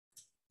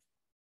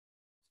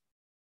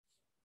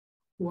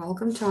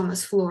Welcome,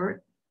 Thomas.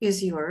 Floor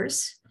is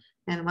yours.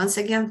 And once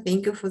again,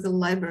 thank you for the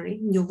library,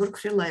 Newburgh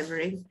Free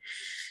Library,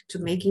 to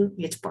making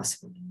it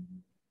possible.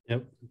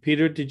 Yep.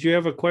 Peter, did you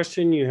have a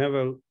question? You have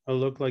a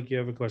look like you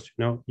have a question.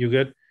 No, you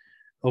good?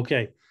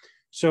 Okay.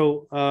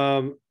 So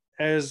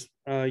as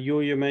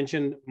Yulia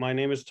mentioned, my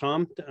name is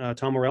Tom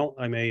Morel.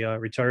 I'm a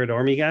retired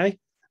Army guy,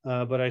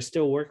 but I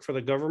still work for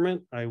the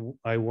government.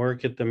 I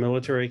work at the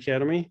Military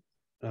Academy.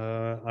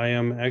 I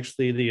am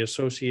actually the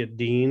Associate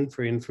Dean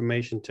for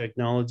Information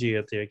Technology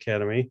at the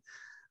Academy.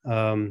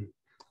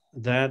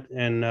 That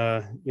and,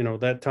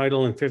 that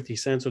title and 50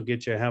 cents will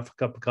get you half a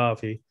cup of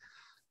coffee.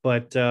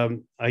 But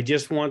I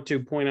just want to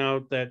point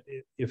out that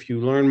if you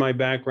learn my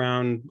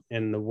background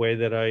and the way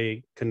that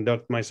I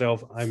conduct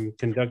myself, I'm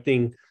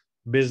conducting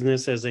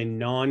business as a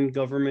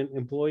non-government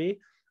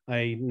employee.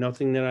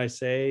 Nothing that I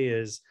say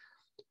is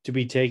to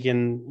be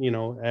taken,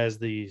 as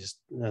the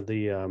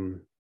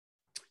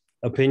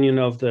opinion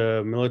of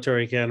the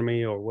Military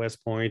Academy or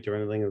West Point or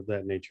anything of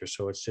that nature.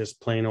 So it's just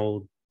plain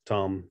old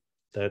Tom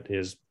that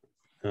is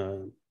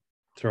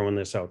throwing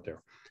this out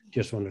there.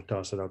 Just wanted to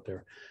toss it out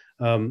there.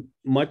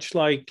 Much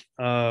like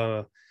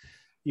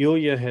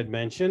Yulia had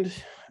mentioned,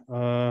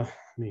 let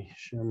me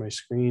share my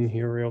screen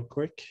here real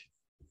quick.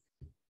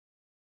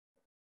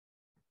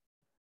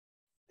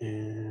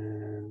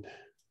 And,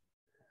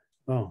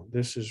 oh,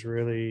 this is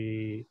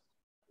really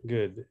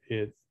good.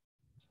 It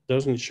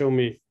doesn't show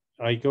me,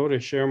 I go to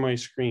share my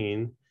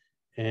screen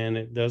and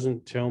it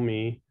doesn't tell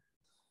me,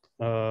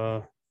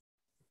 it's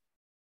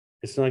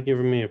not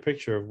giving me a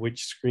picture of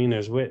which screen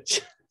is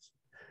which,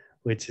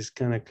 which is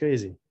kind of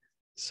crazy.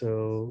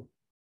 So,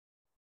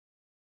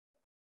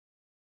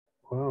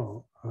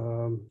 wow,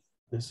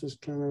 this is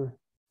kind of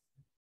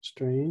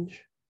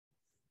strange.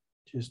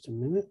 Just a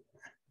minute.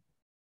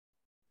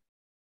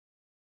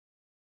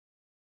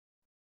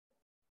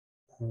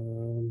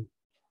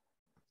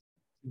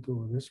 Go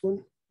with this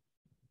one.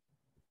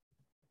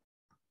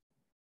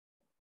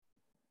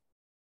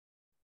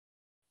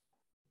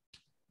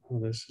 Oh,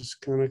 this is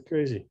kind of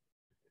crazy.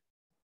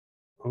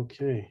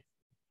 Okay.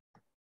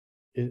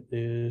 It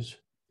is.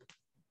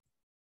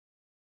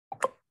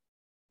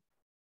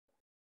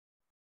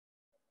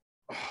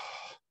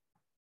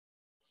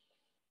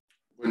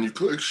 When you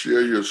click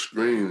share your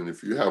screen,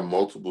 if you have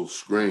multiple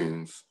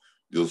screens,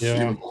 you'll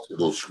see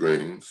multiple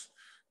screens.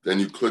 Then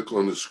you click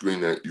on the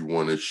screen that you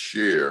want to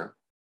share,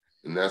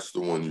 and that's the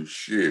one you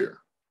share.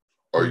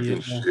 Or you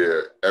can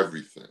share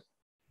everything.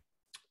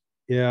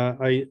 Yeah,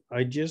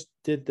 I just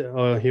did the,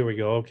 oh, here we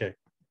go. Okay.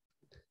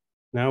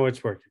 Now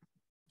it's working.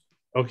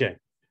 Okay.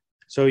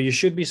 So you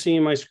should be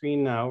seeing my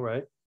screen now,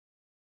 right?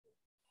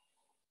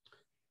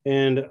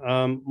 And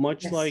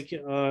much like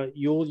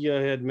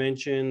Yulia had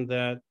mentioned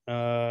that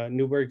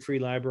Newburgh Free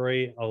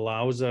Library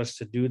allows us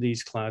to do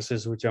these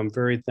classes, which I'm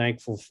very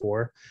thankful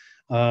for.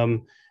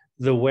 The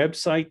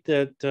website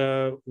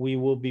that we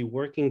will be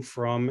working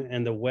from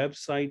and the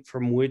website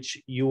from which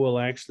you will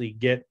actually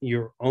get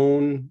your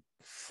own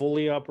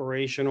fully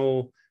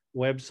operational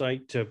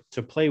website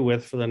to play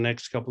with for the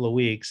next couple of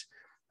weeks,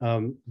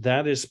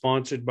 that is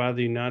sponsored by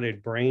the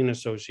United Brain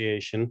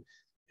Association.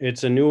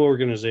 It's a new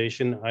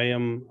organization. I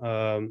am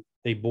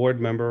a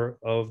board member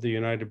of the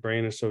United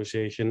Brain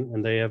Association,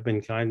 and they have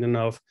been kind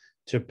enough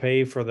to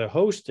pay for the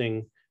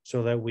hosting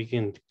so that we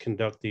can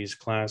conduct these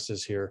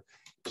classes here.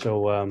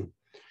 So,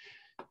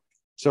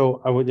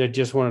 I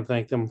just want to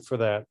thank them for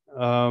that.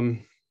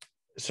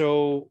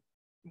 So,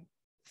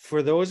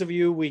 for those of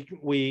you,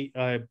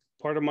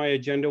 part of my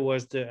agenda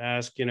was to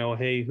ask,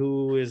 hey,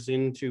 who is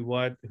into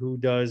what, who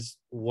does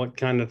what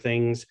kind of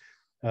things,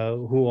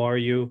 who are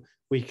you?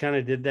 We kind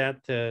of did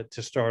that to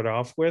start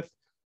off with.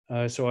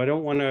 So I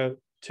don't want to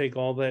take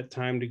all that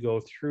time to go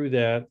through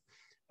that.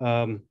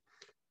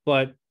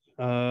 But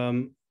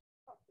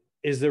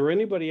is there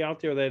anybody out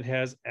there that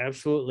has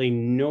absolutely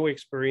no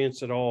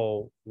experience at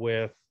all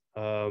with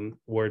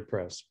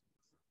WordPress?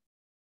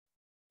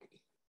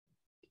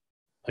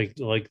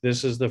 Like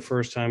this is the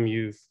first time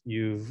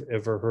you've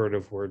ever heard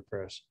of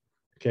WordPress.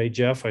 Okay,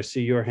 Jeff, I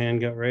see your hand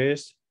got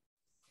raised.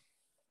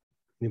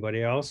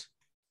 Anybody else?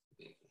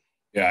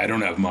 Yeah, I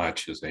don't have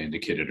much, as I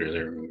indicated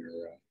earlier when we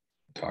were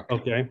talking.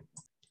 Okay.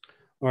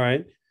 All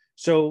right.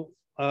 So,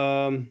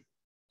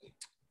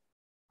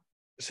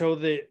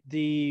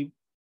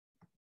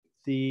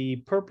 the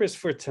purpose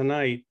for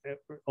tonight,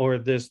 or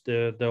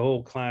the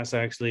whole class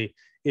actually,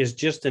 is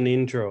just an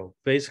intro.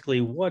 Basically,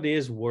 what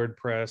is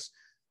WordPress?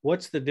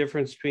 What's the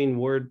difference between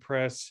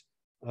WordPress,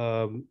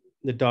 the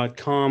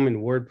 .com, and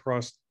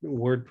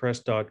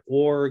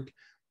WordPress.org?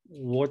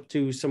 What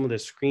do some of the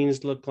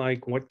screens look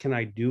like? What can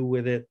I do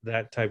with it?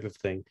 That type of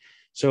thing.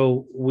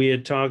 So we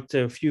had talked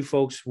to a few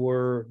folks who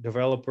were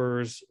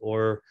developers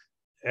or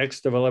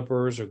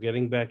ex-developers or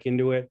getting back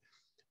into it.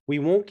 We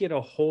won't get a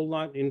whole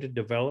lot into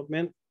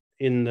development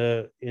in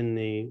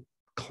the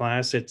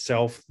class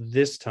itself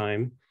this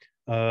time.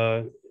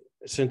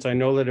 Since I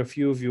know that a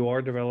few of you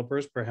are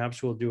developers,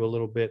 perhaps we'll do a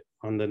little bit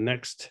on the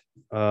next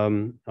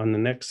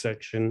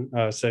session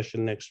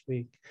next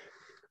week.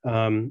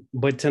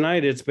 But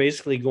tonight it's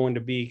basically going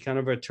to be kind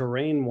of a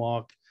terrain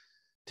walk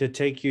to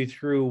take you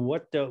through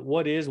what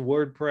is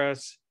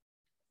WordPress,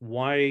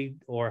 why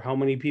or how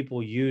many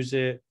people use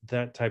it,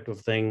 that type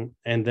of thing.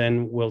 And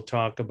then we'll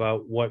talk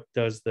about what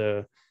do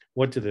the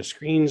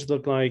screens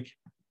look like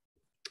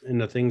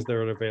and the things that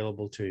are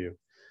available to you.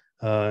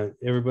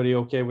 Everybody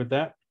okay with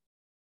that?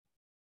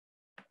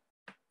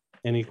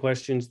 Any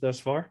questions thus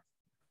far?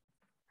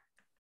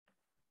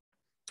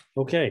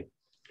 Okay,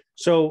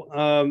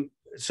 so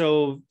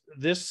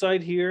this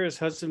site here is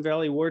Hudson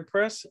Valley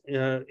WordPress.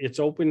 It's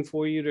open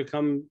for you to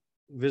come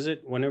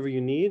visit whenever you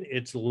need.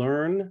 It's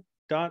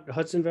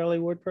learn.Hudson Valley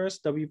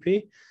WordPress,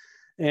 WP.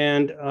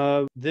 And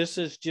this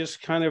is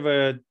just kind of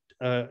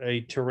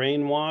a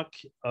terrain walk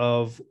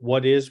of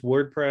what is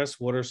WordPress,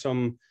 what are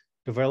some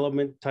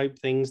development type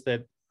things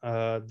that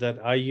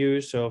I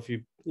use. So if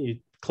you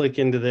click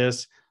into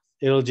this,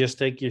 it'll just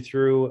take you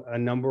through a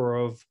number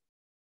of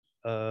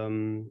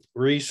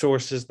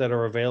resources that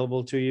are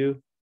available to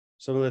you.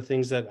 Some of the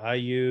things that I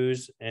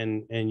use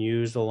and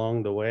use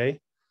along the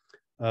way.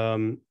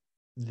 I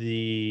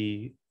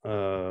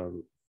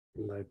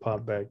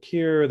pop back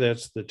here,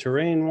 that's the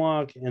terrain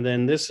walk. And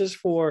then this is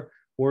for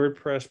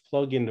WordPress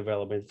plugin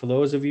development. For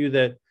those of you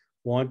that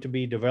want to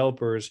be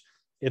developers,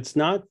 it's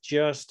not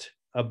just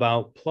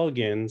about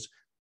plugins,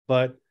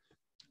 but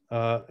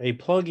a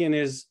plugin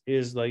is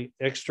like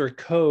extra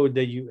code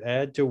that you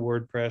add to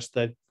WordPress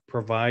that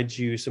provides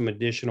you some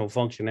additional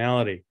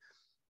functionality.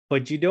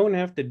 But you don't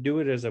have to do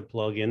it as a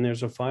plugin.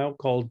 There's a file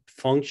called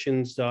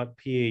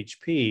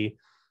functions.php,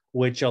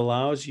 which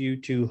allows you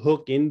to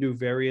hook into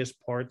various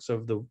parts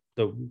of the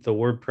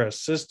WordPress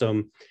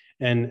system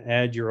and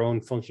add your own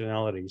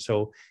functionality.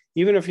 So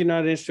even if you're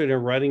not interested in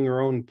writing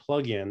your own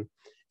plugin,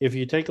 if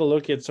you take a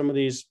look at some of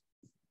these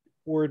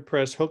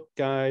WordPress hook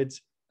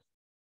guides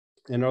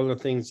and other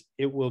things,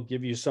 it will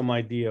give you some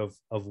idea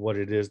of what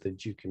it is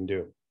that you can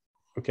do.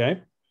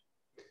 Okay.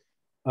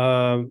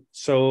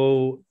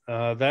 So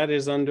that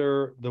is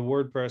under the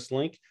WordPress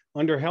link.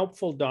 Under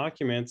helpful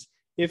documents,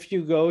 if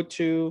you go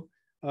to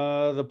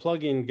the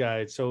plugin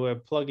guide, so a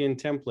plugin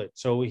template.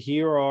 So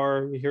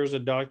here's a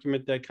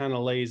document that kind of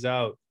lays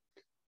out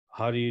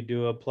how do you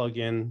do a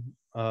plugin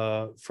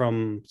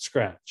from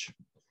scratch.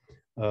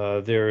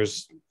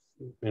 There's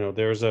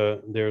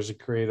a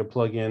create a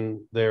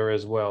plugin there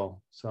as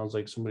well. Sounds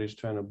like somebody's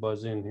trying to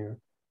buzz in here.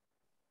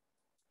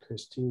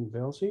 Christine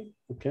Velsey,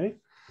 okay.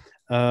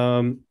 So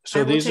I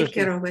will these take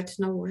care of it,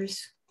 no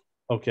worries.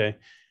 Okay,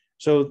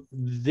 so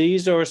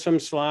these are some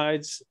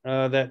slides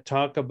that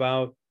talk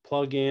about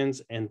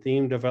plugins and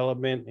theme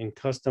development and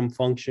custom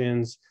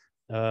functions.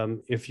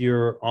 If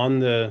you're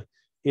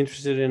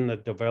interested in the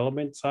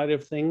development side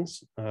of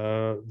things,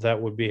 that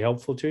would be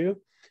helpful to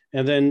you.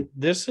 And then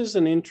this is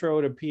an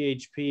intro to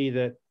PHP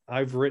that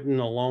I've written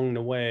along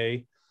the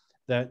way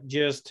that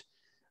just,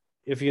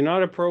 if you're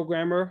not a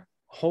programmer,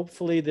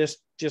 hopefully this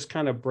just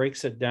kind of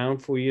breaks it down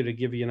for you to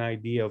give you an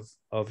idea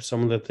of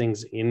some of the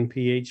things in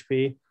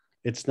PHP.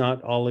 It's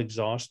not all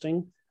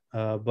exhausting,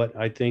 but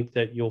I think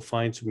that you'll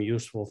find some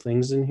useful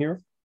things in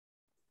here.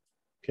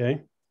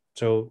 Okay,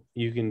 so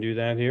you can do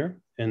that here.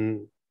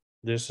 And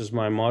this is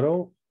my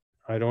motto.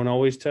 I don't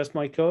always test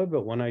my code,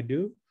 but when I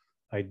do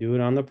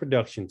it on the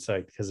production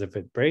site, because if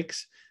it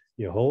breaks,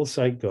 your whole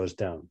site goes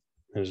down.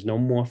 There's no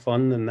more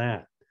fun than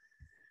that.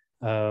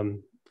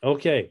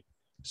 Okay,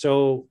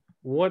 so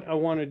what I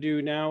want to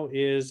do now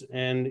is,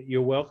 and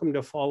you're welcome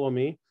to follow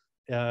me.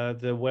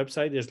 The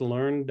website is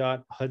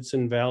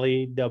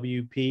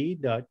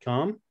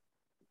learn.hudsonvalleywp.com.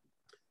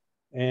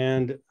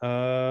 And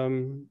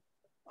I'm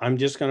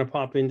just going to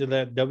pop into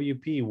that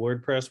WP,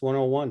 WordPress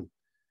 101,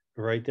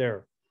 right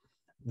there.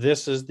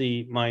 This is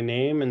my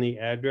name and the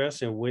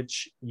address in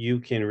which you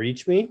can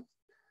reach me.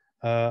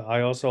 I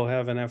also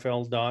have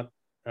NFL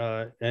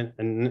and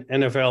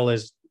NFL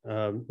is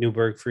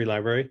Newberg Free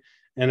Library.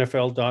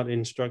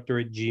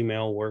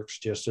 NFL.instructor@gmail works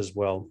just as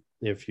well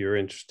if you're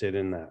interested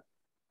in that.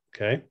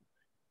 Okay.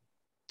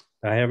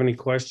 I have any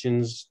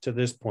questions to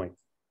this point?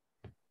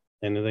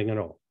 Anything at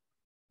all?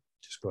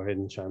 Just go ahead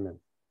and chime in.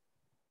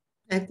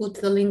 I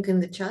put the link in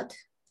the chat,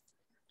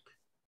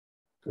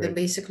 Great. The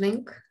basic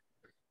link,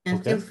 and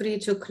Okay. feel free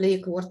to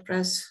click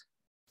WordPress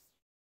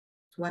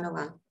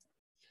 101.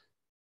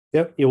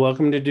 Yep, you're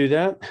welcome to do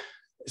that.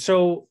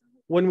 So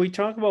when we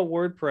talk about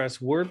WordPress,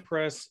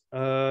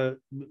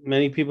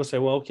 many people say,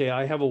 well, okay,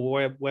 I have a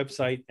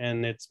website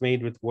and it's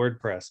made with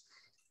WordPress,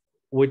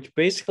 which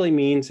basically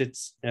means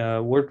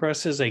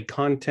WordPress is a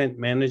content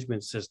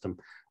management system,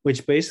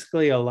 which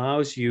basically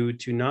allows you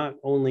to not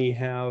only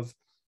have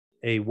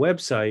a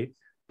website,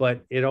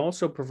 but it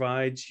also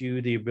provides you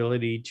the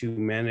ability to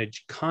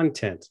manage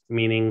content,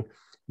 meaning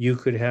you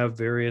could have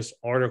various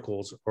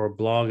articles or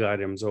blog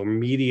items or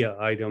media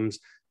items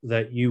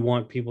that you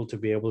want people to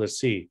be able to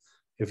see.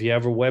 If you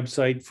have a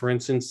website, for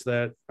instance,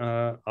 that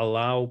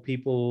allow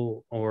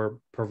people or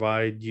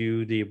provide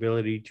you the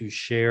ability to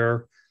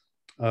share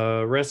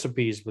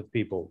recipes with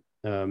people,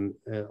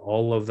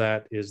 all of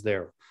that is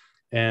there.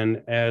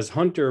 And as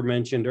Hunter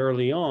mentioned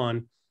early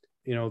on,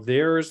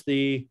 there's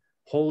the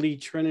holy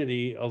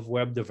trinity of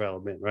web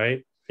development,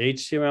 right?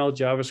 HTML,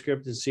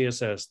 JavaScript, and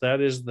CSS. That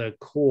is the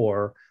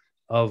core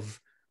of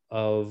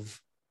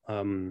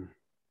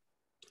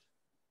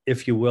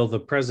if you will, the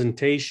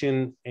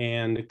presentation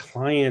and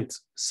client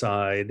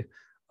side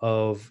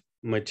of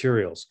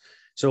materials.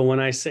 So when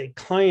I say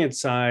client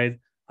side,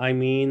 I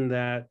mean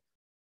that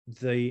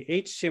the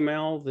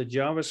HTML, the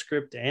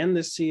JavaScript, and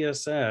the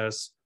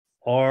CSS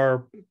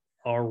are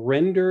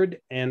rendered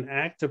and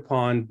acted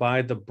upon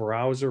by the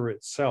browser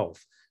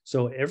itself.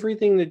 So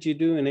everything that you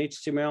do in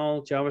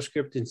HTML,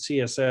 JavaScript, and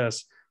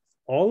CSS,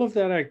 all of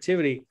that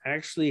activity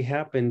actually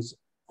happens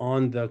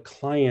on the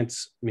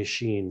client's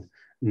machine,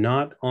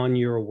 not on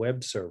your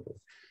web server.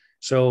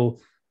 So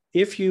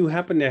if you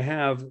happen to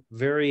have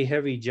very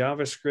heavy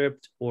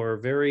JavaScript or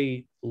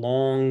very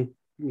long,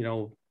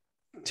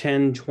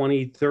 10,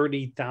 20,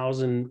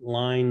 30,000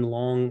 line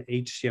long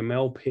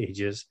HTML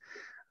pages,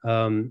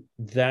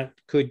 that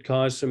could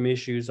cause some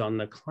issues on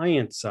the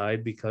client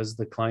side because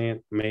the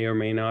client may or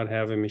may not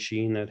have a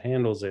machine that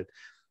handles it.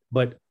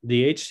 But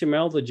the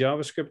HTML, the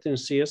JavaScript, and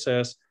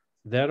CSS,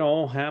 that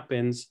all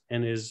happens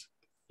and is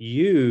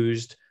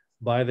used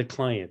by the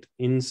client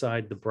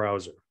inside the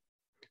browser.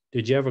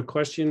 Did you have a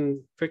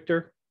question,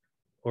 Victor?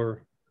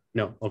 Or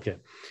no? Okay.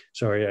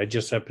 Sorry, I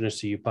just happened to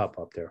see you pop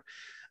up there.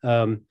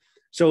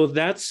 So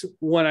that's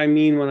what I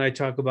mean when I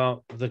talk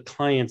about the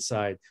client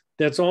side.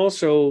 That's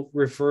also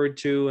referred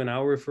to, and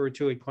I'll refer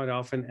to it quite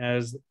often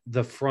as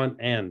the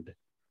front end,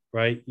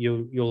 right?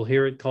 You'll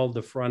hear it called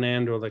the front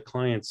end or the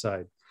client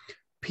side.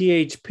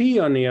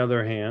 PHP, on the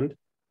other hand,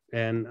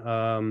 and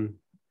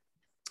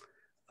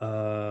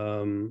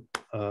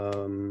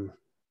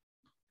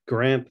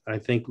Grant, I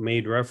think,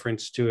 made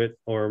reference to it,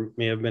 or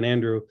may have been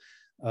Andrew,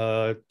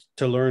 to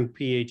learn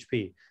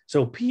PHP.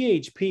 So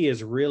PHP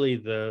is really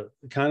the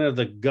kind of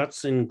the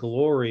guts and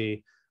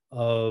glory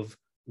of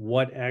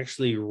what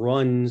actually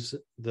runs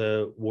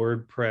the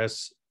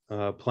WordPress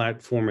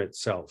platform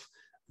itself.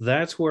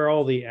 That's where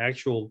all the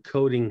actual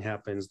coding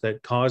happens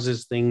that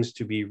causes things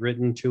to be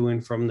written to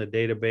and from the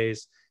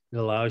database. It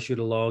allows you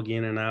to log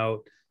in and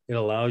out. It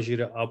allows you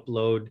to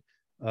upload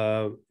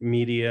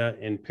media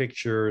and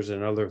pictures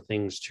and other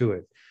things to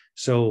it.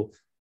 So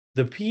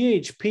the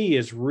PHP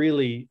is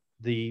really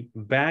the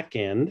back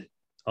end,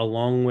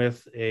 along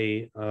with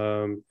a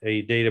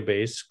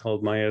database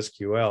called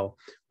MySQL.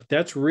 But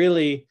that's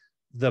really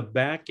the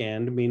back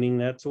end, meaning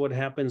that's what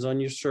happens on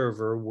your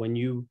server when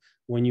you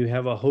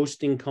have a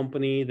hosting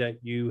company that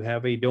you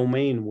have a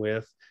domain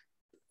with.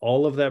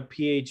 All of that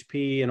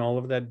PHP and all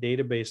of that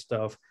database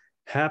stuff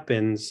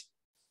happens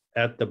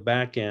at the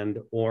back end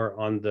or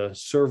on the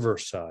server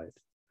side.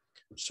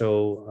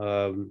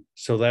 So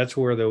that's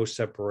where those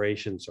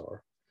separations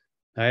are.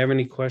 I have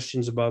any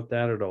questions about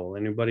that at all?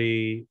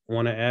 Anybody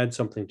want to add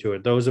something to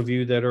it? Those of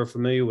you that are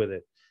familiar with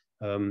it,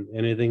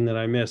 anything that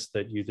I missed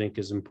that you think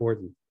is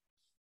important?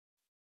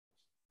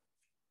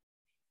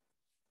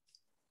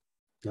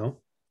 No?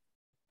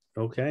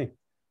 Okay.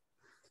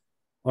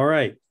 All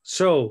right.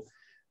 So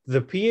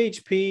the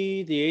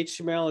PHP, the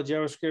HTML,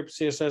 JavaScript,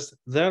 CSS,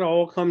 that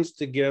all comes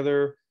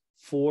together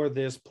for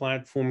this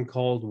platform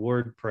called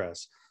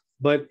WordPress.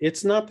 But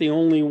it's not the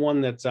only one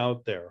that's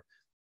out there.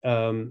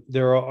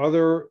 There are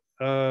other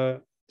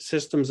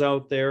systems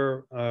out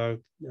there,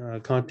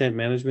 content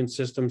management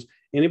systems.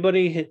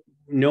 Anybody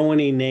know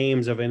any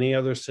names of any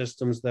other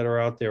systems that are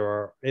out there,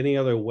 or any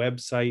other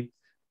website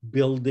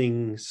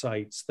building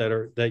sites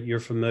that you're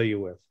familiar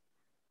with?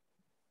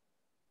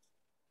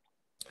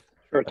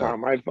 Sure,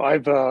 Tom. I've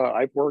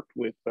worked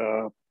with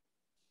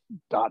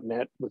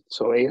 .NET,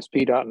 so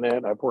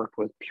ASP.NET. I've worked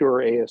with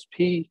pure ASP,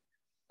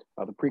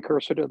 the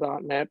precursor to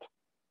 .NET,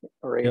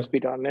 or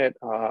ASP.NET,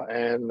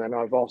 and then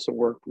I've also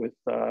worked with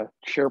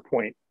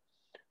SharePoint,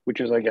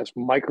 which is, I guess,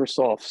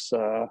 Microsoft's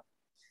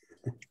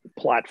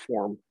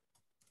platform.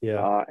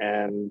 Yeah.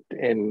 And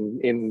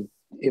in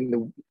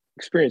the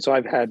experience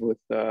I've had with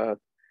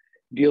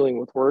dealing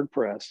with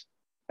WordPress,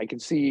 I can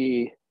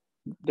see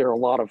there are a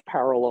lot of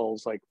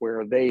parallels, like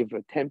where they've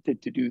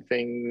attempted to do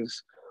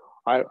things,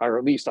 or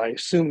at least I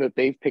assume that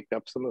they've picked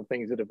up some of the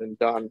things that have been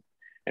done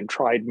and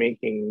tried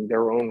making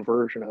their own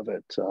version of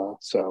it.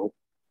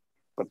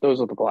 But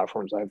those are the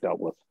platforms I've dealt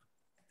with.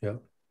 Yeah.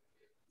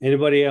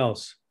 Anybody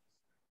else?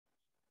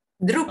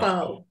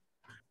 Drupal.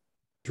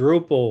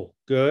 Drupal,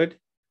 good.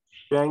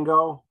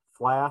 Django,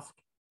 Flask.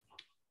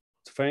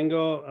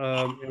 Fango,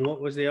 and what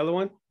was the other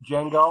one?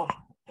 Django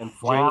and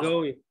Flask.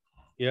 Django,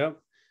 yeah.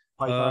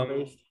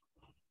 Python-based.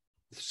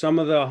 Some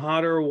of the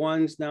hotter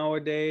ones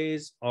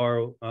nowadays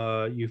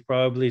are, you've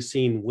probably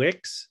seen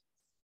Wix.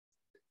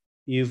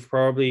 You've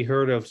probably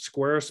heard of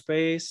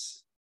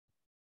Squarespace.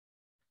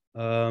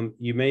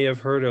 You may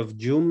have heard of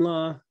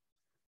Joomla,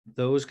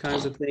 those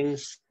kinds of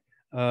things.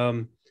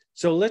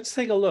 So let's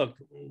take a look.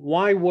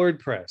 Why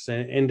WordPress?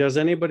 And does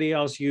anybody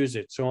else use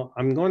it? So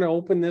I'm going to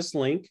open this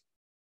link.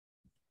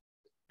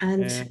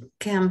 And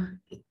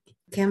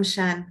Cam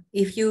Shan,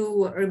 if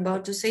you are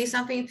about to say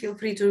something, feel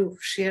free to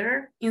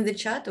share in the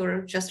chat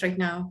or just right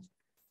now.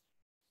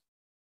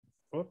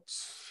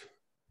 Oops.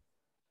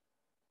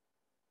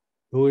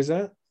 Who is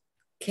that?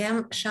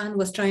 Cam Shan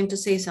was trying to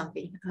say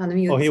something.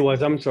 Unmute. Oh, he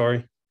was. I'm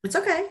sorry. It's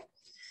okay.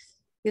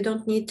 You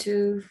don't need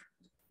to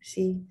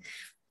see.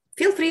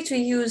 Feel free to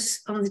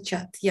use on the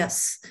chat.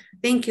 Yes.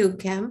 Thank you,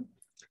 Cam.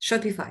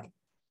 Shopify.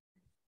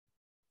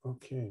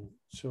 Okay.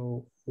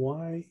 So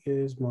why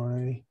is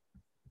my...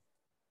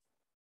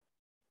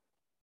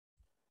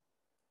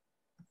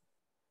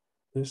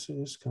 This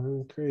is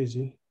kind of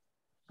crazy.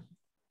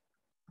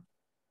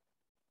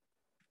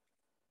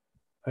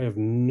 I have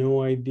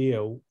no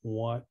idea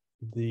what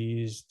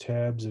these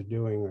tabs are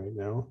doing right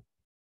now.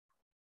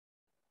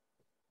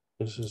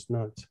 This is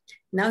nuts.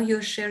 Now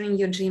you're sharing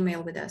your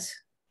Gmail with us.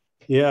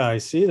 Yeah, I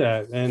see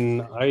that.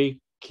 And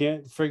I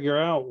can't figure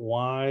out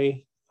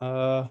why.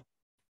 Oh,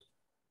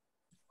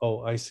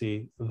 I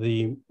see.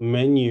 The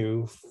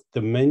menu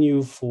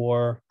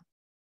for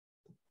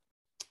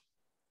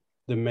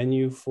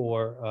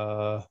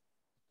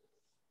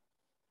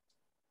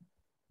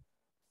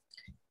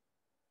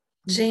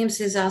James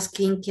is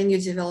asking, can you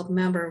develop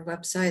member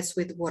websites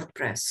with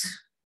WordPress?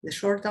 The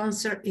short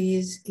answer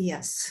is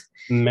yes.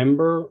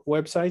 member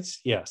websites?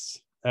 Yes,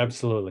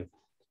 absolutely.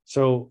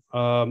 So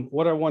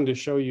what I wanted to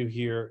show you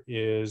here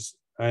is,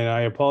 and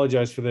I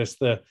apologize for this,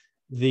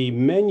 the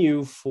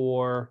menu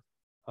for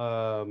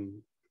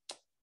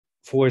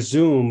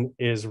Zoom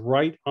is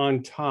right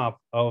on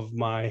top of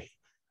my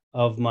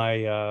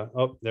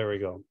oh, there we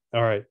go.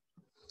 All right.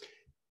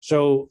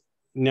 So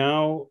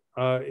now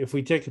if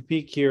we take a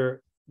peek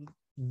here,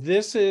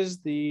 this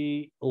is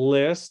the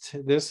list.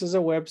 This is a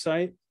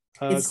website.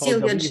 It's still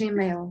your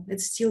Gmail.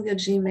 It's still your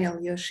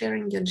Gmail. You're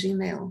sharing your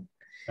Gmail.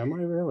 Am I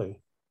really?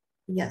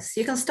 Yes,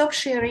 you can stop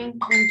sharing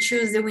and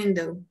choose the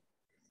window.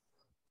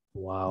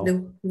 Wow.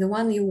 The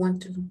one you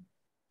want to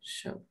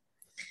show.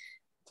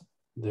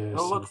 It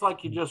looks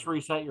like you just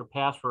reset your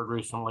password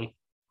recently.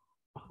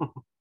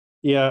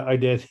 Yeah, I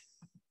did.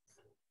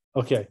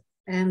 Okay.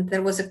 And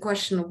there was a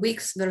question,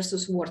 Wix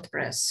versus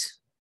WordPress.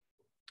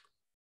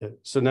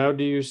 So now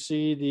do you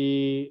see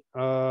the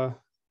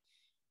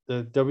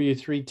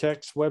W3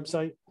 Tech's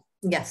website?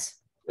 Yes.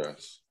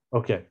 Yes.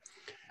 Okay.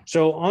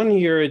 So on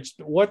here, it's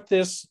what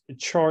this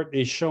chart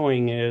is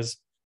showing is,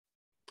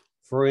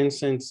 for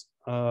instance,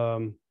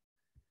 WordPress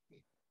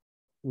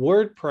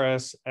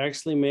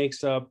actually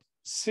makes up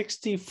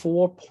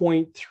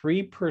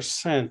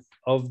 64.3%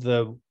 of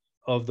the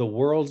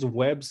world's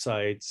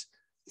websites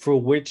for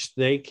which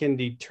they can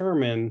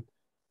determine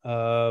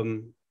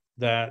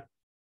that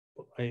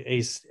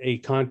a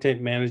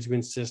content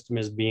management system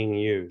is being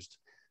used.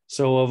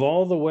 So of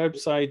all the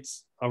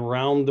websites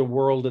around the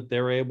world that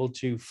they're able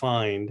to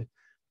find,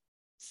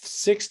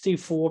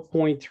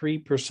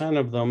 64.3%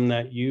 of them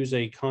that use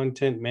a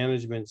content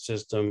management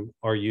system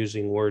are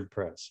using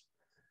WordPress.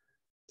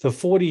 The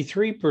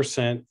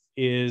 43%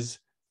 is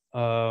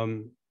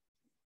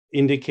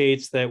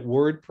indicates that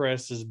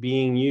WordPress is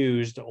being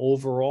used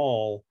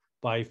overall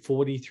by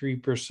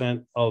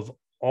 43% of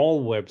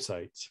all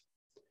websites.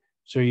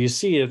 So you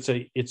see,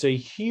 it's a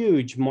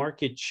huge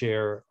market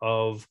share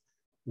of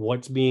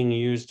what's being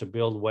used to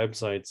build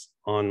websites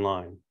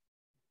online.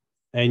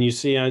 And you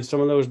see on some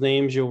of those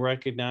names, you'll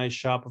recognize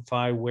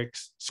Shopify,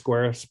 Wix,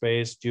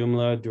 Squarespace,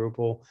 Joomla,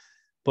 Drupal.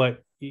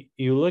 But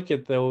you look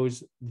at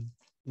those,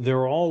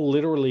 they're all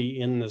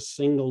literally in the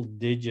single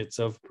digits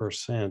of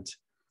percent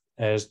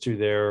as to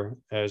their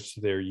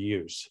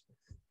use,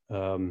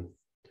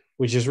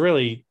 which is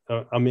really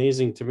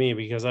amazing to me,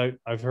 because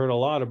I've heard a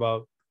lot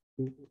about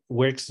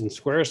Wix and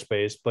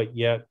Squarespace, but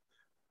yet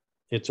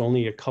it's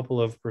only a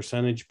couple of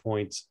percentage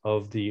points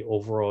of the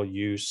overall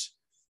use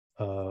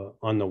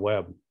on the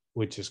web,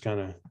 which is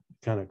kind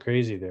of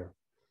crazy there.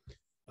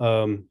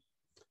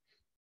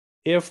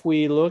 If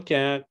we look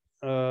at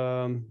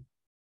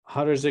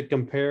how does it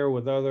compare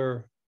with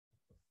other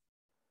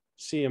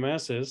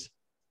CMSs,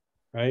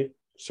 right?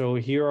 So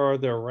here are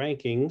their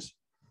rankings,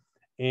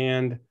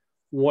 and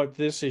what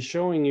this is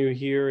showing you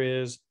here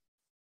is,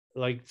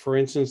 like, for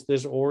instance,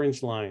 this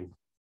orange line.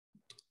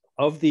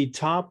 Of the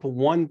top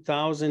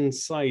 1,000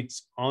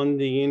 sites on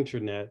the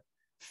internet,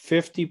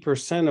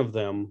 50% of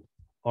them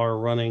are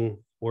running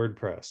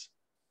WordPress.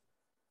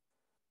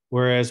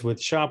 Whereas with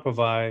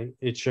Shopify,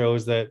 it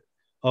shows that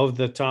of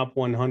the top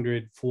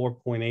 100,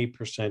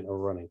 4.8% are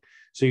running.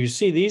 So you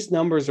see these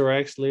numbers are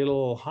actually a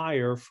little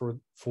higher for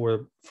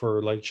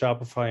like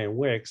Shopify and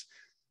Wix,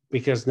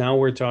 because now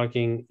we're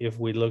talking, if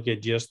we look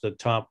at just the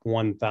top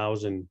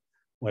 1,000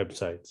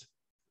 websites.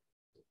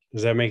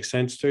 Does that make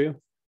sense to you?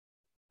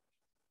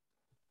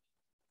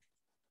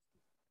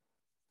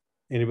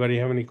 Anybody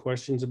have any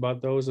questions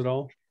about those at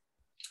all?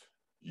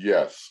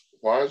 Yes.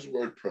 Why is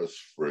WordPress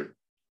free?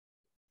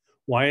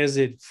 Why is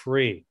it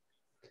free?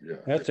 Yeah.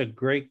 That's a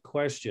great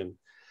question.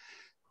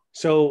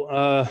 So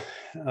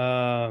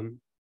there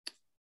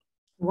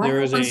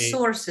is open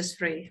source is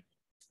free.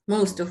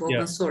 Most of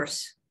open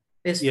source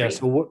is free.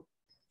 So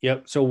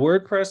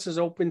WordPress is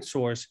open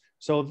source.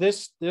 So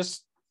this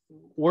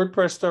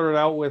WordPress started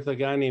out with a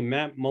guy named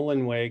Matt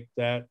Mullenweg,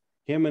 that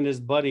him and his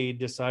buddy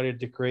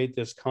decided to create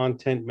this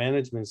content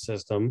management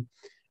system,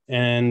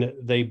 and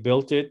they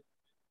built it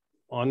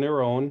on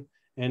their own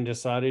and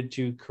decided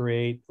to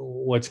create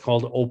what's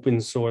called open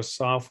source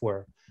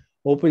software.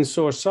 Open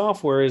source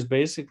software is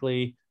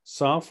basically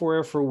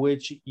software for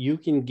which you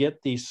can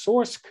get the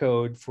source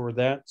code for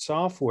that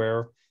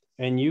software,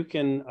 and you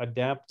can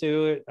adapt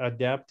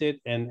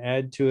it and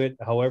add to it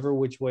however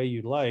which way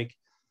you like.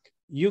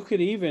 You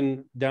could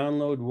even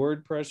download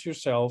WordPress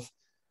yourself,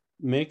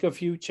 make a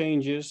few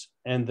changes,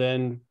 and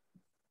then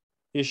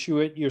issue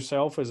it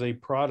yourself as a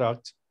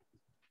product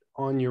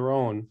on your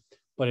own,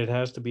 but it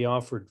has to be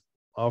offered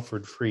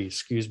free,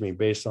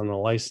 based on the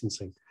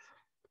licensing.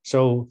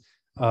 So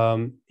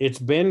it's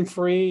been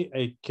free,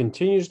 it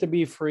continues to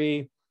be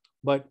free,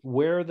 but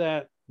where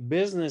that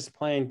business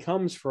plan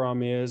comes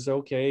from is,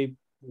 okay,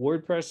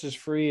 WordPress is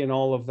free and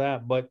all of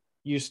that, but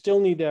you still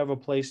need to have a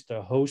place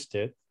to host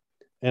it.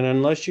 And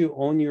unless you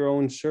own your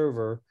own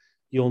server,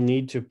 you'll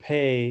need to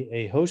pay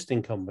a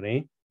hosting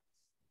company.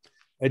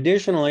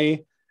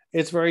 Additionally,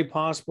 it's very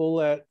possible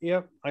that,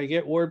 yep, I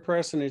get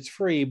WordPress and it's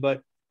free,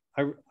 but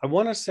I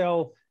want to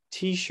sell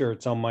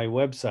t-shirts on my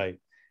website,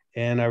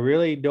 and I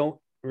really don't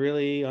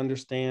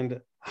understand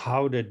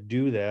how to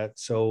do that.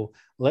 So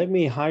let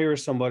me hire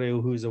somebody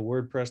who's a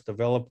WordPress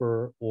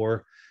developer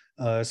or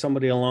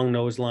somebody along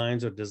those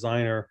lines, or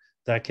designer,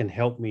 that can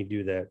help me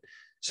do that.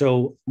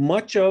 So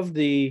much of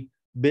the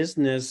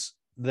business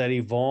that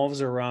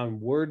evolves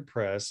around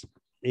WordPress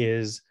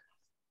is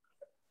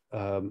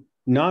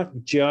not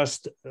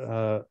just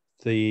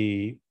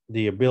the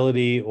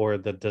ability or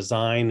the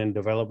design and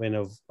development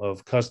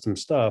of custom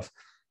stuff,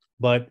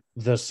 but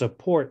the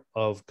support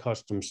of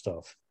custom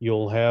stuff.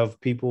 You'll have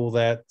people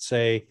that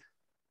say,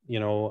 you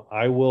know,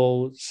 I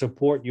will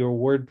support your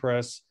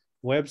WordPress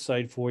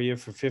website for you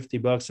for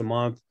 $50 a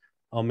month.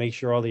 I'll make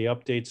sure all the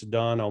updates are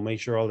done. I'll make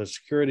sure all the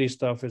security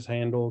stuff is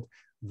handled,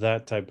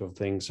 that type of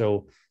thing.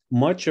 So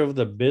much of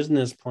the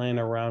business plan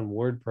around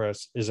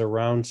WordPress is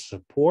around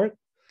support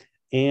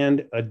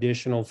and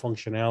additional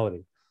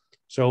functionality.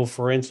 So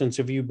for instance,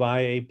 if you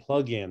buy a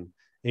plugin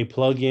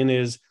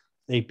is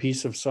a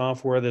piece of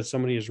software that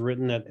somebody has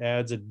written that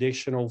adds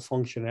additional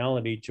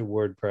functionality to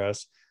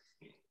WordPress.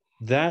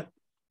 That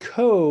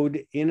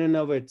code in and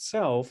of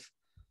itself,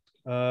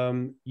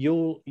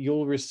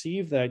 you'll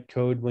receive that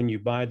code when you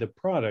buy the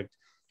product,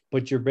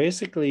 but you're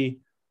basically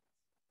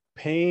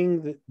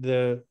paying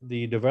the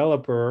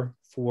developer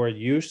for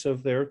use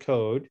of their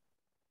code,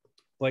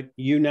 but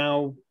you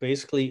now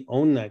basically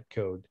own that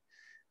code.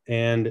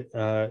 And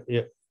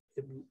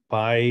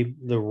by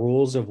the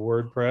rules of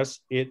WordPress,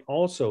 it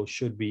also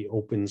should be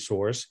open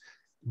source,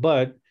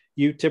 but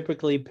you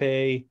typically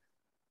pay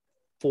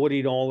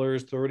 $40,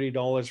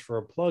 $30 for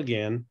a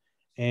plugin,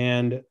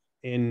 and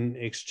in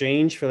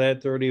exchange for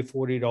that $30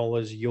 or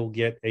 $40, you'll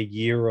get a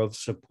year of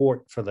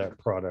support for that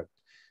product,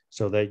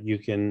 so that you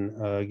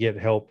can get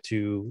help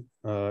to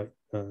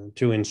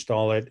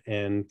install it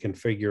and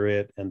configure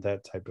it and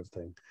that type of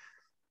thing.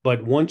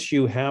 But once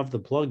you have the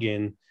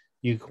plugin,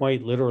 you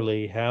quite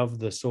literally have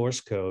the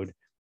source code,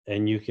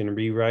 and you can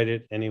rewrite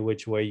it any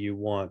which way you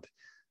want.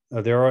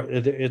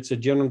 That's a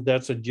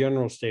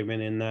general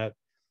statement, in that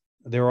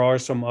there are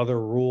some other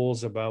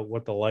rules about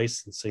what the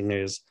licensing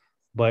is,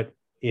 but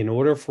in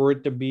order for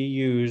it to be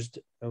used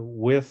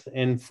with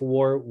and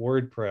for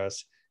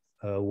WordPress,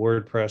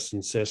 WordPress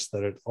insists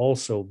that it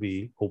also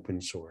be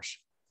open source.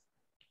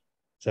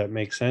 Does that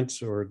make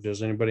sense? Or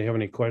does anybody have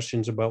any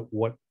questions about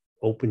what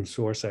open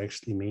source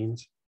actually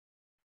means?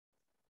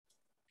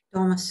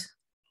 Thomas.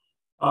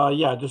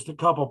 Yeah, just a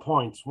couple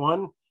points.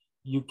 One,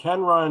 you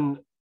can run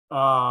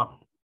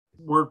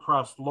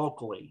WordPress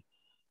locally.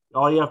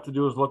 All you have to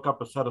do is look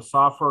up a set of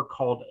software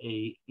called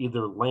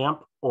either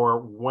LAMP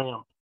or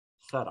WAMP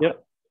setup.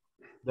 Yep.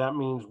 That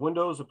means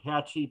Windows,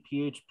 Apache,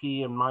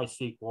 PHP, and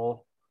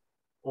MySQL,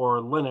 or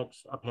Linux,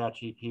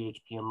 Apache,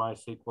 PHP, and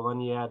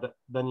MySQL.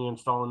 Then you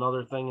install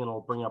another thing, and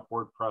it'll bring up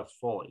WordPress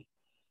fully.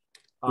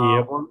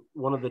 Yep.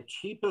 One of the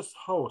cheapest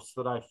hosts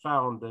that I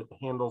found that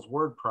handles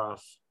WordPress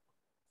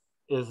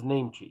is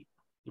Namecheap.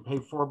 You pay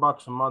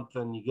 $4 a month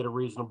and you get a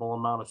reasonable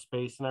amount of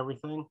space and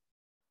everything.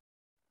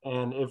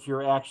 And if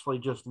you're actually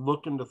just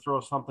looking to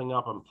throw something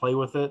up and play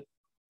with it,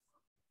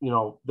 you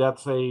know,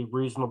 that's a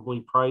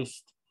reasonably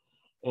priced.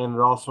 And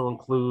it also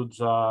includes,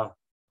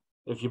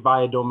 if you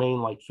buy a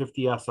domain, like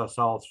 50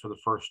 SSLs for the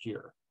first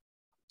year.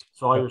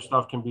 So all your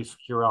stuff can be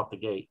secure out the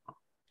gate.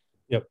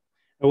 Yep.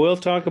 And we'll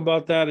talk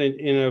about that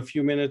in a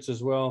few minutes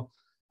as well.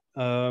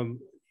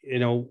 You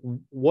know,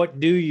 what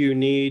do you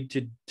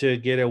need to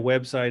get a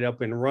website up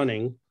and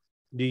running?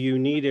 Do you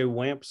need a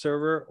WAMP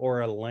server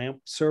or a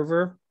LAMP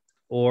server?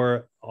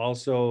 Or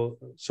also,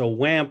 so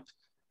WAMP,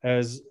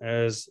 as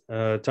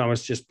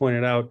Thomas just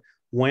pointed out,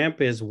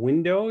 WAMP is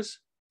Windows,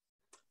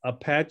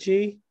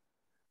 Apache,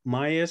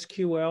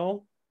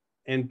 MySQL,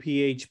 and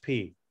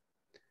PHP.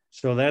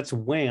 So that's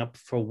WAMP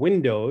for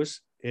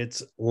Windows.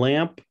 It's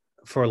LAMP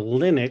for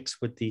Linux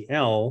with the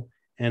L,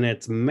 and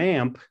it's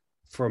MAMP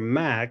for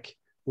Mac,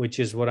 which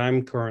is what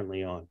I'm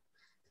currently on.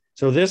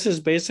 So this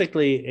is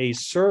basically a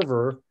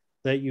server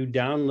that you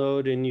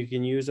download and you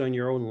can use on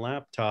your own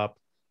laptop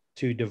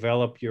to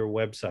develop your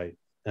website.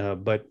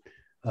 But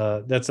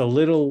That's a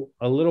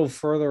little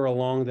further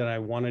along than I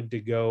wanted to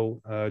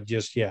go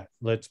just yet.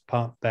 Let's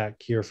pop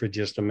back here for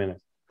just a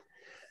minute.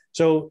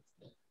 So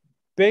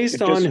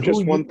based on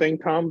just one thing,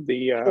 Tom,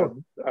 the Sure.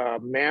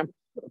 MAMP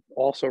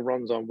also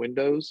runs on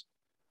Windows.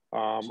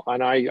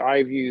 And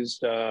I've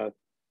used XAMPP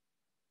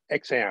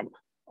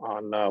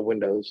on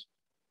Windows.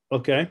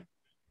 Okay.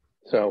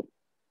 So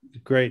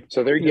great.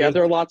 So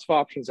there are lots of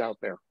options out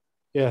there.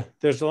 Yeah,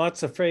 there's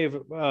lots of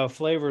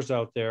flavors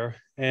out there.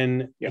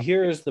 And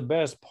here is the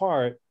best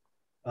part.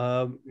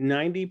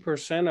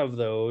 90% of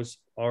those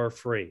are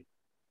free.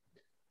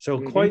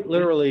 So quite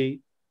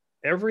literally,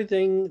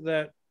 everything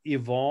that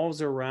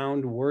evolves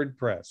around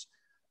WordPress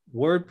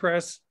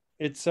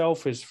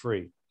itself is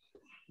free.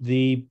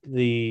 The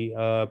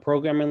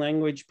programming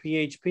language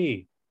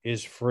PHP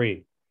is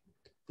free.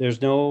 There's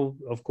no,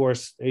 of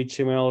course,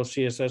 HTML,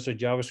 CSS, or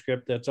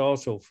JavaScript. That's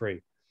also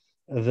free.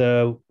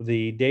 The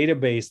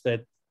database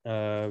that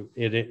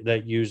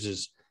that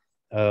uses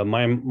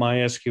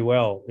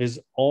MySQL is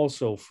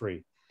also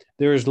free.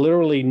 There is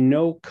literally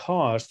no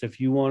cost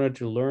if you wanted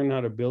to learn how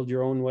to build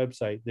your own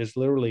website. There's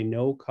literally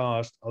no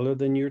cost other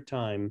than your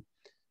time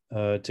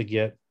to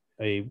get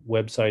a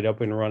website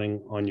up and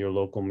running on your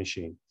local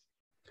machine.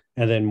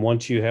 And then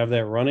once you have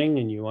that running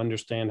and you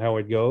understand how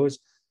it goes,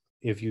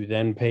 if you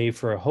then pay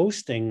for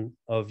hosting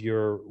of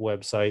your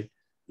website,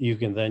 you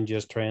can then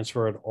just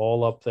transfer it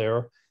all up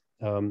there.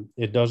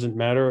 It doesn't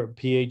matter.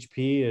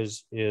 PHP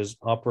is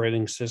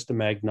operating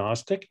system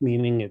agnostic,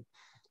 meaning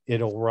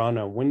it'll run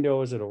on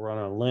Windows, it'll run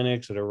on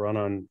Linux, it'll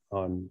run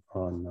on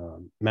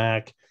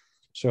Mac.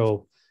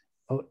 So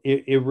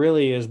it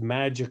really is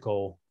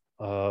magical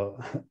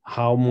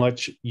how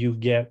much you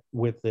get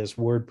with this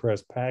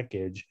WordPress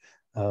package,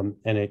 and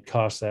it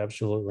costs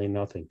absolutely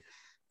nothing.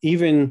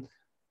 Even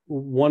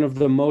one of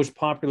the most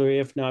popular,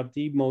 if not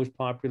the most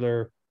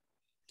popular,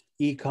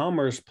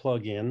 e-commerce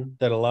plugin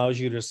that allows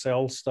you to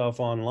sell stuff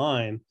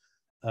online,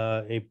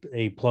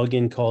 a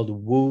plugin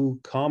called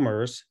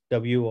WooCommerce,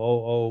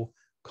 WOO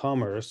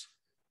Commerce,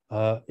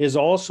 is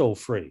also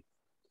free.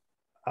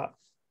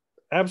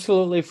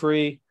 Absolutely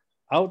free,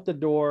 out the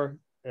door,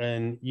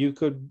 and you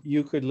could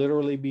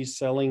literally be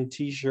selling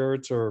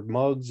t-shirts or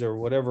mugs or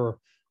whatever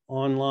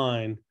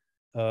online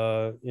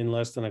in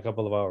less than a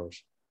couple of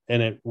hours,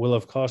 and it will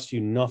have cost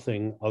you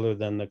nothing other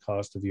than the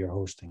cost of your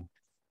hosting.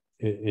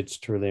 It's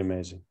truly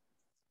amazing.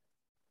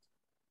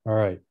 All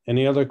right.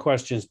 Any other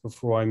questions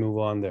before I move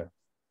on there?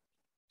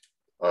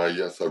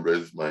 Yes, I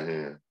raised my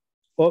hand.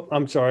 Oh,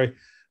 I'm sorry.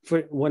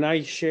 When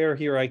I share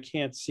here, I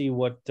can't see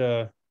what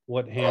hands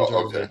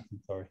are raised.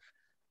 I'm sorry.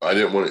 I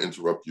didn't want to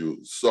interrupt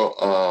you.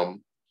 So,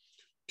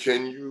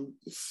 can you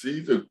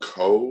see the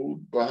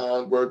code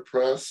behind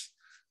WordPress?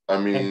 I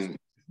mean,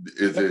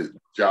 is it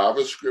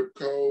JavaScript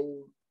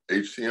code,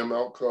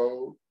 HTML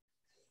code?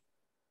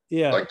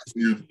 Yeah. Like,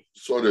 you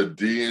sort of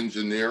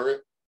de-engineer it?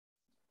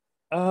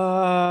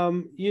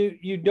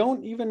 You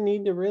don't even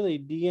need to really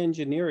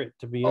de-engineer it,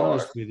 to be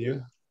honest with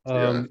you.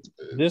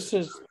 This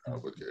is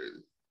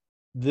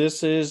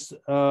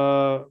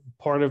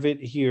part of it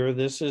here.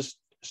 This is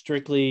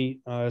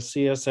strictly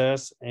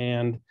CSS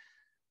and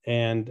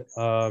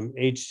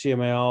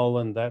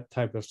HTML and that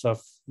type of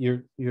stuff.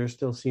 You're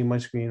still seeing my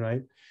screen,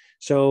 right?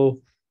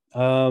 So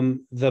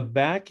the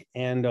back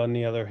end, on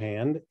the other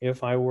hand,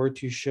 if I were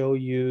to show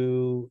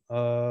you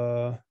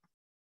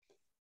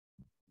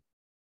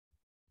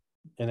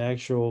an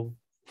actual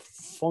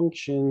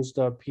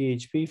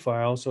functions.php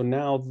file. So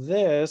now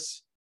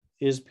this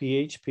is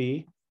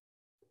PHP,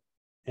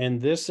 and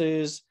this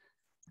is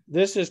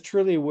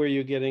truly where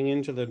you're getting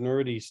into the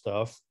nerdy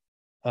stuff.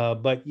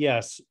 But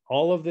yes,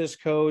 all of this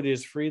code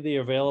is freely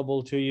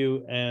available to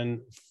you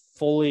and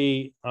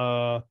fully,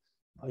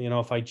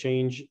 if I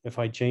change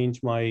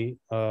my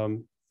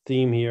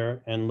theme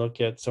here and look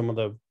at some of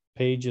the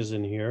pages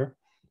in here.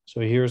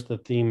 So here's the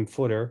theme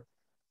footer.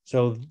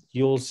 So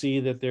you'll see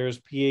that there's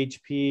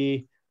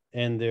PHP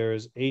and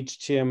there's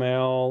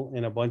HTML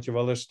and a bunch of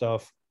other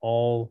stuff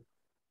all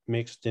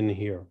mixed in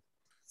here.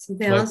 So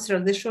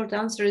the short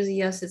answer is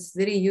yes, it's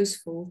very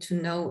useful to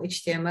know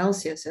HTML,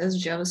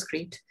 CSS,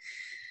 JavaScript.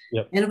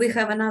 Yep. And we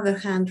have another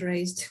hand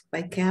raised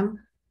by Cam.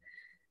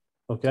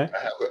 Okay.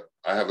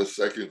 I have a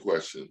second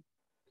question.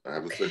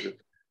 Okay.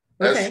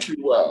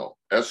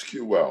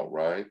 SQL,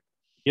 right?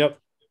 Yep.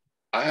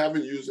 I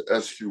haven't used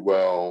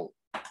SQL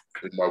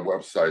in my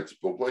websites,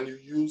 but when you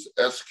use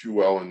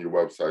SQL in your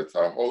websites,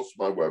 I host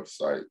my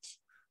websites.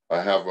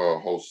 I have a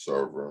host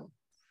server.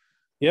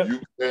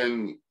 Yep.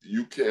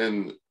 You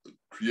can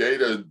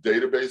create a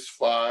database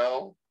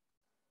file,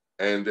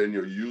 and then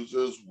your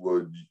users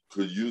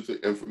could use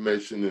the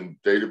information in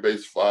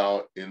database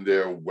file in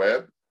their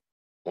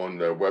on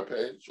your web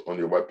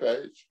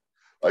page.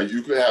 Like,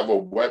 you could have a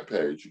web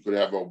page, you could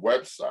have a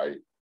website,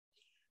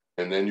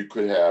 and then you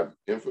could have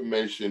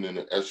information in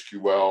the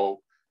SQL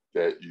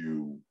that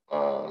you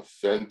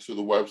send to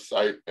the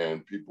website,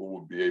 and people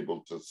will be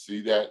able to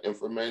see that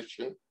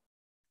information.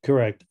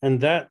 Correct.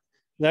 And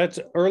that's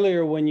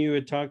earlier when you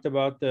had talked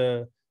about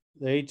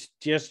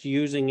just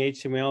using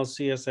HTML,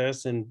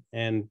 CSS,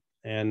 and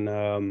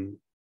JavaScript,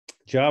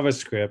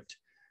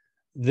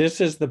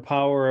 this is the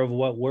power of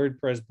what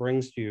WordPress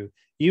brings to you.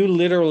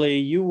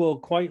 You will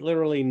quite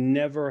literally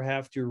never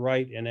have to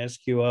write an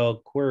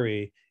SQL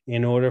query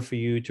in order for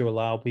you to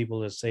allow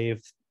people to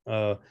save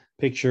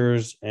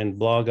pictures and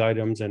blog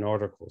items and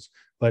articles.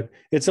 But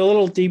it's a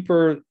little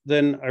deeper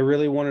than I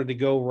really wanted to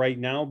go right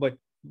now, but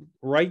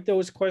write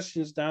those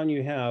questions down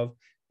you have,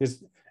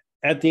 because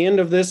at the end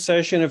of this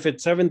session, if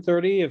it's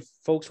 7:30, if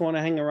folks want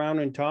to hang around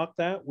and talk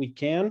that, we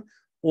can,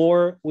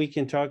 or we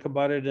can talk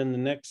about it in the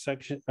next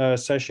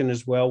session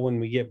as well when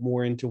we get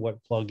more into what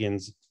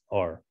plugins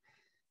are.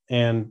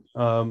 And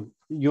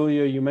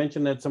Yulia, you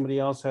mentioned that somebody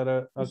else had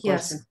a question?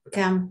 Yes,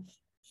 Cam.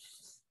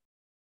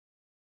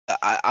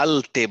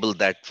 I'll table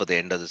that for the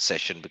end of the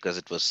session because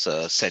it was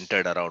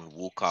centered around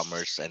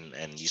WooCommerce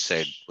and you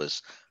said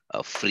was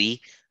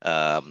free.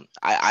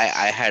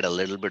 I had a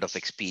little bit of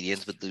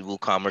experience with the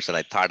WooCommerce and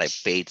I thought I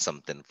paid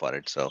something for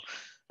it. So,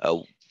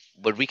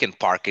 but we can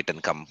park it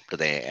and come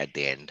to at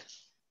the end.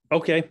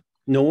 Okay,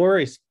 no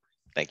worries.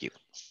 Thank you.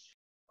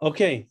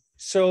 Okay,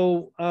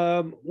 so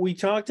we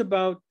talked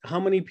about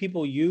how many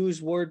people use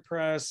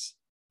WordPress,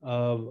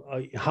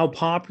 how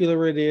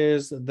popular it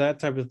is, that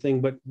type of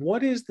thing. But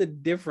what is the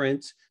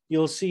difference?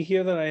 You'll see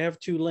here that I have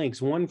two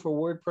links, one for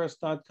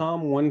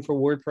WordPress.com, one for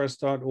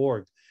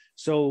WordPress.org.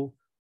 So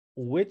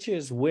which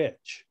is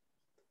which,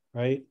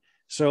 right?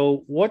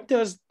 So what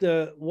does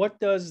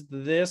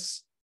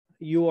this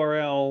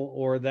URL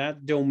or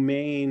that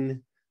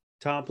domain,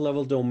 top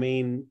level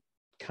domain,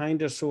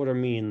 kind of sort of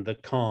mean, the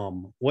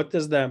com? What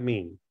does that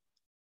mean?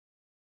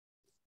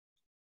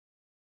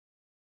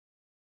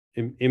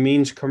 It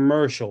means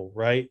commercial,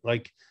 right?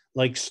 Like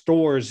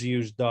stores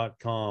use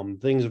 .com,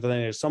 things of that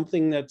nature,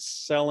 something that's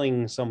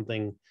selling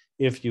something,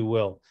 if you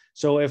will.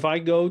 So if I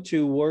go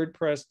to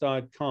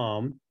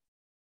WordPress.com,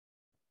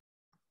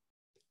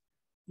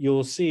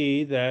 you'll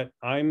see that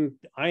I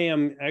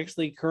am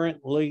actually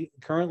currently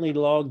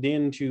logged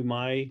into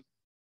my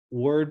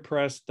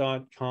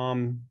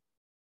WordPress.com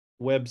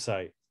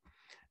website.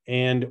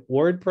 And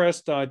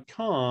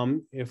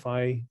WordPress.com, if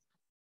I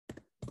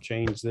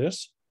change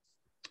this,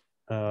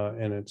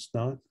 and it's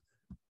not,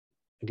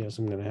 I guess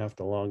I'm going to have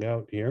to log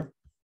out here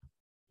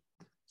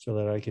so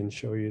that I can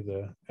show you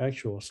the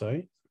actual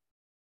site.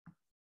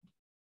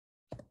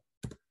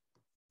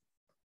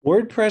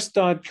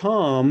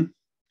 WordPress.com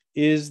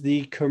is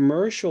the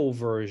commercial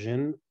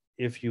version,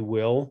 if you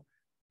will,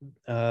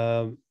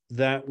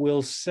 that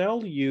will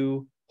sell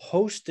you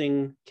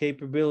hosting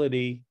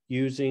capability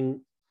using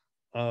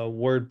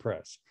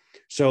WordPress.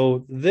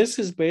 So this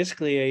is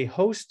basically a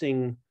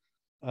hosting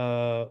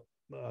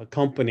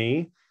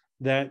company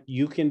that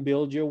you can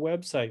build your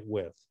website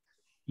with.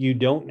 You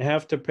don't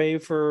have to pay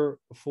for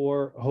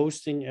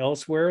hosting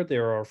elsewhere.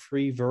 There are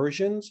free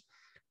versions,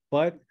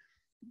 but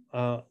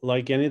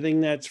like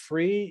anything that's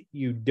free,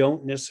 you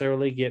don't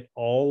necessarily get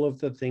all of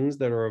the things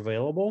that are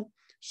available.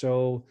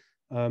 So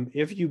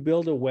if you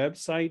build a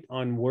website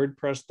on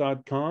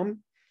WordPress.com,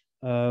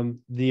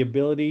 the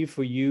ability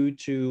for you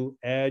to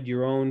add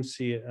your own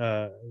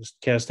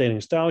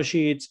cascading style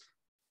sheets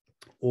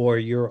or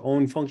your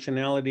own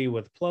functionality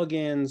with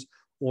plugins,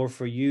 or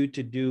for you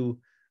to do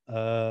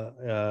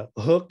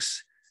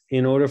hooks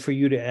in order for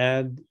you to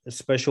add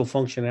special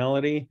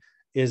functionality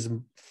is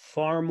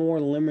far more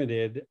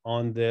limited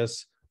on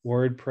this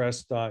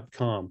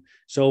WordPress.com.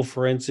 So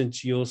for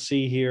instance, you'll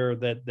see here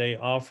that they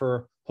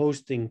offer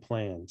hosting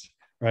plans,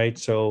 right?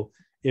 So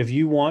if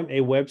you want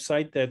a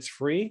website that's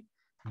free,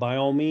 by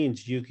all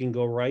means, you can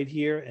go right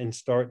here and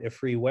start a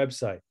free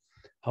website.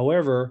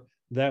 However,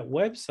 that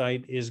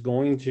website is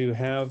going to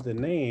have the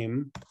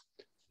name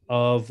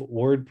of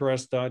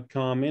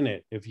WordPress.com in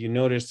it. If you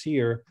notice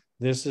here,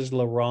 this is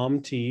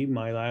Laram T,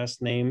 my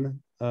last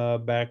name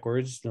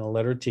backwards, the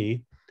letter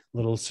T,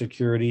 little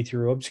security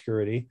through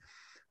obscurity.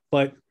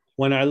 But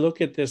when I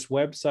look at this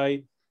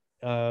website,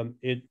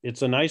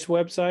 it's a nice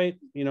website.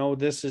 You know,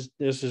 this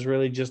is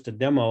really just a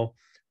demo,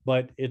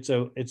 but it's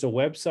a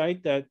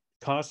website that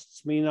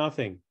costs me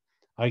nothing.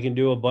 I can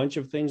do a bunch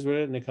of things with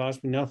it and it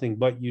costs me nothing.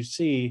 But you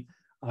see,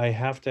 I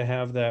have to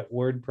have that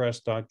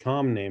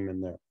WordPress.com name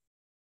in there.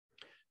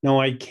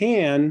 Now I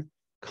can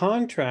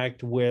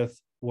contract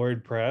with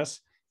WordPress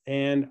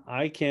and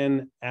I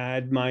can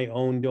add my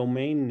own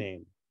domain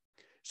name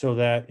so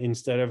that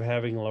instead of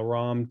having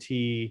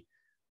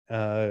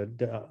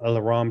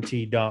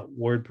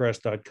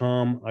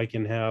laramT.wordpress.com, I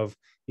can have,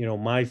 you know,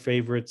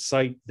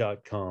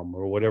 myfavoritesite.com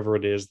or whatever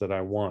it is that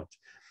I want.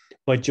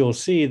 But you'll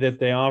see that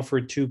they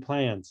offer two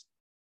plans,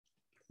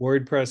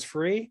 WordPress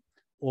Free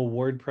or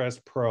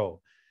WordPress Pro.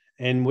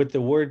 And with the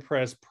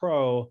WordPress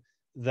Pro,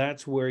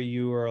 that's where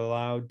you are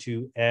allowed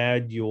to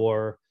add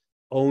your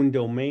own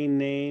domain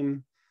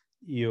name,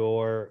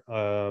 you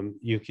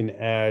can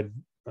add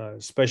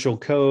special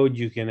code,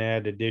 you can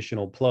add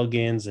additional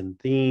plugins and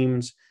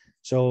themes.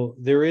 So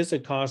there is a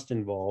cost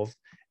involved,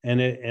 and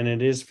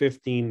it is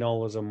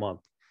 $15 a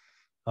month.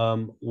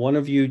 One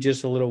of you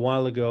just a little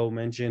while ago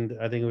mentioned,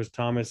 I think it was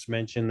Thomas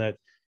mentioned that,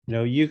 you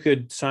know, you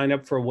could sign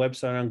up for a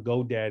website on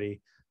GoDaddy.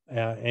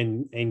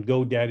 and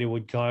GoDaddy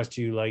would cost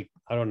you like,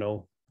 I don't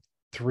know,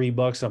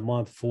 $3 a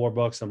month,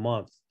 $4 a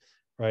month,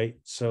 right?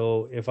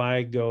 So if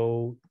I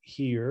go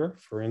here,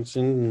 for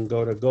instance, and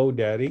go to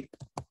GoDaddy,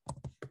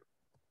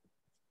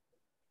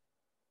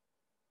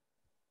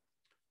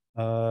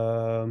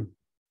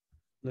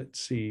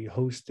 let's see,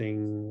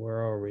 hosting,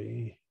 where are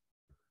we?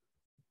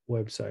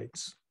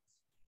 Websites.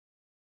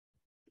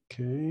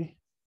 Okay.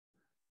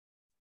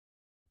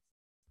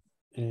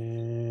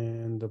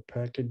 And the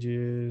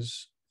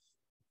packages.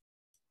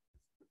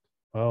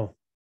 Wow.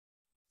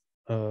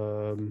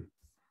 Thank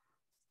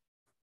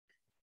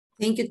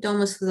you,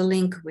 Thomas, for the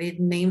link with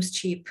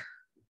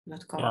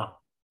namescheap.com. Yeah.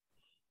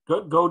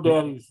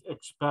 GoDaddy's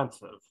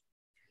expensive.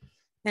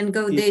 And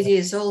GoDaddy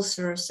is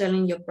also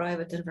selling your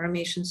private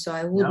information, so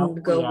I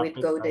wouldn't go with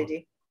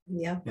GoDaddy.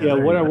 Yeah. Yeah,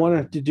 what I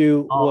wanted to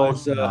do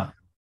was, yeah.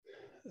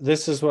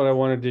 this is what I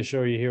wanted to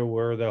show you here,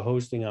 were the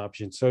hosting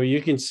options. So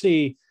you can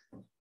see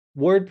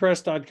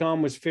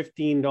WordPress.com was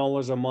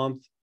 $15 a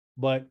month,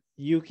 but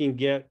you can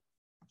get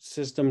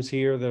systems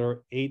here that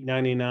are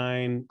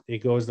 $8.99. It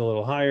goes a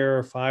little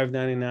higher,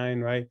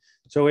 $5.99, right?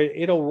 So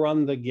it'll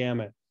run the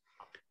gamut.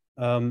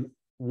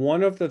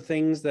 One of the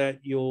things that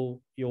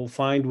you'll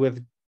find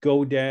with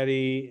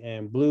GoDaddy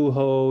and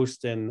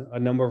Bluehost and a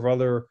number of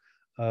other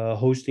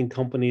hosting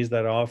companies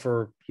that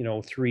offer, $3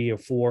 or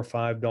 $4 or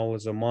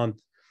 $5 a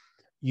month,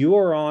 you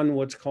are on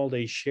what's called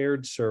a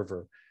shared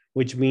server,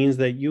 which means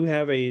that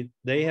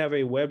they have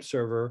a web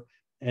server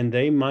and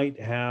they might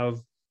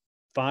have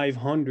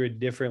 500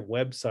 different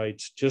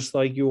websites just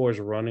like yours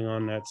running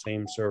on that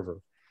same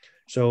server.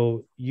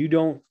 So you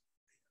don't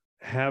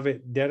have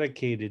it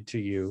dedicated to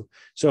you.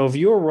 So if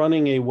you're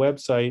running a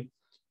website,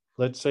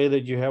 let's say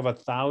that you have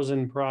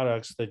 1,000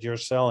 products that you're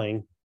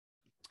selling,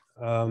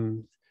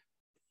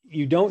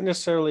 you don't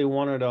necessarily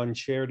want it on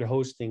shared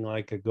hosting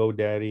like a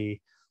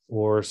GoDaddy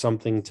or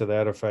something to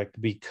that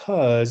effect,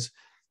 because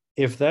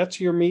if that's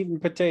your meat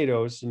and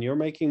potatoes and you're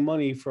making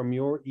money from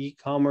your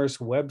e-commerce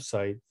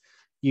website,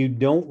 you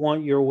don't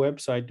want your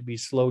website to be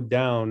slowed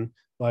down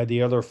by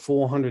the other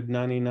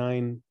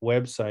 499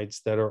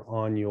 websites that are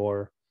on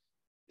your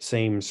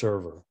same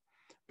server,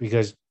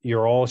 because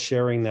you're all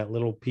sharing that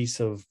little piece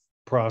of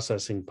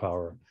processing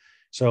power.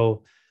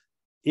 So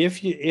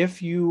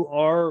if you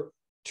are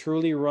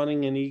truly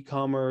running an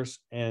e-commerce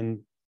and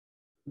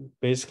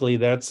basically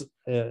that's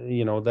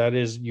that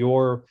is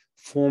your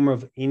form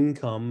of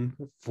income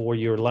for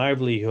your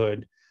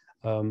livelihood,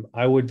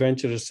 I would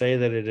venture to say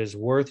that it is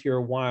worth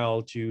your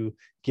while to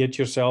get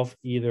yourself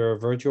either a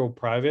virtual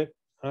private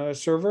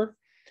server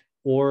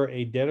or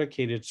a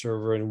dedicated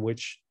server in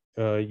which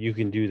you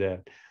can do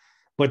that.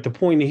 But the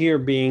point here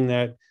being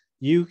that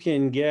you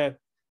can get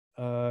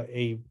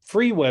a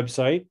free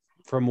website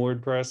from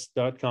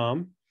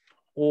WordPress.com,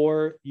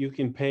 or you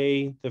can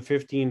pay the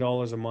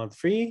 $15 a month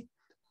fee,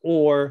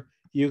 or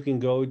you can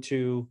go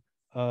to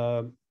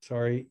I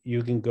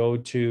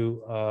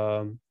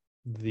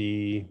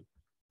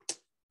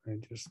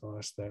just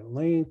lost that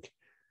link.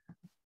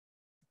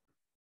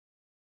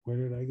 Where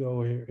did I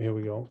go? Here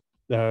we go.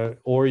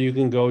 Or you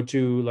can go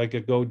to like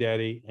a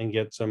GoDaddy and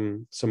get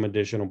some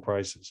additional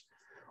prices.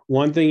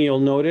 One thing you'll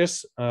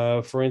notice,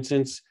 for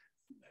instance,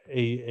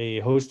 a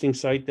hosting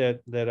site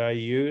that I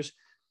use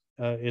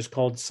is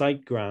called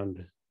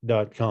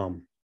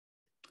siteground.com.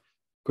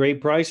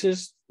 Great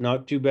prices,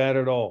 not too bad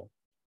at all.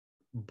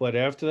 But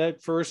after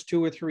that first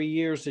 2 or 3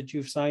 years that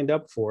you've signed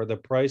up for, the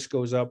price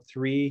goes up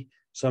 3,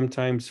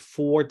 sometimes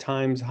 4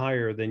 times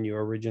higher than you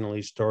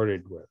originally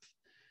started with.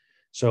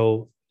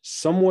 So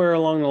somewhere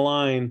along the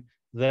line,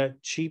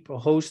 that cheap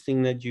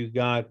hosting that you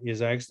got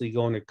is actually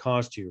going to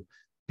cost you,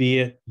 be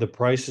it the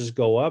prices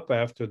go up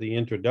after the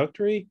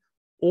introductory,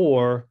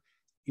 or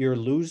you're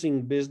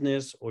losing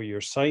business, or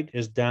your site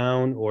is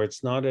down, or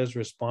it's not as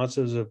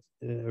responsive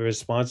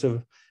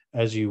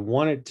as you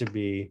want it to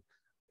be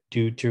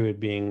due to it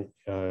being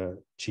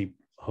cheap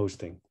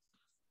hosting.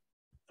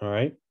 All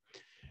right.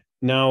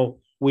 Now,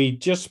 we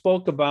just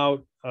spoke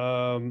about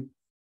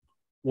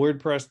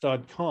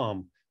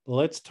WordPress.com.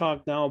 Let's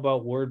talk now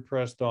about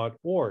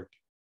WordPress.org.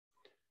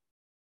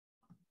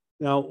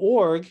 Now,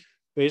 org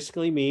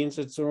basically means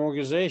it's an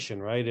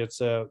organization, right? It's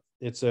a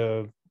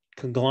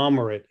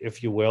conglomerate,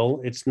 if you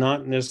will. It's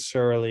not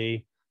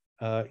necessarily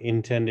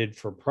intended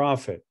for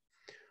profit.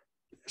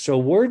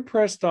 So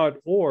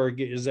WordPress.org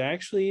is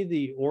actually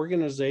the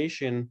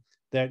organization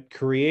that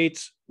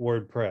creates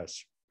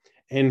WordPress.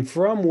 And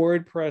from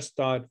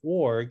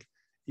WordPress.org,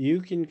 you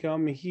can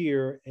come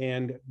here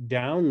and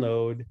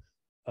download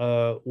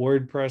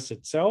WordPress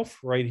itself.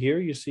 Right here,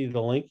 you see the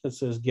link that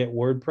says Get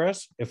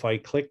WordPress. If I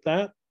click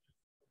that,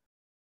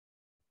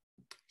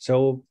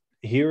 so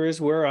here is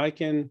where I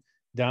can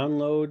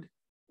download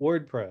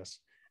WordPress.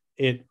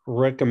 It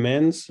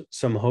recommends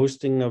some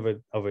hosting of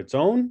its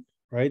own,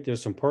 right?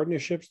 There's some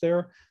partnerships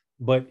there,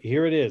 but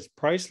here it is,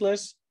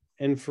 priceless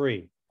and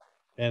free.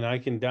 And I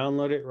can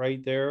download it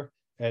right there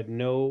at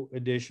no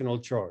additional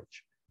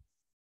charge.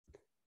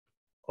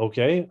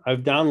 Okay,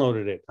 I've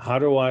downloaded it.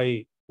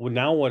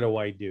 Now what do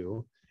I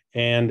do?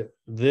 And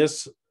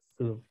this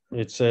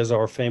it says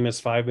our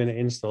famous 5-minute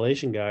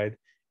installation guide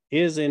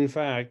is in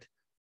fact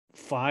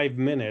 5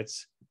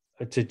 minutes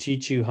to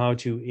teach you how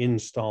to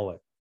install it.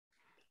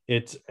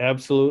 It's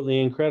absolutely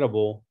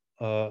incredible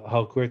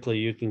how quickly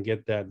you can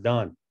get that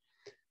done.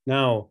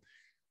 Now,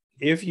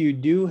 if you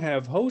do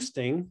have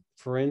hosting,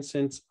 for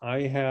instance,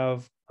 I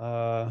have,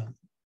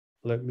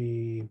 let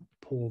me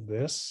pull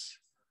this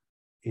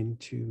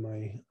into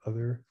my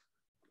other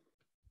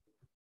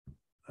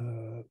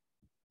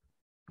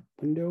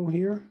window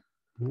here.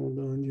 Hold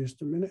on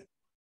just a minute.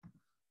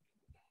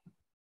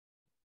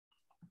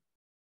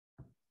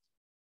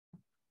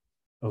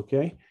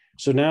 Okay,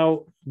 so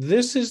now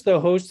this is the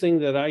hosting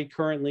that I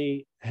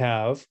currently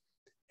have,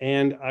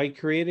 and I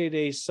created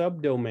a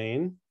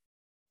subdomain.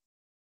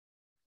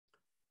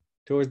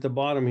 Towards the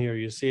bottom here,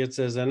 you see it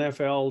says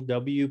NFL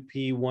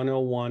WP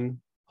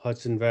 101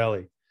 Hudson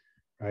Valley,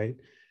 right?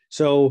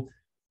 So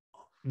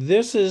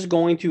this is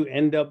going to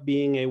end up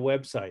being a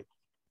website.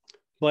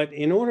 But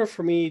in order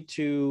for me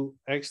to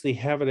actually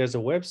have it as a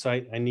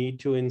website, I need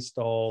to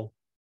install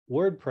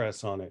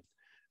WordPress on it.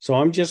 So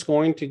I'm just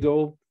going to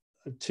go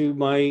to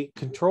my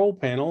control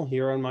panel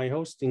here on my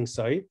hosting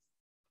site.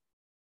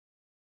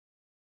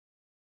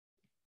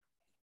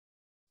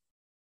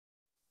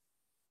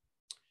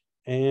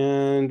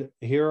 And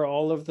here are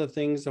all of the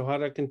things of how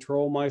to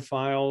control my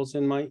files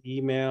and my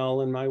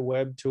email and my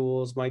web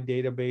tools, my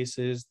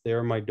databases. There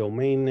are my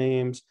domain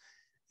names.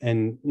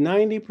 And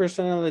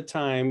 90% of the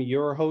time,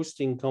 your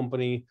hosting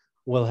company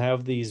will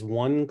have these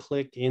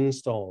one-click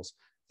installs.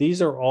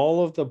 These are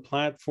all of the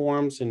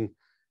platforms and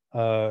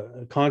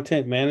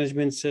content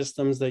management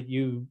systems that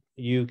you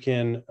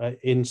can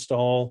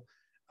install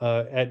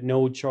at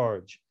no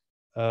charge.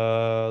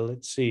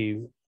 Let's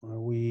see.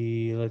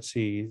 Let's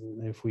see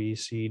if we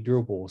see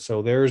Drupal.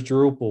 So there's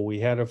Drupal. We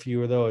had a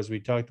few of those. We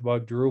talked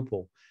about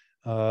Drupal.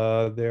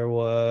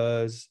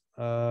 There's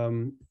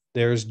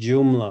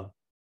Joomla.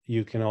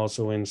 You can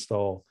also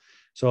install.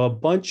 So a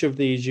bunch of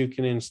these you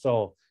can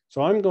install.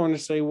 So I'm going to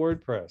say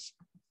WordPress.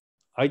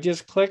 I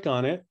just click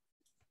on it.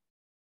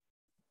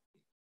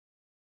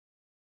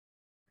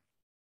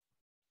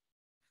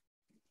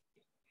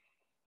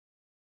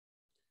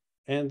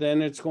 And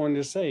then it's going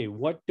to say,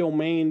 what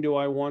domain do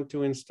I want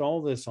to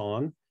install this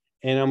on?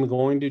 And I'm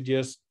going to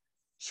just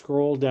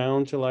scroll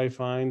down till I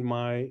find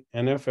my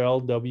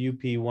NFL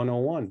WP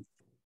 101.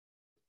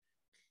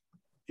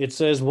 It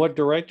says, what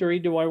directory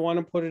do I want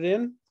to put it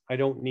in? I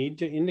don't need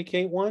to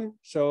indicate one.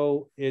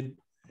 So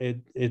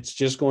it's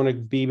just going to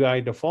be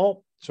by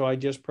default. So I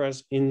just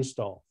press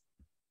install.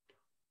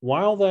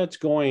 While that's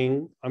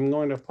going, I'm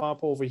going to pop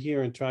over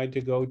here and try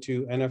to go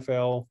to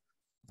NFL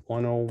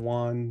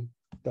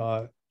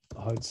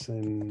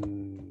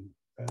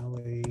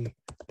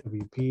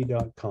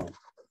 101.hudsonvalleywp.com.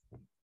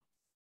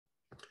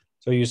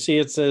 So you see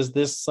it says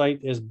this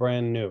site is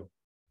brand new,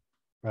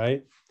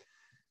 right?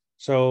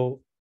 So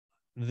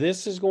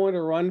this is going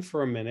to run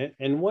for a minute.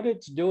 And what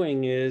it's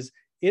doing is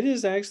it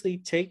is actually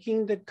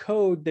taking the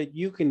code that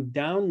you can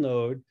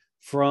download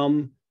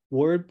from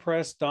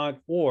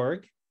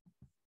WordPress.org,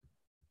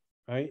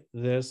 right?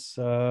 This,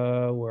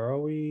 where are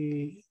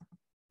we?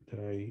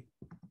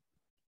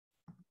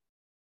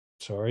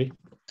 Sorry.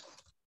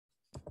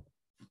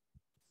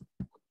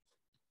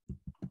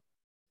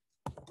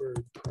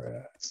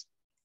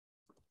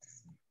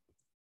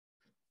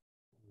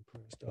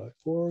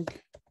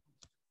 WordPress.org.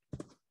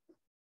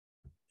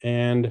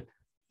 And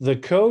the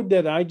code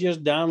that I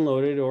just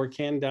downloaded or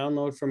can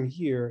download from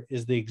here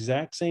is the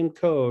exact same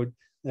code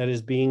that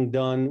is being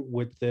done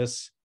with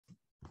this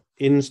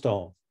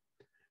install.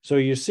 So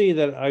you see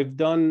that I've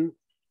done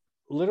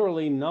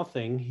literally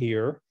nothing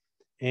here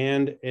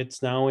and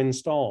it's now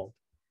installed.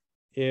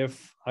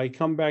 If I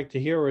come back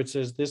to here where it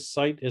says this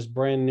site is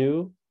brand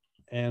new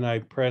and I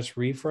press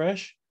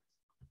refresh.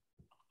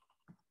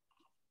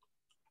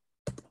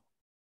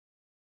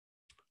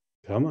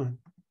 Come on.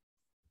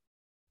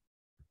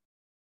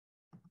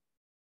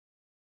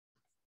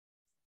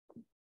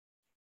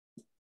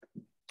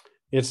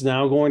 It's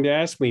now going to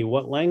ask me,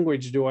 what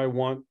language do I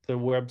want the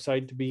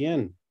website to be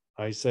in?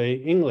 I say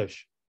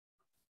English.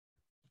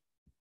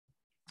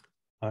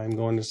 I'm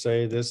going to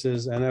say this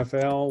is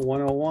NFL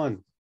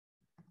 101.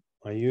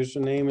 My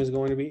username is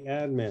going to be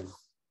admin.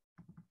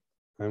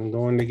 I'm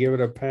going to give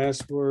it a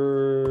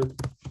password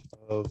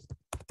of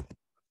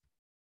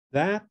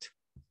that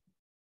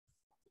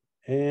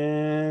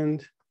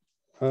and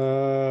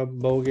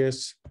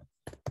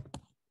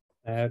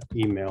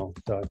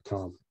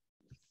bogus@email.com.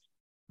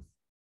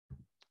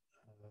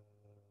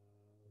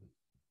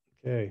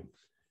 Okay,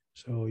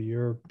 so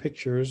your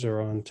pictures are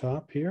on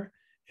top here.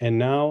 And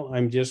now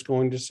I'm just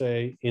going to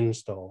say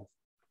install.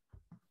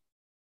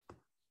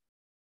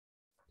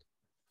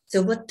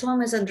 So what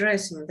Tom is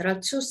addressing, there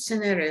are two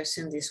scenarios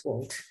in this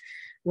world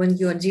when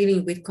you are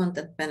dealing with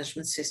content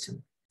management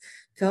system.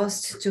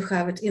 First, to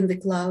have it in the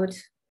cloud,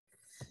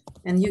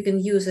 and you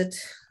can use it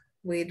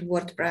with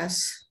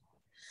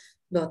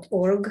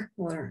WordPress.org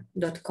or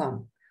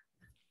 .com.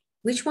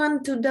 Which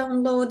one to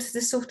download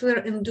the software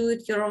and do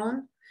it your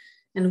own?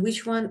 And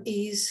which one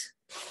is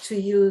to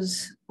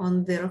use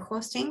on their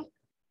hosting,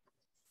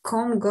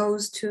 com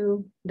goes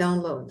to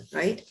download,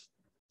 right?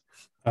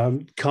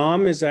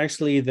 Com is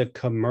actually the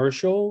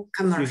commercial.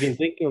 Commercial.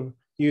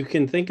 You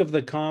can think of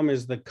the com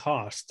as the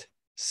cost.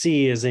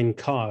 C is in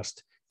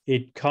cost.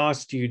 It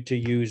costs you to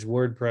use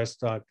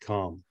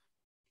WordPress.com.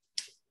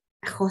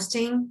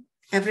 Hosting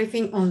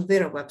everything on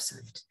their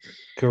website.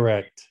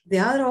 Correct. The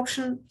other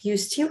option, you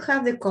still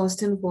have the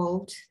cost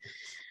involved,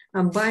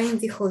 buying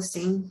the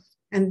hosting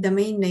and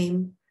domain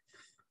name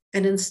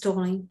and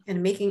installing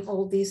and making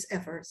all these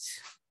efforts.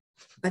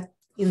 But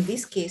in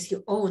this case,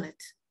 you own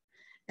it.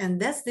 And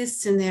that's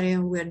this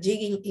scenario we're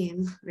digging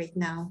in right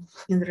now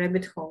in the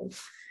rabbit hole.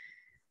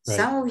 Right.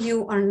 Some of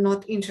you are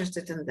not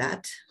interested in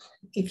that.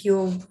 If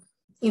you're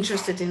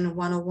interested in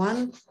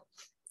 101,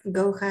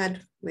 go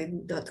ahead with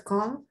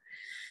 .com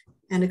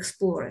and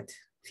explore it.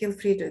 Feel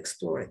free to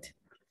explore it.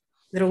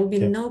 There will be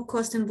no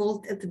cost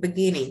involved at the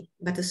beginning,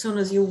 but as soon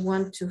as you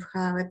want to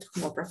have it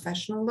more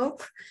professional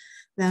look,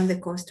 then the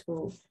cost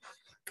will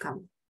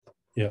come.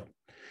 Yeah.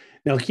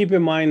 Now, keep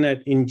in mind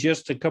that in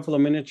just a couple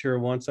of minutes here,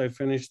 once I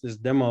finish this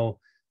demo,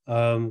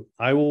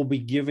 I will be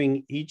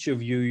giving each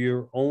of you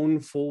your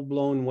own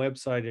full-blown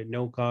website at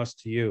no cost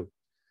to you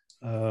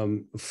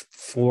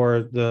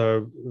for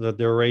the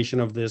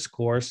duration of this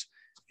course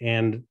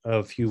and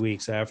a few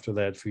weeks after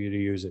that for you to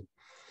use it.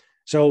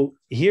 So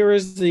here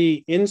is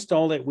the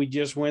install that we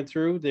just went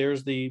through.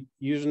 There's the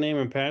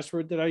username and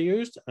password that I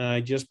used.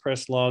 I just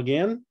pressed log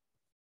in.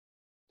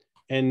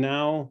 And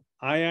now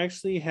I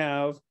actually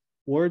have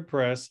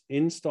WordPress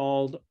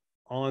installed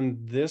on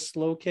this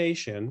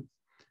location,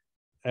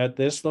 at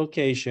this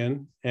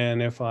location.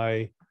 And if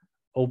I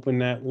open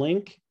that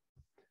link,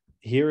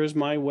 here is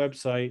my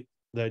website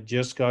that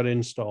just got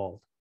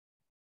installed.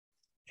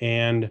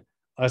 And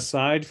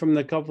aside from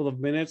the couple of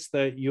minutes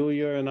that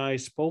Yulia and I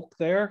spoke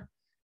there,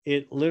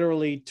 it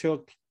literally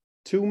took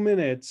 2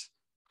 minutes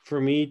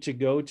for me to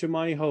go to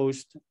my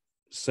host,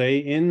 say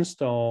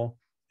install,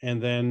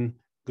 and then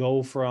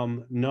go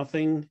from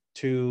nothing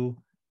to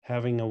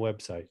having a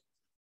website.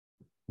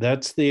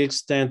 That's the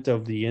extent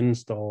of the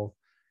install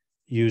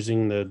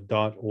using the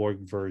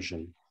 .org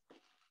version.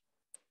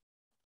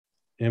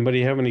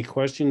 Anybody have any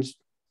questions?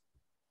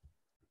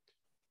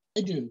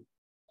 I do.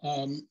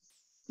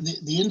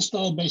 The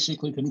install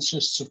basically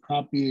consists of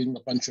copying a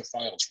bunch of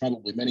files,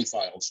 probably many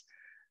files,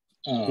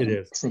 It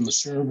is. from the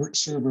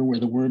server where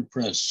the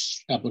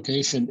WordPress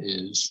application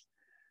is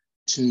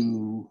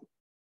to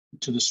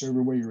the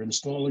server where you're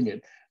installing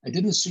it. I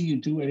didn't see you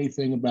do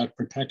anything about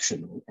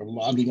protection or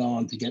logging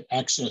on to get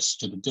access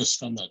to the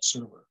disk on that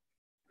server.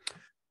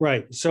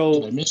 Right. So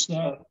did I miss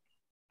that?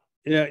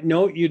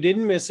 No, you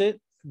didn't miss it.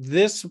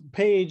 This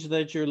page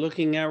that you're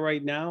looking at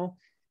right now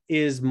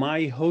is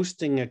my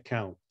hosting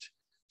account.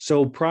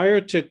 So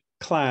prior to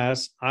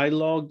class, I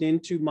logged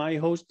into my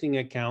hosting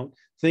account.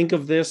 Think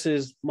of this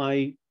as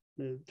my,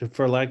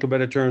 for lack of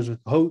better terms,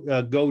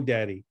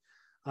 GoDaddy.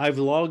 I've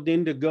logged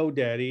into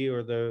GoDaddy,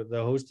 or the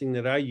hosting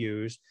that I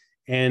use,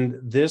 and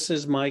this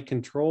is my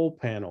control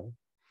panel.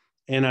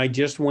 And I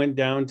just went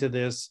down to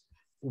this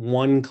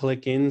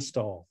one-click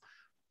install.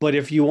 But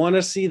if you want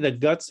to see the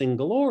guts and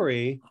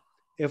glory,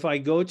 if I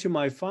go to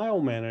my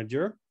file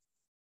manager,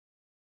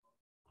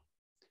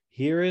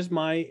 here is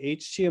my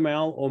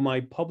HTML or my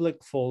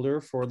public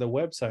folder for the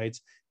websites.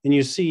 And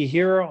you see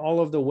here are all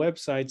of the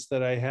websites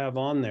that I have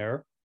on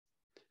there.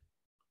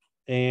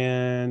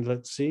 And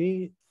let's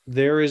see,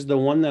 there is the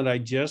one that I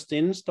just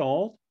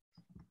installed.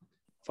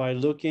 If I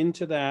look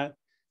into that,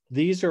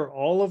 these are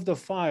all of the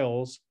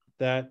files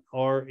that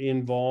are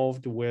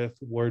involved with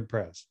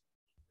WordPress.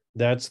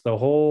 That's the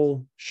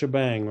whole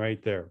shebang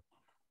right there.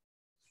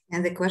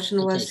 And the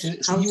question was, so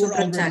how you to were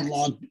already protect?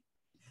 logged.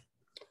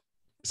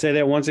 Say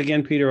that once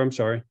again, Peter, I'm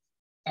sorry.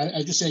 I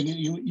was just saying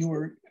you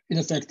were in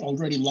effect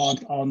already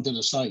logged onto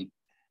the site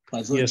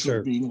by virtue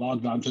of being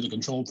logged onto the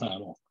control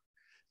panel.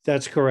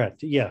 That's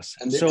correct. Yes.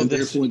 And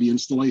therefore the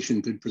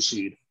installation could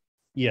proceed.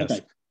 Yes.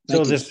 Okay.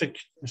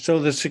 So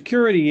the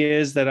security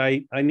is that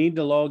I need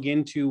to log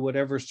into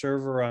whatever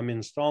server I'm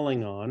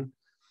installing on,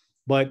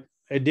 but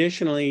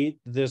additionally,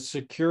 the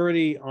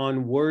security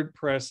on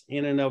WordPress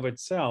in and of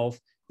itself,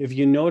 if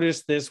you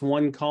notice this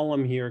one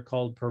column here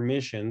called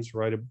permissions,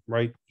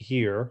 right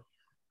here,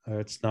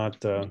 it's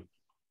not.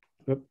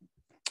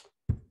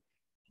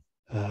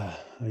 I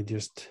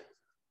just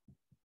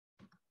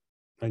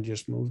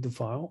moved the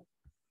file.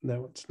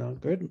 That's not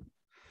good.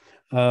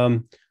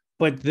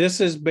 But this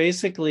is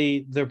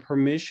basically the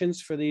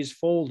permissions for these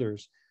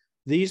folders.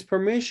 These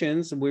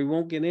permissions, we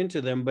won't get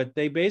into them, but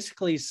they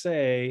basically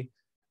say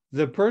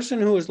the person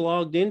who is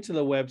logged into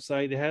the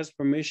website has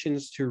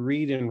permissions to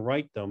read and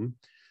write them.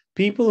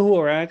 People who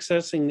are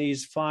accessing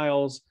these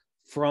files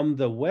from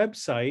the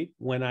website,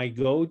 when I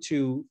go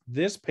to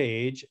this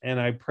page and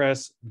I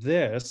press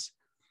this,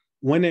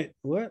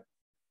 well,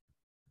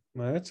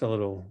 that's a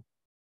little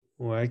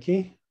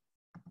wacky.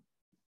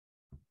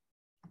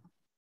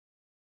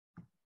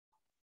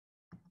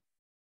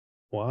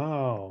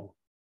 Wow.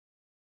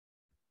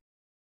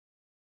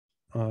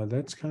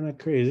 That's kind of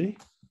crazy.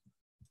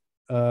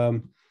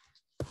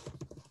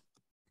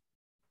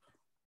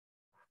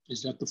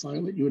 Is that the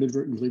file that you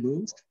inadvertently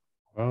moved?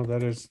 Well,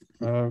 that is,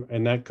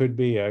 and that could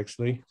be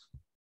actually.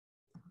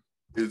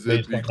 Is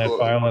it Based on that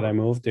file that I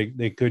moved,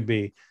 they could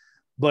be.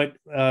 But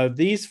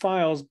these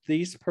files,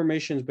 these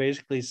permissions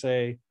basically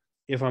say,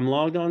 if I'm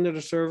logged onto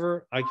the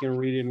server, I can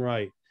read and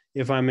write.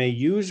 If I'm a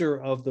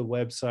user of the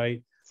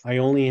website, I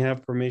only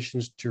have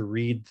permissions to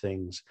read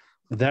things.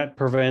 That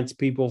prevents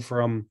people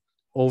from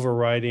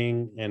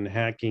overriding and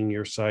hacking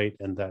your site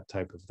and that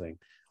type of thing.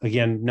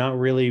 Again, not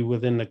really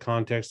within the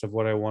context of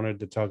what I wanted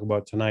to talk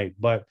about tonight,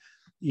 but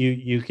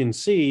you can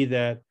see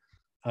that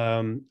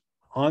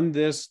on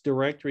this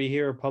directory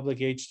here, public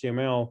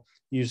HTML,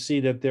 you see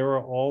that there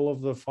are all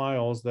of the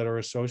files that are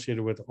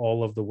associated with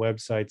all of the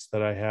websites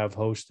that I have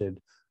hosted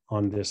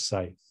on this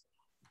site.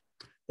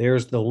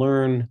 There's the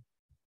Learn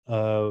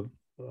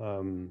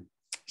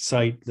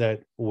site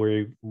that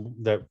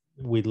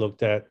we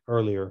looked at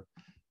earlier.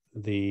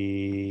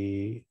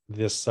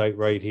 This site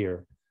right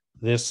here.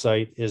 This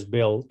site is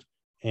built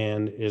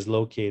and is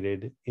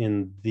located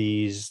in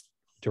these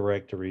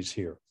directories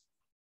here.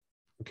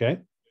 Okay,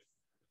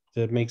 does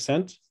that make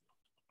sense?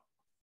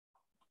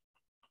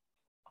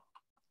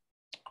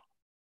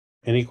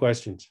 Any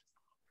questions?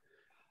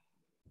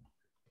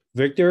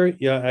 Victor,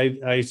 yeah,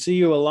 I see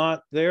you a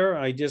lot there.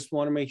 I just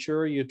want to make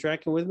sure you're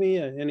tracking with me.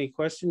 Any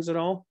questions at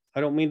all?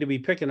 I don't mean to be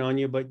picking on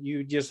you, but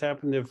you just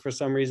happen to, for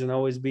some reason,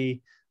 always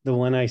be the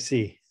one I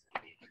see.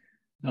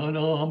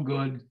 No, I'm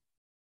good.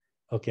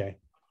 Okay.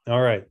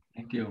 All right.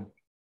 Thank you.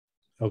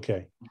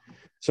 Okay.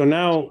 So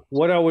now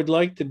what I would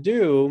like to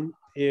do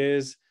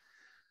is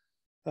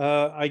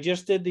I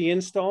just did the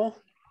install.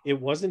 It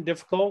wasn't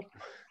difficult.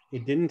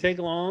 It didn't take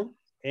long,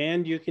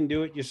 and you can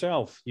do it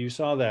yourself. You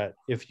saw that.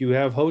 If you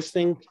have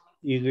hosting,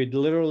 you could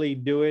literally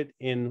do it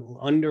in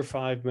under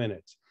 5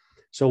 minutes.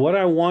 So what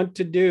I want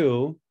to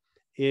do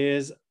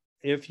is,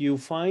 if you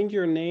find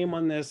your name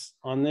on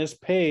this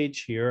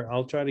page here,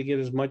 I'll try to get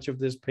as much of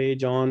this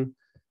page on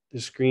the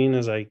screen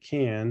as I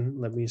can.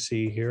 Let me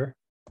see here.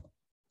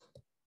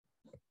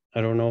 I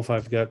don't know if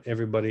I've got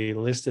everybody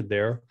listed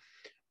there,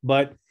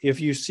 but if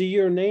you see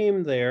your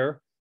name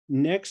there,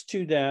 next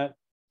to that,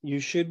 you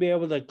should be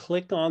able to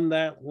click on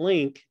that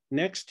link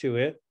next to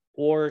it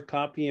or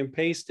copy and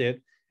paste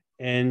it,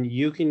 and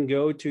you can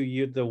go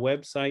to the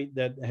website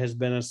that has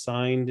been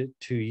assigned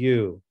to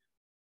you.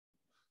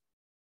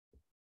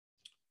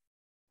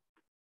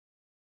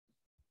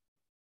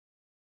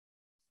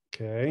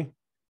 Okay.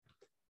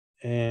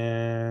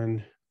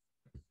 And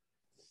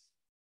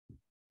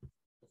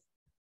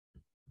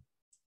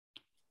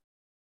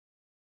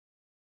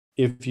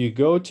if you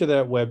go to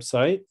that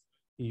website,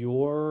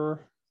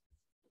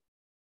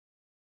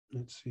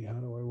 let's see, how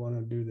do I want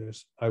to do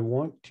this? I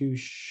want to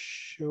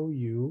show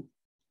you.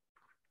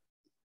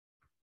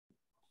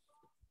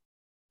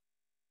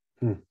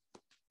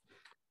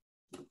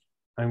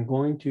 I'm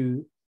going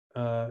to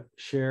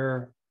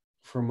share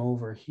from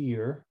over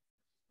here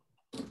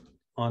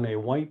on a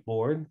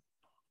whiteboard.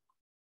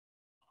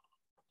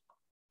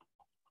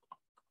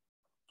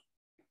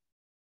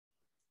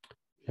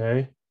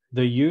 Okay,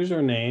 the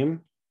username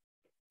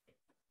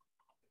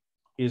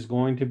is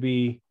going to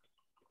be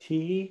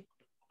td-admin,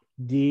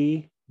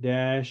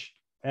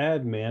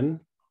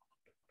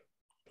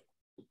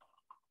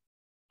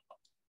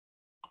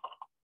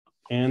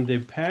 and the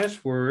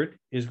password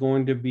is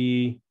going to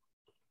be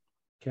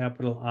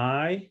capital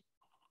I,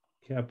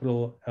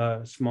 capital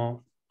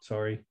small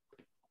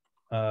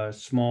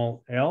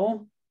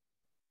L,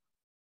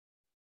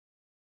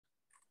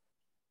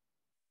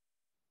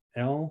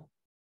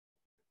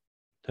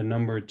 the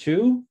number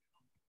 2,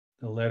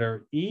 the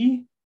letter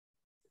E,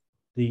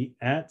 the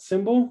 @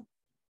 symbol,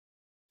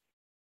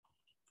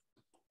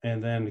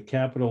 and then the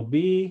capital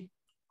B,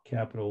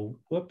 capital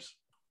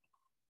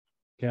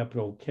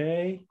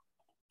K,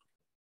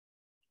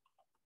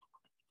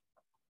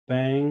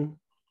 bang,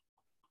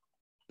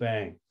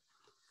 bang.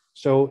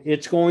 So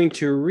it's going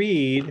to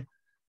read,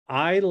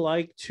 I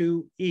like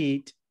to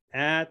eat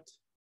at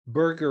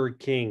Burger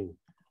King.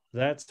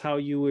 That's how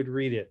you would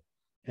read it.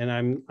 And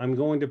I'm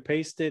going to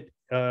paste it.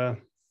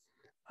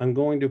 I'm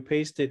going to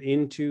paste it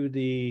into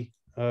the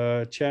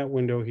chat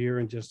window here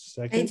in just a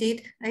second. I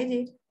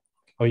did.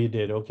 Oh, you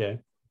did? Okay.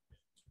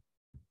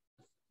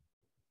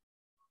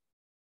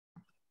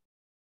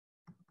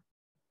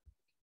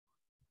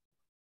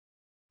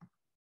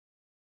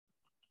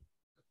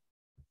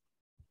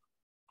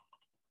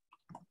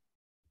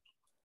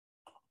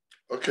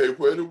 Okay,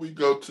 where do we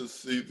go to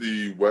see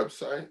the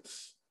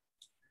websites?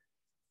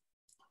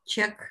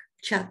 Check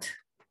chat.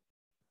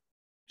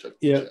 Check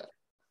Yeah. chat.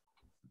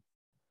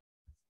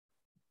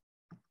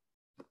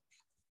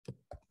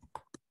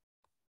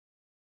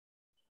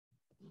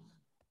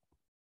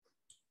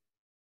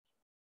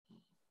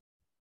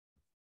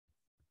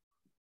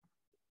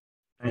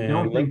 I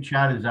don't think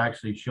chat is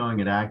actually showing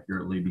it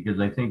accurately, because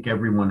I think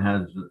everyone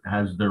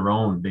has their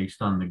own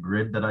based on the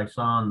grid that I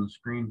saw on the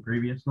screen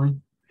previously.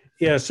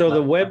 Yeah, so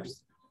the web,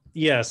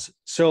 yes.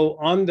 So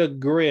on the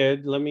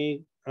grid, let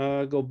me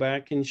go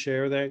back and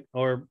share that,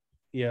 or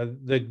yeah,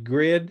 the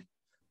grid.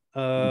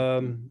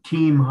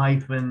 Team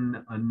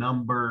hyphen a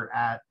number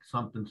at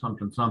something,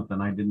 something, something.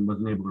 I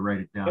wasn't able to write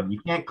it down. Yep. You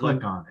can't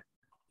click on it.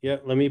 Yeah,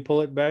 let me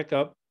pull it back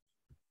up.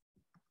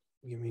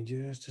 Give me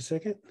just a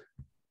second.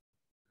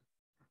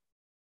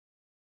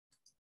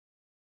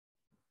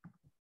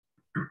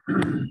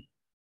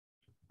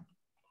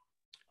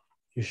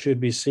 You should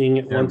be seeing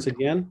it once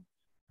again.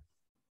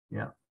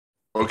 Yeah.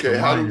 Okay, So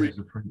how do mine we is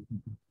the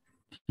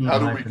how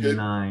do we get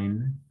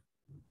 9.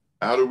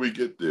 how do we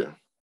get there?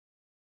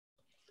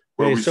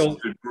 Where Okay, we so see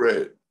the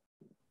grid.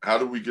 How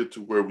do we get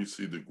to where we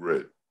see the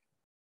grid?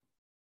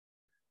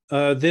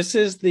 this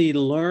is the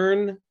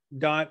learn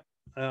dot.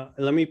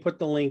 Let me put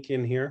the link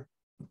in here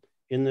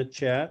in the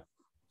chat.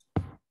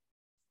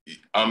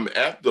 I'm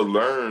at the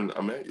learn,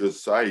 I'm at your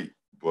site,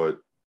 but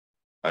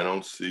I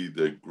don't see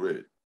the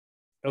grid.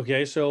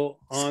 Okay, so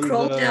on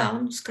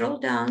scroll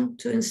down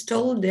to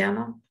install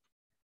demo.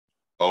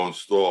 Oh,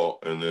 install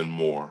and then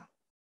more.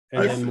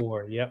 And then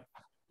more. Yep.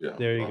 Yeah.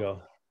 There you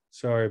go.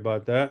 Sorry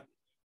about that.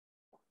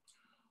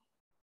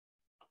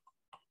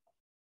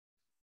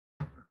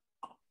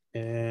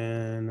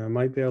 And I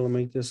might be able to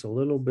make this a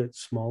little bit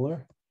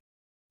smaller.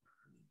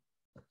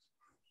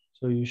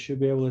 So you should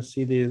be able to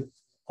see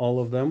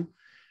all of them.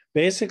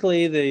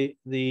 Basically, the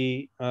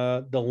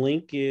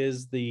link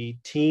is the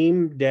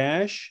team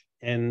dash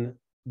and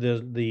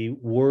the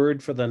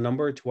word for the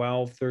number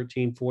 12,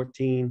 13,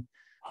 14,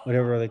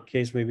 whatever the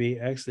case may be.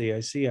 Actually, I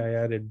see I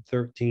added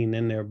 13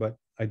 in there, but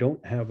I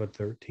don't have a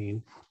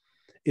 13.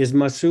 Is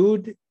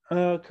Masood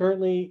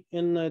currently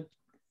in the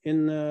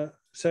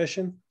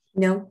session?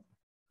 No.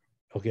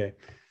 Okay.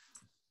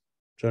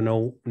 So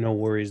no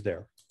worries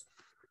there.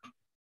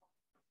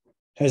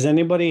 Has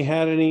anybody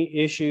had any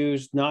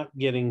issues not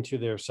getting to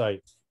their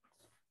site?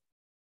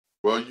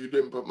 Well, you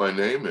didn't put my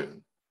name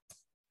in.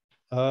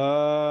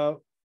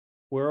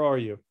 Where are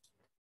you?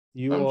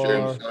 I'm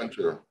James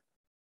Hunter.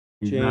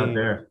 He's not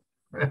there.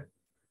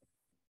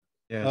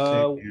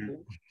 Yeah.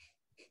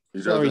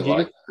 He Sorry, doesn't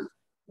like James.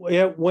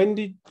 Yeah, when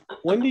did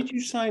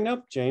you sign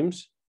up,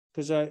 James?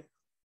 Because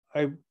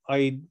I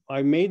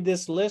made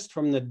this list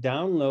from the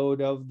download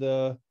of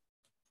the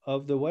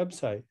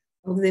website.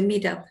 Of the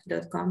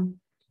meetup.com.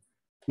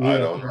 I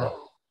don't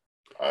know.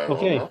 I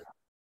don't know.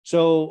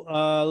 So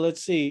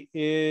let's see.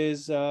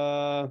 Is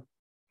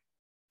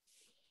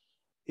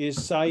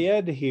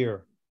Syed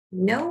here?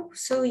 No,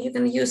 so you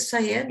can use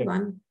Syed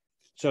one.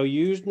 So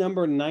use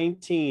number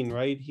 19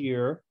 right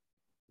here.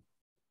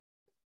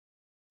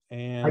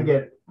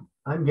 And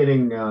I'm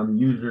getting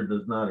user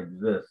does not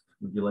exist.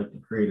 Would you like to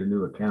create a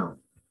new account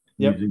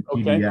using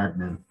TD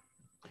admin?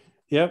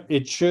 Yep,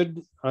 it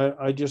should.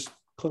 I just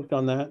clicked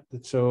on that.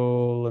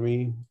 So let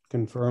me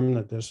confirm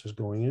that this is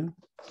going in.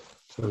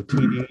 So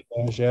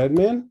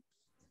TD-admin.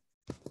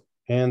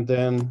 And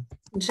then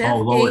Jeff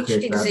H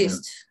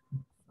exists.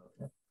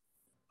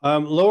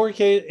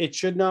 Lowercase, it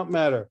should not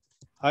matter.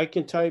 I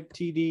can type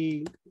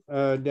TD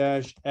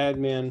dash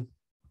admin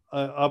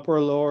upper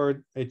or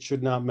lower, it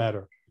should not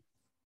matter.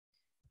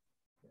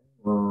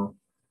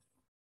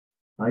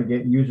 I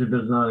get user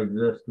does not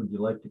exist. Would you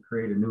like to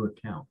create a new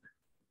account?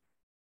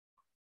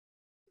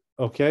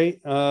 Okay.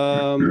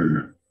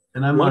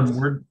 And I'm on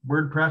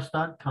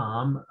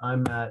WordPress.com.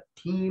 I'm at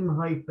team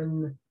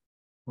hyphen.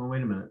 Well,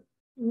 wait a minute.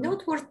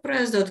 Not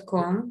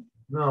WordPress.com.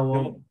 No,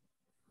 well,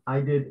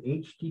 I did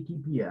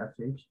HTTPS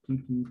 /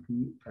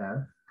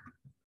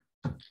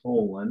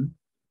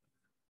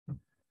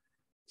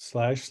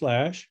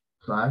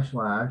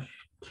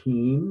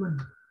 team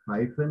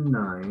hyphen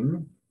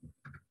 9.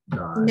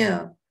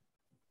 No.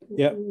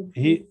 Yep,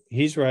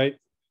 he's right.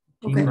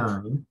 Team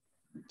 9.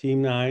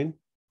 Team 9.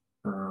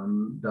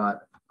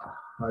 Dot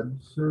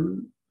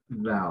Hudson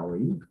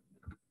Valley.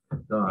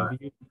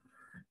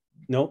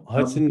 No,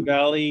 Hudson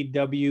Valley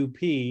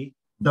WP.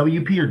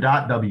 WP or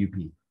dot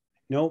WP?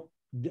 Nope,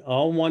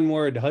 all one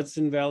word.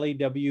 Hudson Valley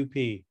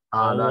WP.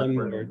 All one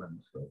word.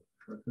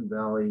 Hudson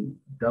Valley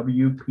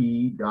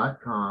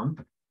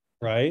WP.com.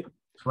 Right.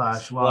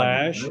 Slash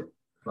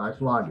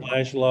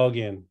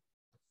login.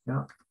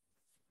 Yeah.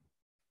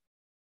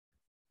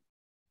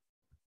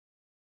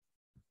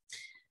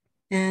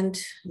 And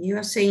you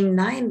are saying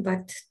 9,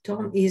 but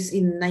Tom is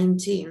in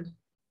 19.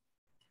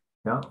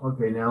 Yeah,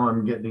 okay, now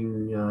I'm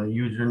getting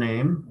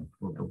username,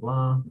 blah, blah,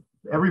 blah.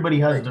 Everybody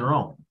has their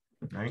own,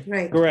 right?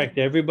 Right. Correct.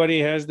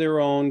 Everybody has their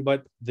own,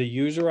 but the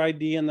user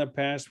ID and the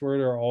password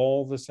are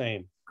all the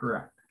same.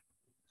 Correct.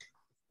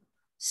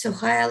 So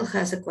Kyle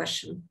has a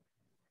question.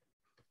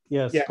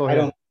 Yes, yeah, go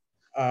ahead.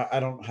 I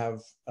don't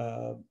have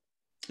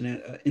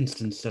an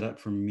instance set up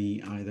for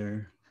me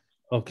either.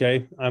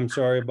 Okay, I'm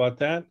sorry about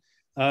that.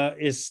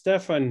 Is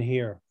Stefan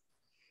here?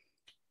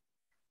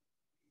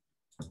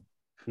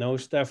 No,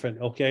 Stefan.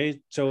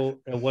 Okay, so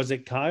was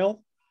it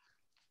Kyle?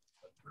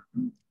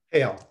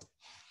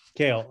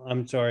 Kale,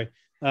 I'm sorry.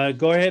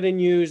 Go ahead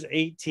and use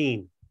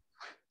 18.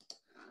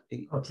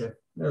 Okay,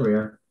 there we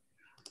are.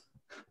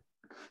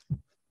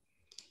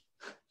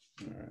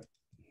 All right.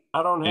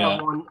 I don't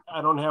have one.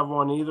 I don't have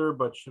one either,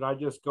 but should I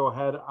just go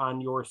ahead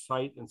on your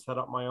site and set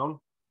up my own?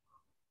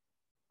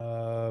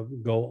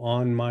 go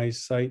on my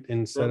site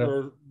and set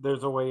up.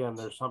 There's a way in.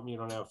 There's something you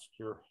don't have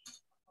secure.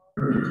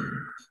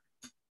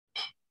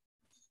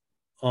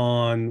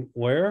 On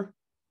where?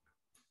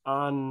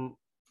 On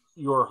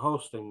your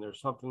hosting,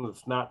 there's something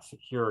that's not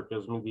secure. It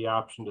gives me the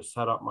option to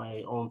set up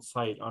my own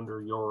site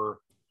under your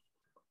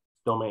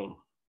domain.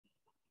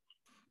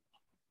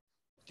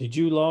 Did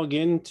you log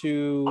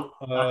into?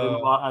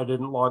 I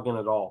didn't log in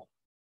at all.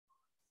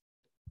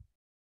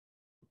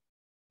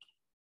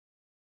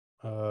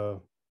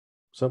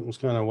 Something's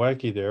kind of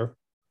wacky there.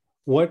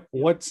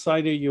 What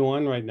site are you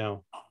on right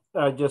now?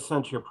 I just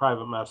sent you a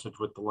private message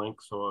with the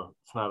link, so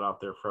it's not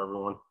out there for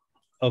everyone.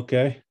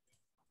 Okay.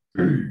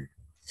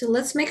 So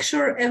let's make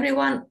sure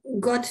everyone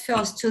got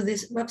first to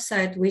this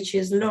website, which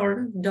is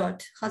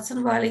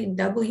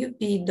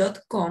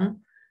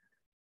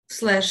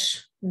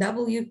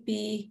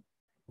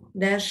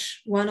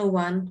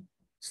learn.hudsonvalleywp.com/WP-101/.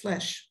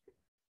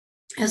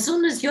 As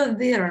soon as you're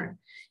there,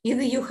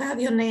 either you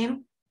have your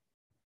name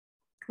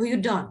or you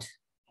don't.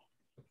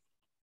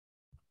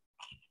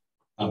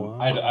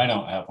 I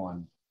don't have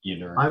one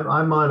either.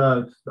 I'm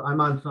on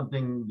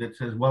something that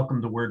says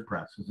 "Welcome to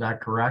WordPress." Is that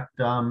correct,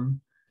 Thomas?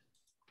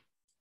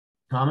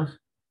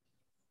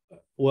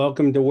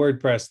 Welcome to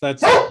WordPress.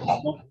 That's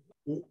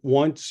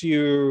once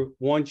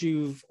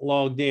you've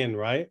logged in,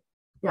 right?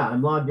 Yeah,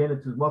 I'm logged in.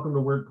 It says "Welcome to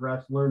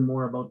WordPress. Learn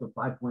more about the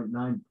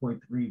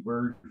 5.9.3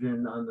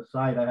 version." On the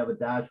side, I have a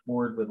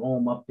dashboard with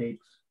home updates,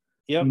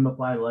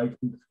 Themify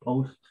license,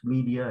 posts,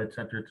 media,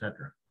 etc.,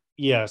 etc.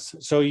 Yes.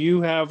 So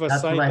you have a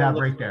That's site. What I have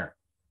right there.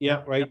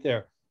 Yeah, right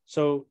there.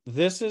 So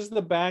this is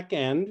the back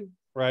end,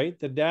 right?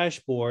 The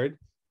dashboard.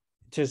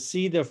 To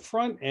see the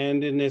front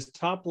end in this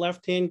top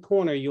left-hand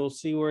corner, you'll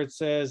see where it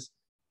says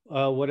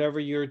whatever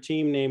your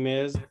team name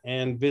is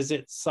and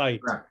visit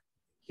site. Correct.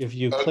 If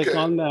you click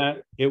on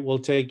that, it will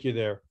take you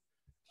there.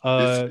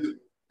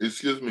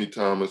 Excuse me,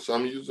 Thomas.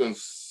 I'm using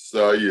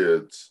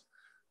Syed's,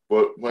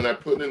 but when I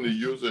put in the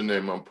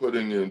username, I'm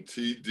putting in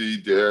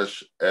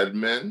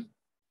td-admin.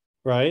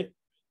 Right.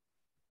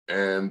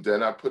 And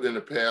then I put in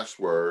a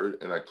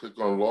password and I click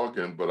on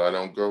login, but I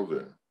don't go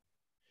there.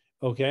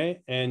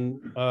 Okay. And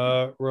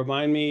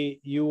remind me,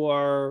 you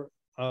are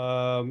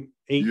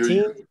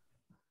 18?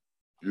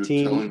 You're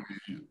telling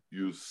me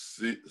you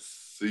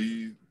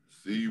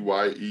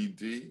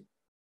C-Y-E-D?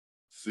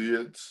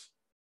 Syed?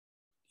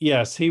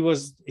 Yes, he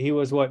was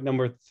what,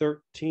 number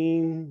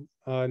 13?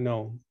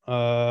 No,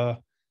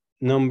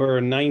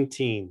 number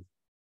 19.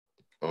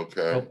 Okay.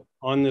 So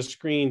on the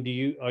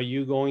screen, are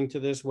you going to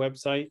this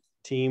website,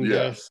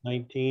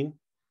 team-19?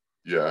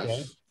 Yes.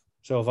 Okay.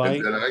 So if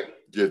then I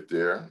get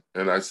there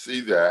and I see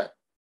that,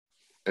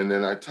 and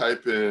then I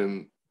type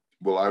in,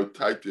 well, I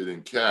typed it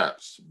in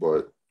caps,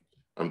 but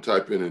I'm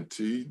typing in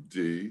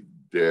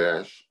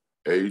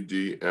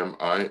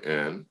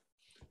TD-ADMIN,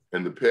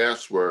 and the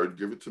password,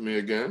 give it to me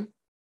again.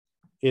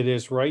 It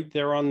is right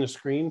there on the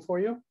screen for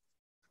you.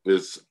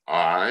 It's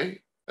IL2E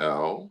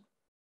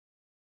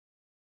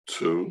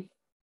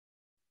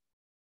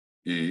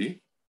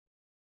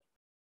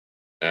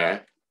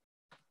at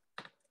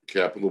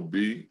capital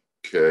B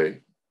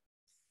K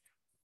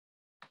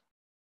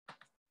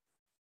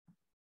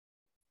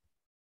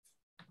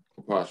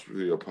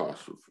apostrophe.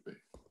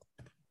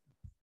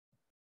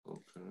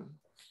 Okay.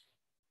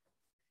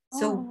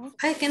 So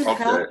I can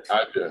help.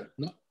 I did.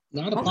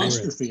 Not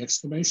apostrophe,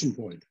 exclamation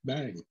point,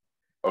 bang.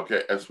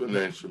 Okay,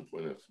 exclamation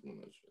point,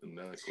 and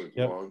then I click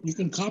log. You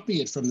can copy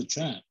it from the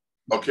chat.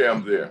 Okay,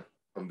 I'm there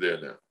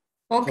now.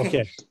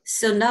 Okay.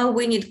 So now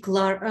we need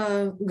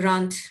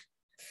grant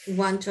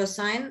one to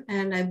assign,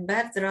 and I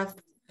bet there are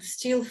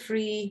still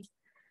free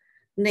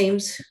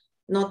names,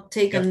 not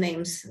taken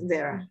names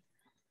there.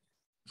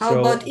 How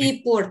about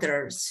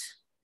e-porters?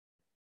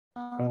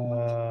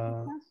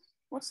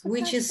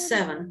 Which is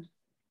 7.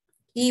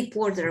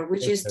 E-porter,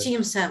 which is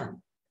team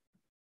 7.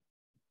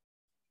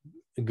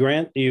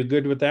 Grant, are you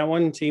good with that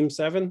one? Team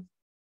 7?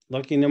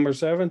 Lucky number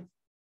 7?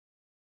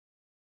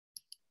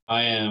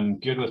 I am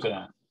good with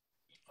that.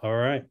 All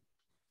right.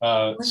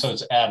 So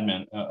it's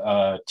admin,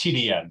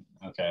 TD admin.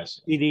 Okay.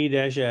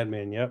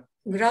 TD-admin, yep.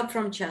 Grab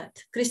from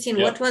chat.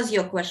 Christine, what was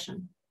your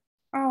question?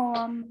 Oh,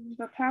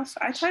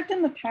 I typed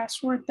in the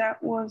password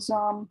that was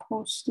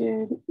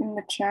posted in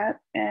the chat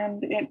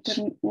and it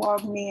didn't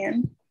log me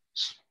in.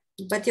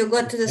 But you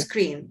got to the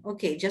screen.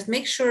 Okay, just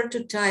make sure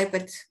to type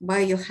it by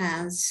your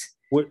hands.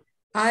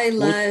 I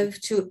love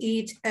to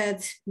eat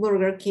at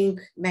Burger King,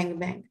 bang,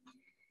 bang.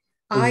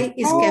 I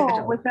is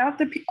capital. Without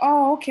the P.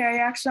 Oh, okay.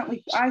 I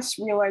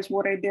realized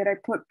what I did. I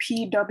put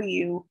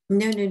PW.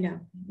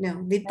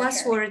 No. The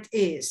password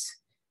is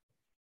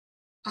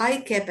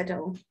I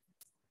capital.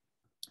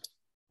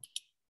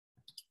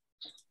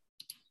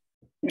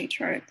 Let me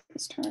try it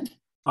this time.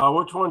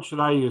 Which one should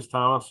I use,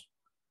 Thomas?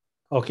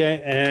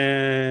 Okay,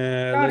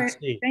 and let's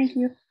see. Thank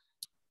you.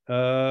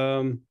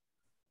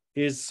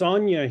 Is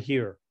Sonia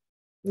here?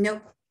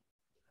 Nope.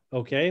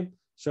 Okay,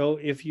 so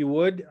if you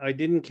would, I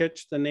didn't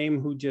catch the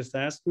name who just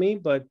asked me,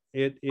 but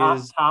it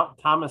is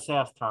Thomas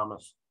asked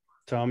Thomas.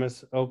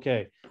 Thomas.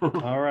 Okay.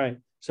 All right.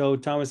 So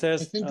Thomas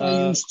says, I think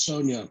I used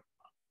Sonia.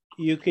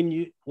 You can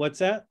use, what's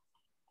that?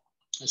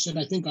 I said,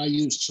 I think I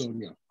used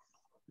Sonia.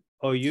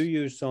 Oh, you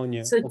use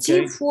Sonia. So okay.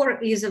 team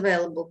 4 is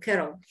available,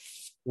 Carol.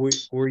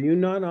 Were you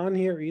not on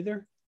here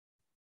either?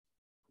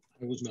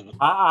 I was not.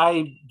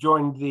 I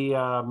joined the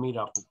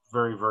meetup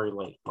very, very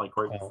late, like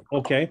right. Oh,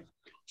 okay.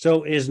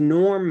 So is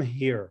Norm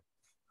here?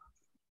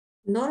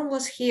 Norm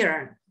was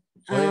here.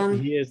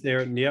 He is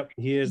there. Yep,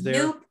 he is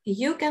there.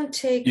 You can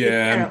take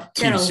Yeah, the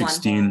team Carol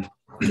 16. one.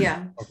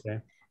 Yeah.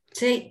 Okay.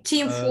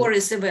 Team 4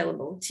 is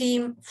available.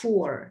 Team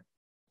 4.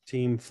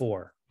 Team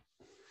 4.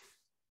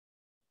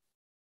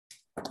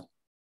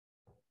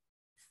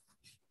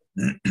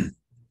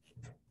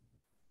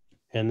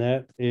 And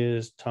that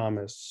is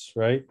Thomas,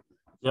 right?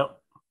 Yep.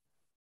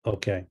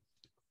 Okay.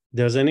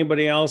 Does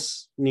anybody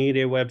else need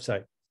a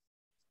website?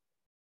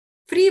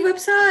 Free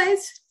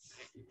websites.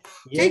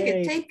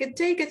 Yay. Take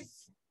it.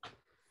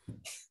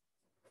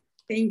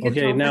 Thank you,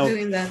 Okay, Tom, now, for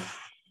doing that.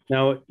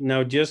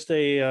 Now, just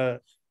a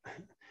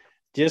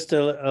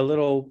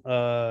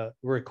little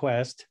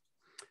request.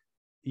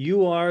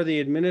 You are the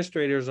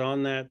administrators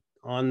on that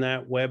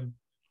web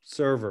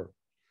server.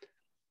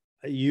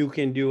 You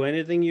can do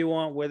anything you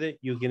want with it.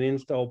 You can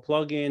install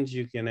plugins.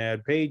 You can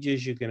add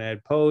pages. You can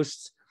add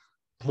posts.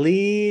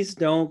 Please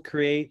don't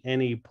create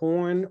any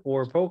porn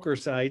or poker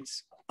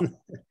sites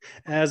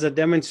as a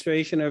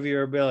demonstration of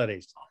your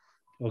abilities.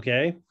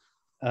 Okay.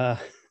 The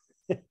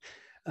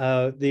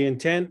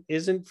intent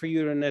isn't for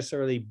you to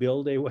necessarily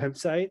build a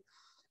website.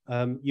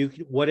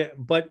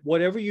 But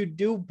whatever you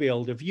do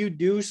build, if you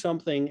do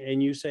something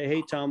and you say,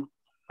 hey, Tom,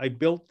 I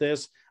built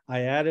this,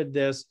 I added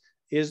this,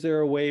 is there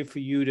a way for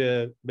you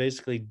to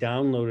basically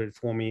download it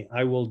for me?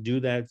 I will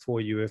do that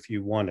for you if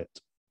you want it.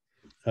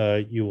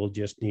 You will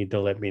just need to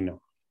let me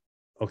know.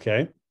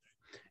 Okay.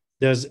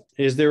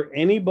 Is there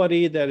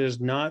anybody that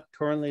is not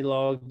currently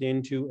logged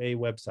into a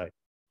website?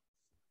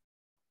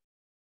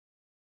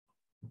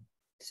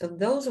 So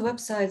those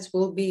websites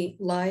will be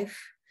live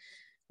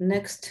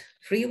next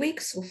 3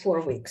 weeks or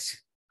 4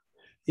 weeks.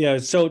 Yeah,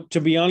 so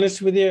to be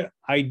honest with you,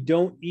 I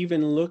don't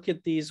even look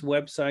at these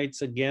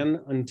websites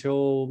again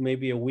until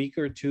maybe a week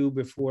or two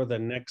before the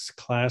next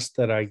class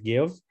that I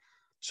give.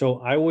 So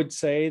I would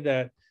say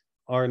that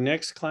our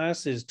next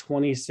class is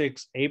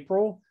 26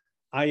 April.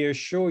 I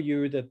assure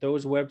you that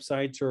those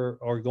websites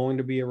are going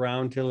to be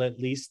around till at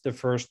least the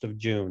 1st of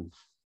June.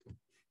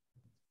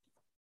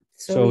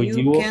 So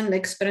you can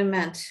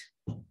experiment,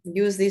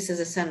 use this as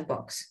a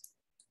sandbox.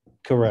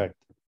 Correct.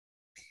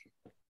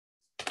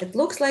 It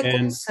looks like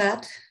all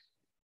set.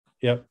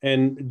 Yep.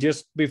 And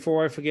just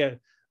before I forget,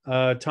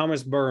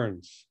 Thomas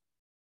Burns.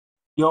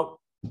 Yep.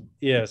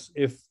 Yes.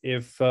 If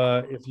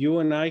you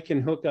and I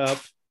can hook up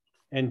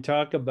and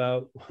talk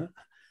about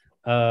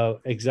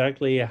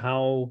exactly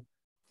how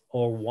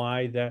or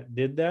why that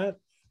did that,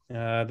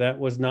 that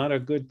was not a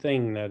good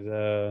thing.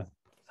 That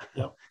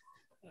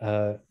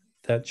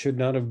that should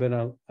not have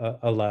been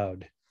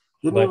allowed.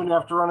 Didn't even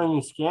have to run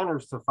any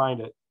scanners to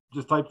find it.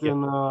 Just typed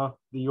in the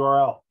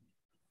URL.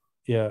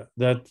 Yeah,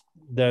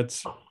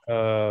 that's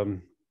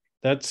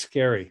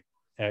scary,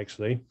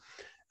 actually.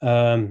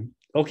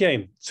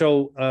 Okay,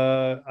 so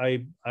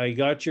I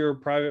got your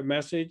private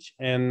message,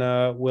 and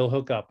we'll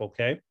hook up.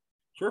 Okay.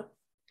 Sure.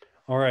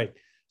 All right.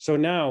 So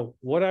now,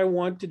 what I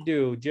want to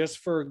do, just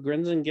for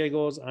grins and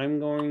giggles, I'm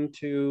going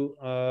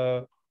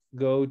to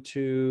go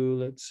to,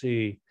 let's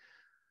see.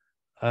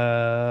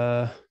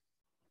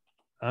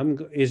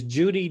 Is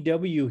Judy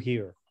W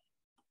here?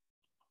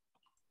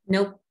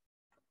 Nope.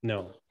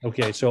 No.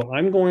 Okay, so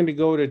I'm going to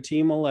go to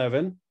team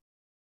 11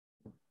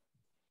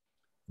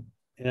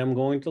 and I'm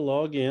going to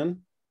log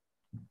in,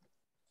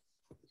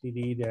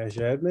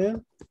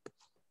 cd-admin,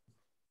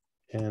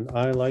 and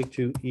I like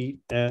to eat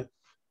at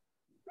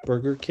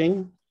Burger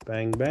King,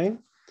 bang, bang.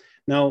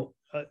 Now,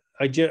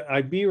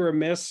 I'd be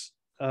remiss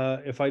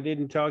if I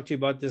didn't talk to you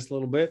about this a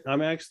little bit.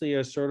 I'm actually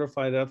a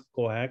certified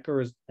ethical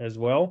hacker as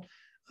well.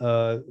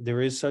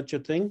 There is such a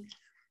thing.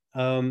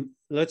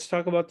 Let's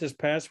talk about this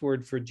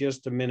password for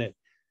just a minute.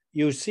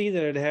 You see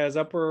that it has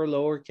upper or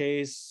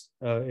lowercase,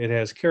 it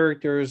has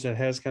characters, it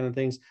has kind of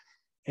things.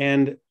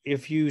 And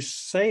if you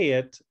say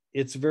it,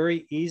 it's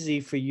very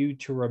easy for you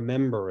to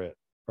remember it,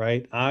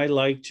 right? I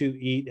like to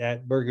eat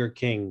at Burger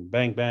King,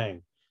 bang,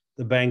 bang.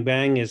 The bang,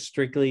 bang is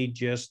strictly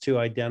just to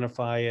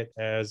identify it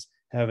as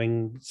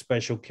having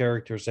special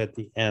characters at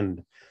the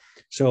end.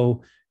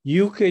 So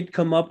you could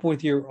come up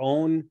with your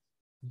own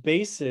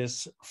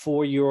basis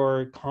for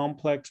your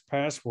complex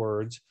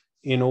passwords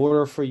in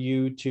order for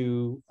you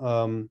to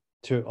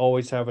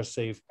always have a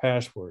safe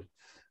password,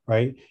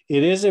 right?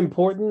 It is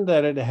important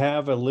that it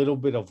have a little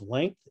bit of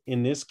length.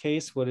 In this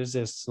case, what is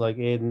this? Like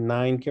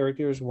 9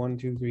 characters? 1,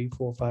 2, 3,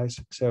 4, 5,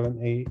 6, 7,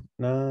 8,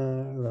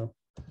 9. No.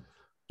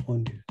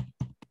 1, 2,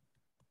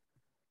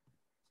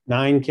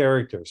 9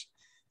 characters.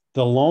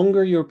 The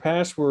longer your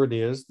password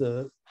is,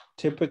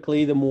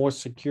 typically the more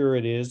secure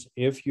it is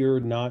if you're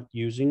not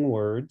using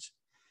words.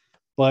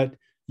 But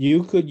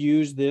you could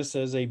use this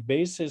as a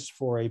basis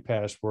for a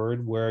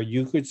password where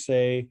you could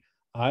say,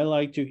 I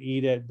like to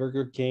eat at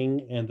Burger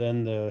King, and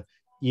then the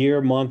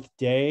year, month,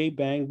 day,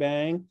 bang,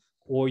 bang.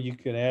 Or you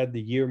could add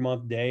the year,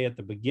 month, day at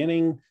the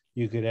beginning.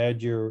 You could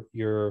add your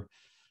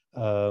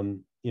the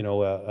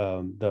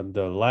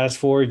last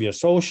four of your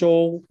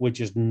social, which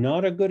is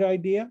not a good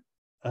idea.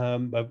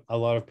 But a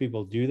lot of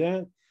people do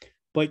that.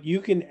 But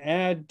you can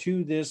add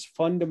to this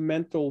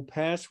fundamental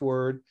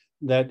password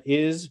that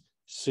is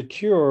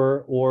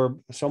secure or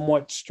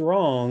somewhat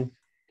strong,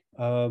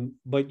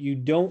 but you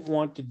don't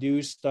want to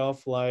do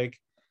stuff like,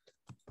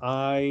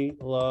 I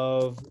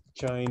love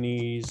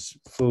Chinese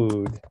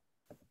food,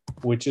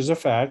 which is a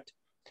fact,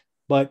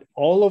 but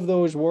all of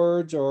those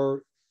words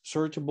are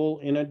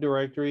searchable in a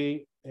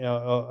directory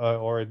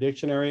or a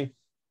dictionary,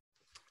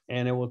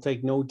 and it will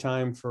take no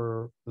time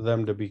for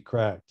them to be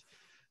cracked.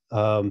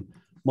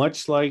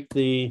 Much like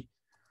there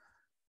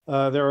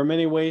are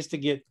many ways to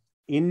get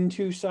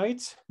into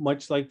sites,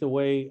 much like the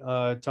way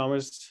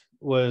Thomas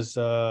was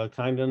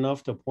kind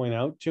enough to point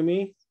out to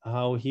me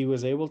how he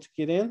was able to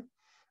get in.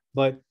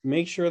 But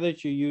make sure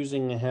that you're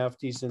using a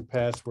half-decent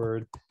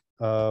password.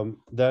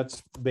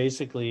 That's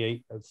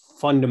basically a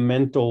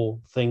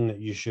fundamental thing that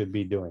you should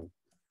be doing.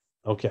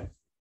 Okay.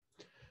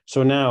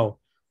 So now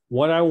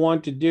what I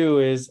want to do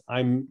is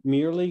I'm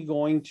merely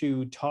going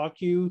to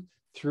talk you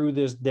through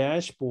this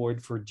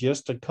dashboard for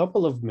just a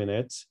couple of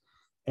minutes,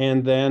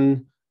 and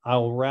then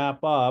I'll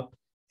wrap up.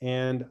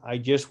 And I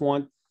just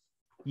want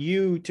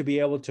you to be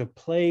able to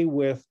play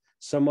with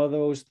some of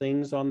those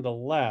things on the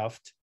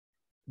left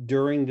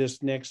during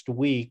this next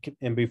week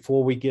and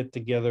before we get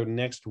together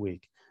next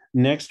week.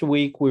 Next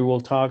week, we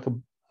will talk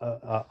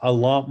a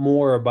lot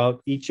more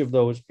about each of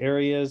those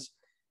areas,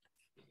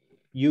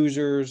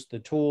 users, the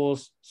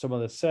tools, some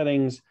of the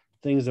settings,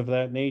 things of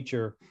that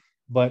nature.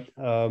 But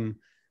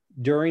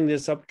during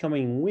this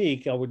upcoming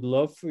week, I would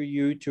love for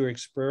you to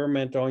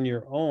experiment on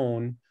your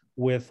own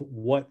with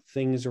what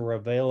things are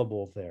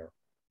available there.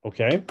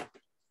 Okay?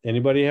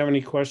 Anybody have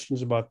any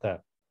questions about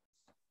that?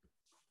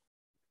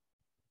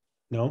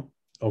 No?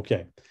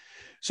 Okay.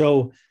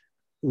 So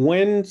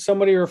when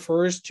somebody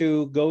refers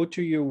to go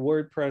to your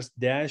WordPress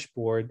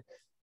dashboard,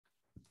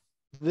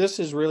 this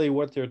is really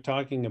what they're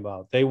talking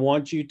about. They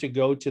want you to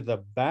go to the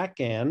back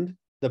end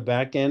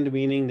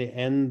meaning the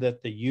end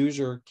that the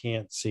user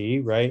can't see,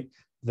 right?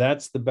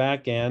 That's the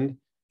back end.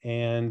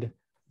 And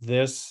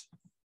this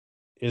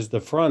is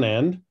the front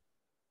end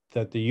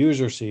that the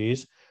user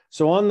sees.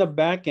 So on the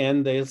back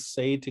end, they'll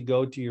say to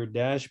go to your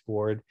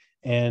dashboard.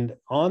 And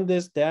on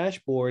this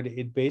dashboard,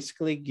 it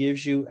basically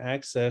gives you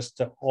access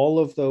to all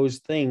of those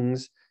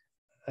things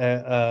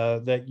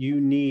that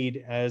you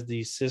need as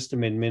the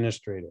system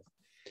administrator.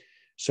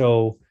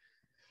 So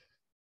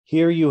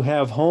here you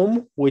have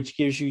home, which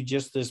gives you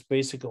just this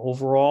basic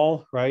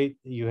overall, right?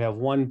 You have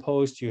one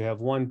post, you have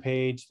one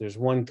page, there's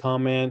one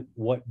comment.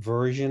 What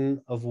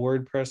version of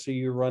WordPress are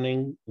you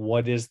running?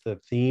 What is the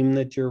theme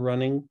that you're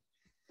running?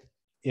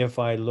 If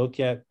I look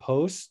at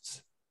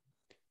posts,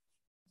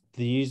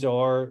 these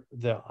are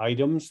the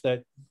items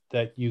that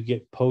you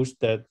get post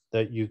that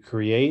you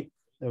create,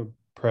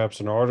 perhaps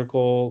an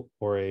article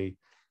or a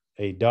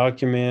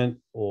document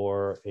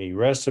or a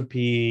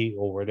recipe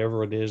or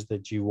whatever it is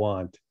that you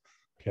want.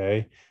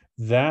 Okay,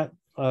 that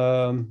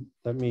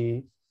let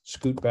me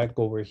scoot back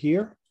over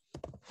here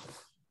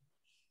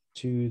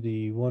to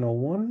the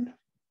 101.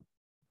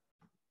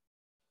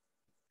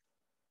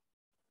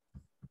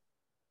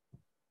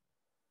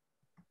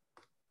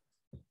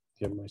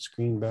 Get my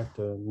screen back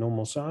to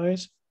normal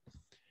size.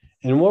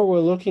 And what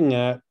we're looking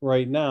at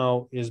right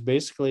now is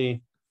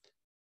basically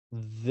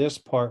this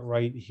part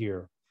right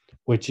here,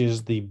 which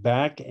is the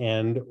back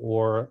end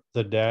or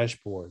the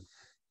dashboard.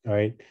 All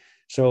right.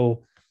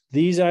 So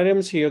these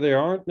items here, they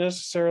aren't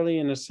necessarily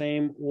in the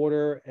same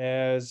order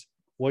as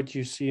what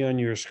you see on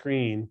your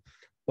screen.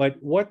 But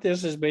what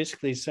this is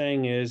basically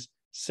saying is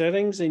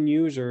settings and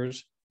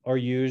users are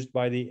used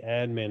by the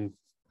admin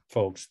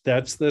folks.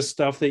 That's the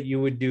stuff that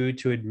you would do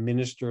to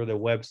administer the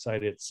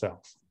website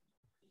itself.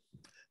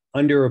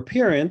 Under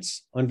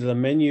appearance, under the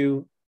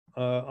menu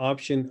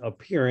option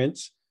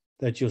appearance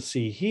that you'll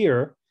see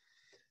here,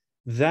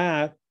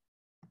 that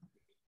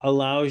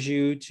allows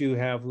you to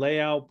have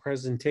layout,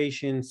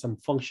 presentation, some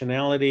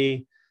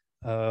functionality.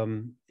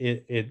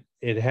 It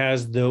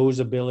has those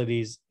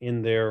abilities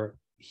in there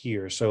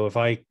here. So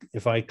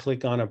if I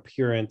click on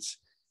appearance,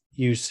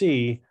 you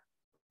see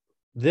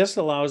this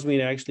allows me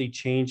to actually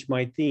change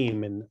my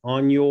theme. And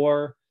on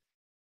your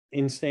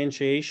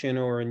instantiation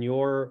or in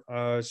your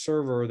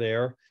server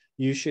there,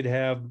 you should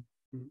have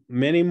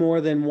many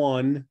more than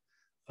one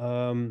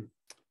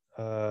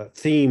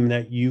theme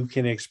that you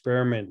can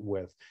experiment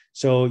with.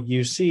 So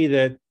you see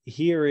that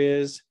here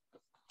is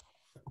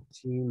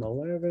Team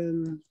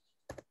 11.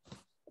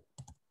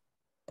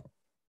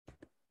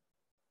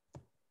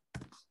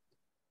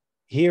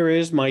 Here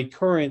is my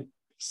current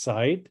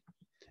site.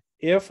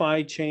 If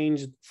I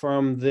change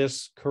from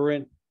this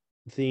current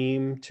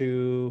theme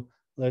to,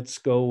 let's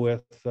go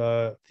with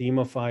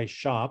Themify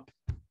Shop.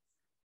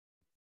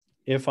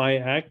 If I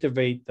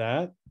activate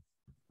that,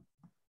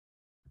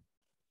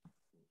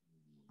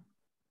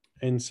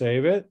 and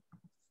save it.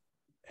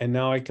 And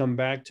now I come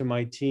back to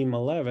my team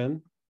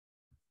 11.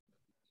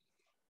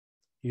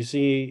 You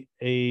see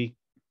a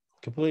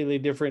completely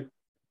different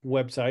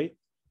website.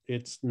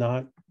 It's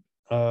not,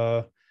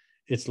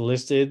 it's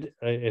listed.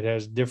 It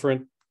has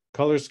different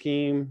color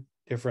scheme,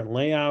 different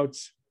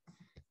layouts.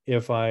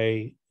 If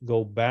I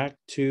go back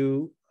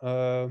to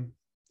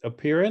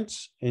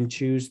appearance and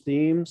choose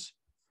themes,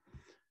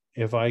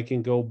 if I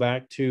can go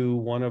back to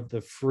one of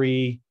the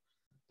free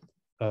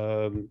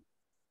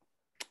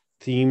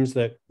themes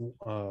that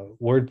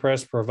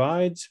WordPress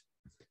provides,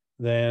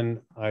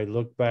 then I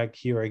look back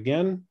here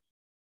again.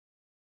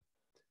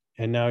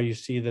 And now you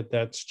see that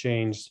that's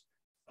changed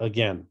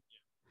again,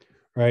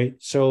 right?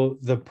 So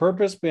the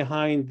purpose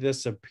behind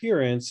this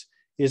appearance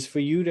is for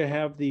you to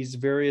have these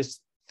various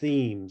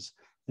themes.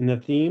 And the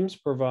themes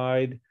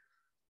provide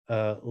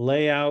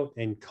layout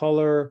and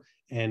color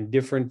and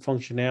different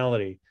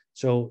functionality.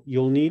 So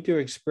you'll need to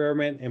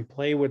experiment and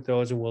play with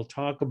those, and we'll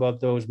talk about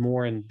those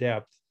more in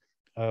depth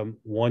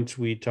once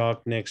we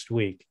talk next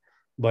week.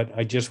 But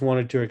I just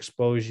wanted to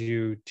expose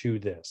you to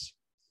this,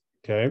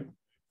 okay?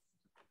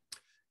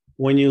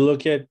 When you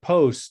look at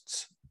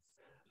posts,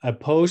 a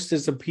post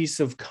is a piece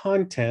of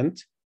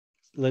content.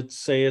 Let's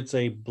say it's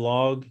a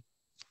blog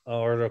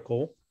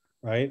article,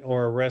 right?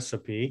 Or a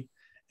recipe.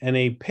 And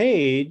a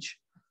page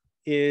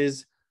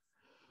is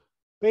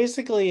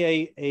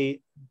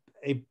basically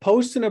a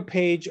post and a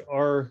page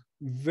are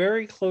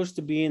very close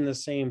to being the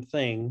same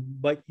thing,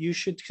 but you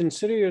should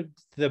consider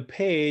the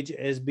page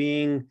as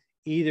being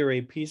either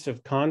a piece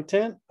of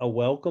content, a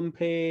welcome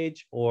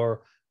page,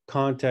 or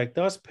contact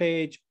us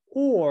page,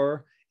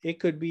 or it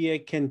could be a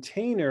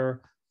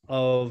container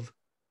of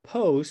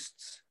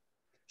posts,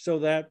 so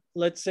that,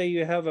 let's say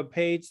you have a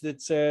page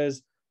that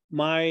says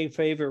my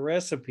favorite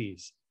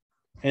recipes,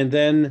 and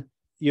then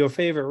your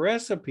favorite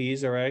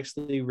recipes are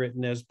actually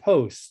written as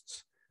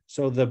posts.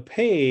 So the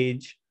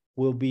page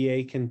will be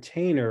a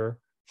container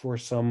for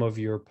some of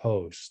your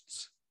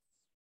posts.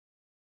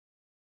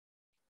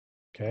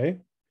 Okay.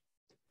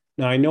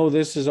 Now I know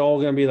this is all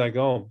going to be like,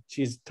 oh,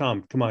 geez,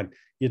 Tom, come on.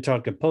 You're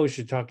talking post,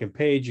 you're talking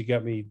page, you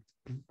got me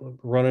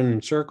running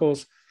in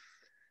circles.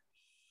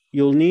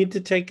 You'll need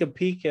to take a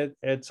peek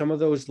at some of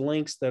those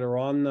links that are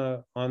on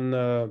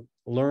the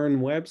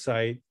Learn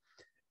website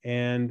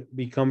and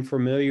become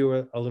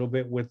familiar a little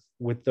bit with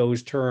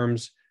those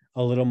terms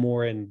a little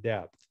more in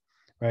depth,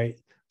 right?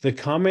 The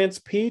comments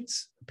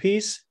piece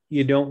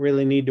you don't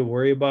really need to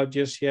worry about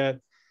just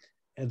yet.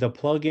 The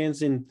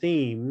plugins and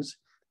themes,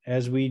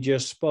 as we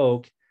just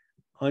spoke,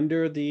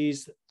 under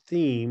these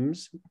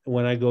themes,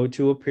 when I go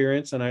to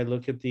appearance and I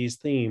look at these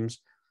themes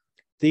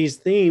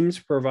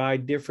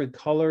provide different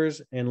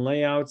colors and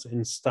layouts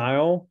and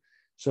style,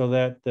 so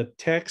that the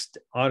text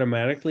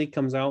automatically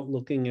comes out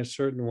looking a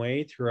certain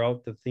way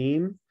throughout the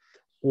theme.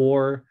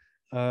 Or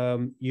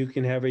you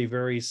can have a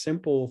very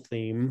simple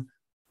theme,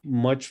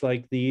 much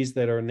like these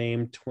that are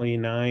named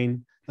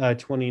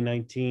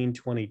 2019,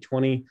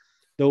 2020.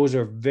 Those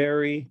are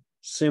very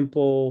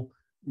simple,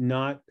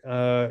 not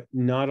a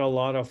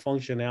lot of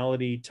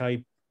functionality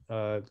type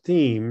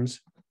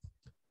themes.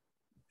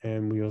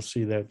 And we'll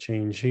see that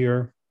change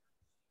here.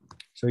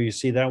 So you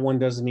see that one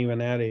doesn't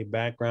even add a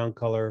background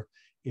color.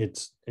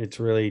 It's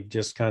really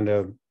just kind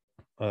of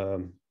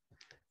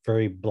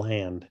very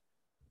bland,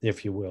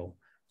 if you will.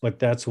 But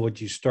that's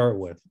what you start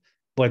with.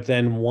 But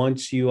then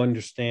once you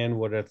understand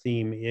what a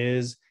theme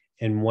is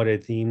and what a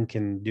theme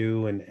can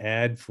do and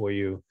add for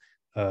you,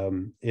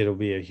 it'll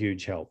be a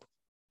huge help.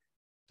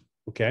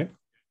 Okay.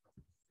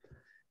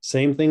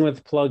 Same thing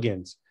with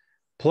plugins.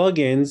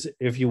 Plugins,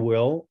 if you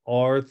will,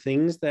 are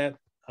things that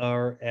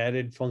are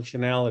added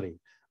functionality.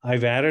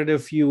 I've added a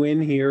few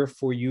in here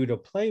for you to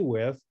play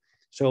with.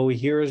 So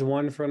here is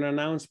one for an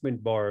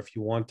announcement bar. If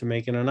you want to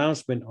make an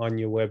announcement on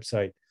your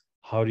website,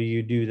 how do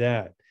you do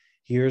that?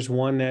 Here's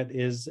one that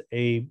is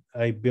a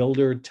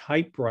builder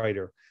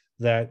typewriter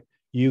that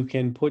you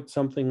can put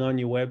something on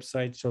your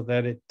website so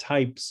that it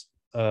types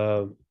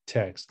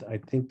text. I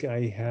think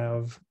I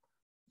have,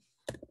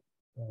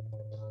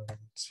 let's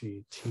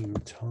see, Team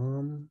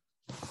Tom.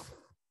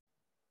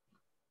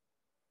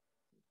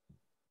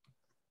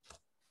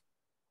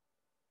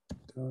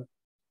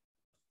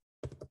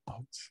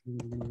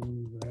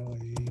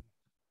 Rally.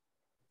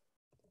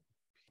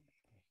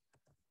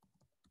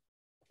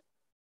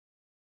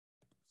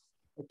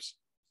 Oops,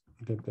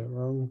 I got that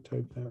wrong,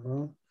 typed that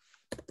wrong.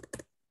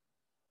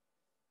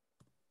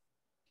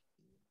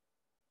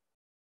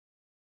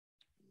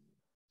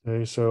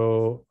 Okay,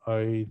 so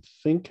I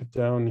think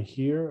down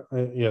here,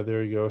 yeah,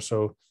 there you go.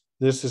 So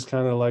this is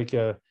kind of like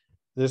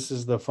this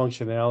is the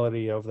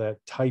functionality of that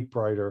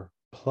typewriter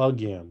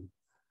plugin.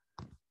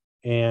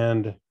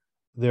 And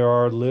there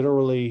are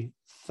literally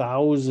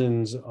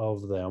thousands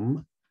of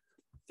them.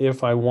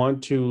 If I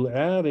want to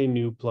add a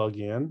new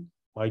plugin,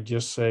 I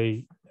just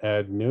say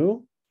add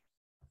new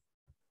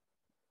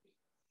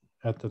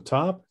at the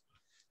top.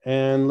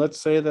 And let's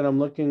say that I'm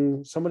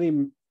looking,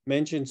 somebody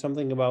mentioned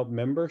something about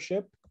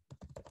membership.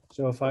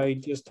 So if I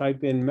just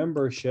type in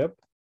membership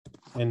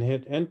and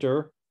hit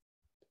enter,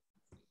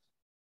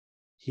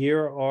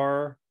 here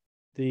are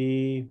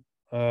the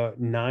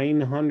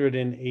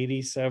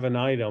 987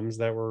 items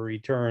that were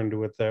returned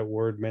with that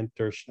Word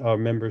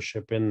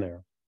membership in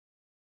there.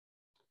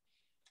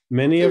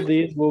 Many of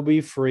these will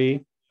be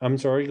free. I'm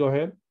sorry, go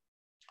ahead.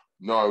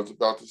 No, I was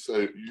about to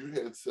say, you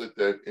had said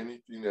that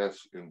anything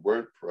that's in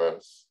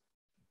WordPress,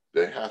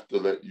 they have to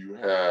let you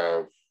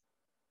have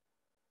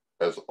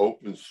as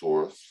open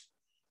source.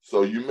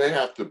 So you may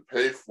have to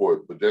pay for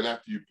it, but then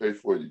after you pay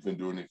for it, you can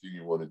do anything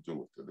you want to do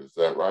with it. Is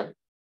that right?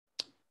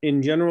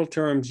 In general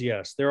terms,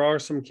 yes. There are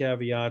some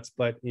caveats,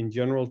 but in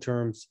general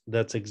terms,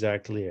 that's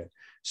exactly it.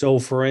 So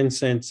for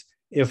instance,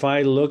 if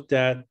I looked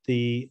at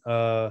the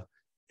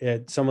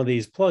at some of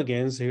these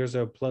plugins, here's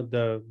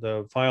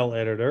the file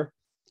editor,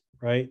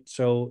 right?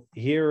 So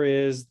here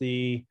is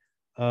the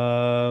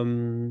I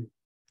don't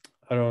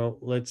know,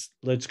 let's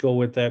go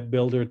with that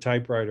builder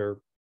typewriter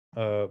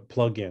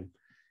plugin.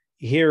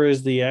 Here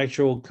is the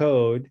actual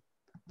code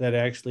that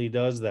actually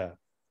does that.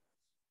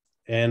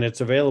 And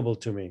it's available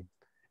to me.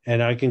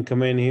 And I can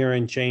come in here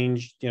and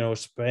change, you know,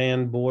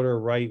 span, border,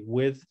 right,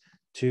 width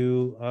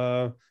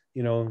to,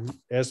 you know,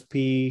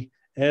 SBRW,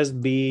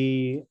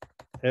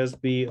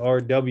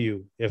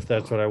 if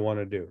that's what I want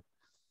to do.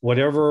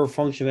 Whatever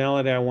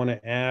functionality I want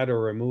to add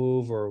or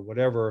remove or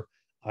whatever,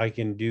 I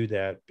can do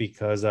that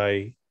because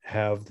I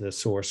have the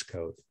source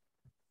code.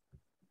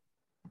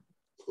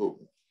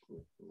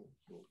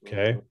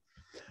 Okay.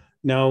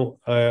 Now,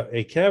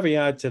 a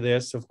caveat to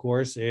this, of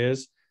course,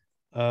 is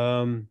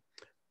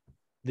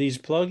these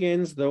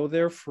plugins, though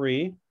they're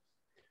free,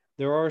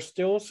 there are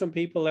still some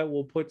people that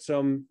will put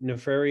some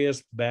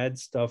nefarious bad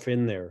stuff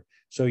in there.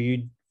 So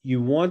you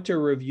want to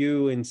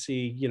review and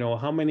see, you know,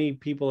 how many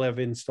people have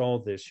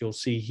installed this. You'll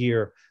see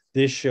here,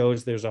 this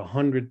shows there's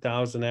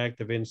 100,000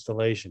 active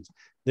installations.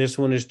 This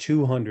one is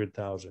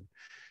 200,000.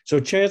 So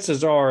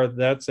chances are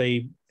that's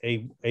a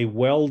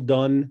well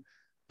done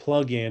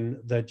plugin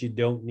that you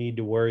don't need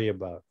to worry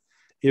about.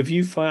 If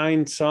you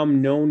find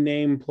some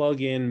no-name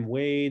plugin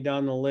way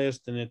down the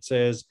list and it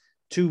says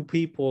 2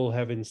 people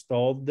have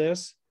installed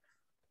this,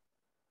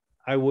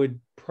 I would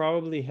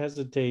probably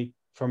hesitate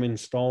from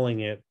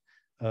installing it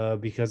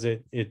because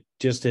it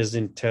just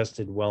isn't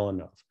tested well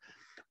enough.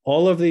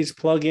 All of these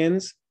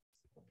plugins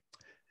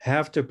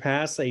have to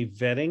pass a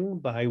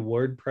vetting by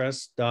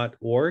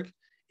WordPress.org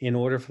in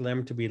order for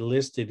them to be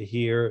listed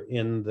here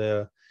in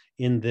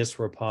this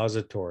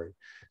repository.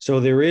 So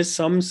there is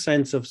some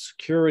sense of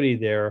security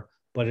there,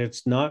 but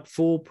it's not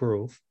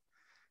foolproof.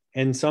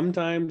 And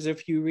sometimes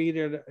if you read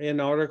an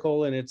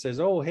article and it says,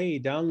 oh, hey,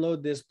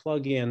 download this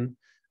plugin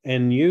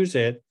and use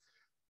it,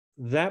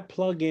 that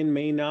plugin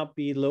may not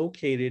be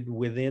located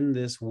within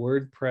this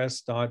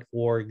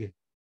WordPress.org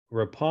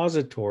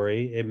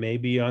repository. It may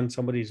be on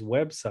somebody's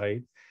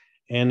website,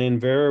 and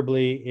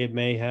invariably it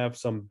may have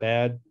some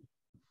bad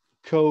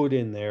code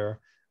in there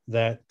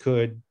that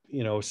could,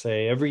 you know,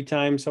 say every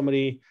time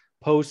somebody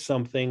posts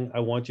something,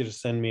 I want you to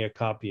send me a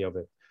copy of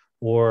it.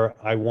 Or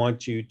I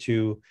want you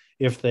to,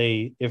 if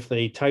they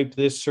type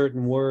this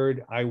certain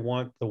word, I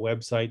want the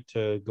website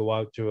to go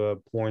out to a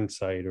porn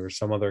site or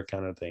some other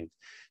kind of thing.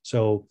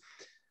 So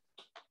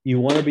you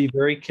want to be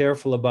very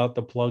careful about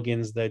the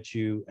plugins that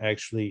you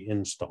actually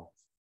install.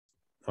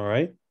 All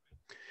right.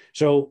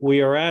 So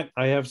we are at,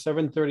 I have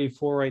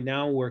 7:34 right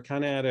now. We're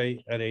kind of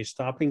at a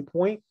stopping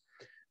point.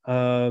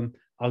 I'll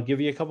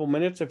give you a couple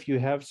minutes. If you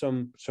have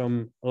some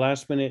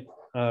last minute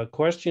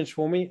questions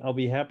for me, I'll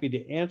be happy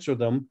to answer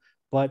them,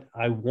 but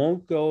I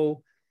won't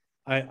go.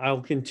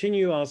 I'll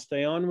continue. I'll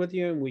stay on with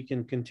you and we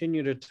can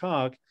continue to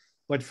talk.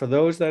 But for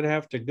those that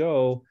have to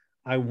go,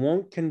 I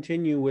won't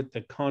continue with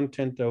the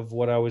content of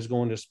what I was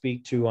going to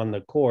speak to on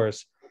the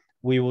course.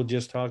 We will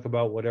just talk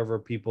about whatever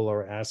people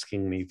are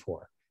asking me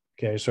for.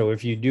 Okay, so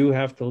if you do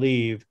have to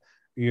leave,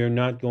 you're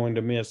not going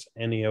to miss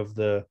any of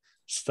the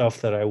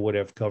stuff that I would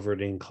have covered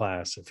in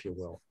class, if you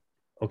will.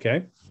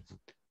 Okay,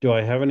 do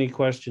I have any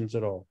questions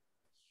at all?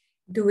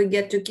 Do we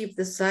get to keep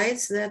the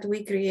sites that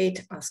we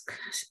create? Ask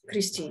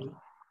Christine.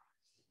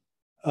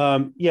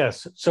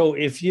 Yes. So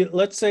if you,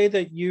 let's say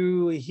that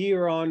you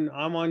here I'm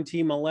on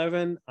team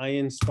 11, I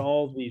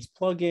install these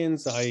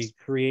plugins, I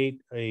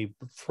create a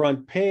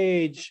front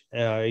page,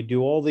 I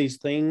do all these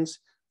things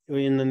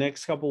in the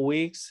next couple of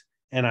weeks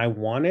and I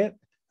want it,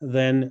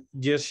 then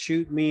just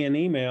shoot me an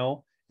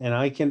email and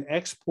I can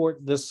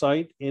export the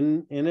site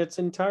in its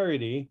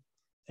entirety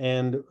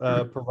and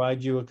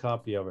provide you a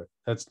copy of it.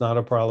 That's not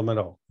a problem at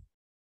all.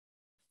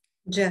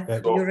 Jeff,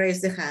 you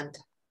raised the hand.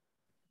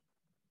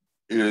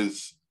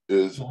 Is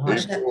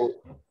April?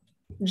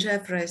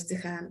 Jeff raised the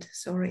hand.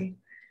 Sorry,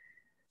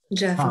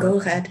 Jeff, Thomas, go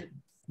ahead.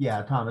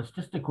 Yeah, Thomas,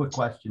 just a quick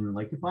question.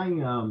 Like if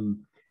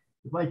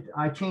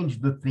I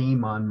change the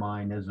theme on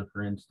mine as a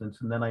for instance,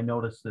 and then I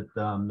notice that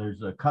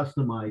there's a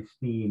customized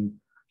theme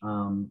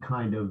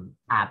kind of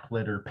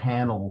applet or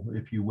panel,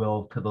 if you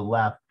will, to the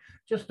left.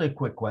 Just a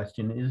quick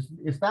question: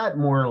 is that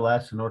more or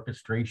less an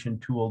orchestration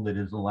tool that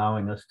is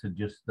allowing us to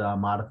just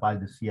modify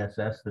the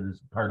CSS that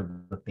is part of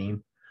the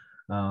theme?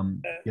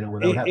 You know,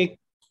 without having.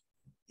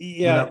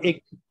 Yeah,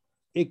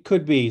 It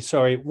could be.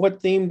 Sorry.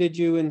 What theme did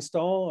you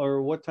install,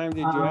 or what time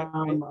did you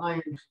activate?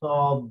 I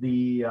installed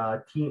the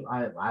team.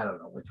 I don't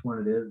know which one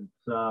it is.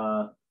 It's,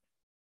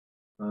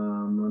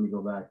 let me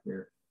go back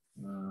here.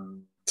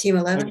 Team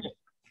 11.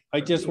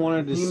 I just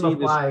wanted to see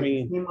the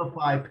screen.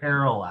 Themify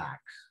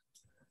Parallax.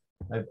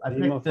 I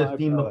picked the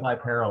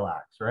Themify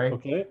Parallax, right?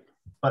 Okay.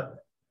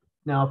 But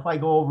now if I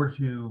go over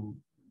to,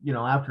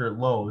 after it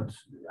loads,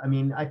 I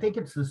mean, I think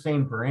it's the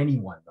same for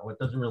anyone, though. It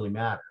doesn't really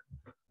matter.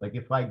 Like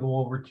if I go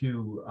over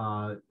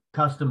to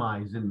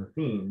customize in the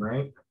theme,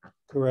 right?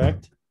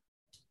 Correct.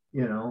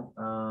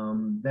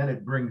 Then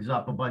it brings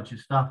up a bunch of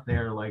stuff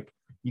there, like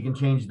you can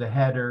change the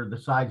header, the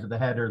size of the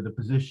header, the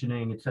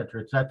positioning, et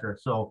cetera, et cetera.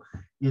 So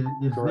is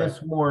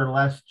this more or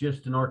less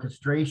just an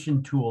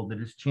orchestration tool that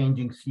is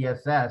changing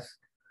CSS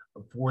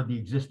for the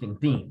existing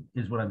theme,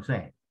 is what I'm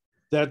saying?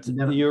 That's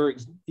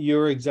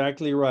you're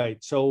exactly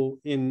right. So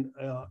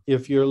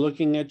if you're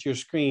looking at your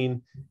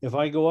screen, if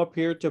I go up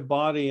here to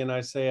body and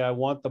I say I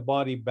want the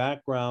body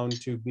background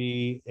to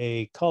be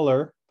a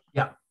color,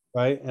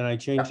 right, and I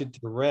change it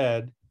to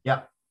red,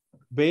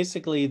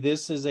 basically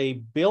this is a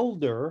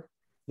builder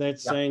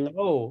that's saying,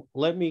 oh,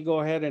 let me go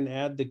ahead and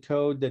add the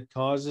code that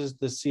causes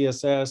the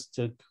CSS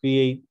to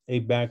create a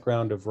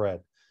background of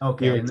red.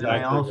 Okay, and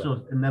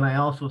then I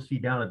also see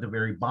down at the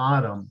very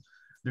bottom,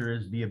 there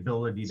is the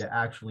ability to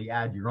actually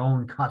add your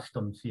own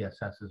custom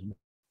CSS as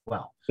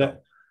well. So,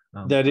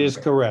 that is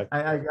correct.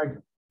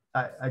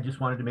 I just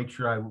wanted to make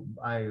sure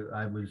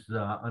I was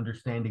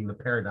understanding the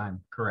paradigm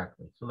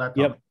correctly. So that's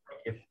all.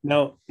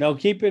 Now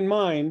keep in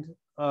mind,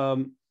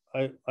 I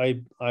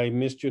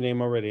missed your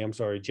name already. I'm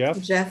sorry,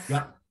 Jeff. Jeff.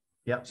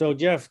 Yeah. So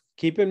Jeff,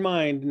 keep in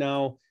mind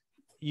now.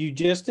 You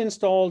just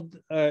installed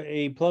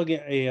a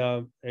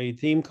plugin, a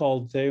theme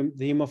called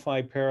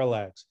Themify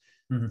Parallax.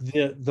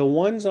 Mm-hmm. The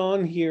ones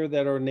on here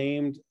that are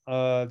named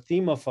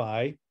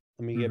Themify,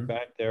 let me get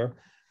back there.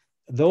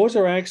 Those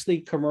are actually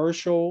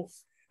commercial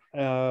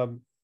plugins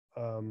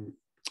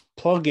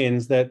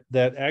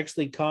that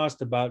actually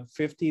cost about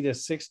 $50 to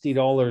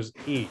 $60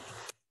 each.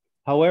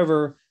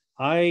 However,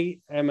 I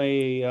am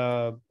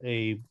a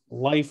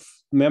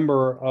life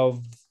member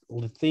of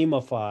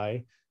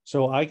Themify,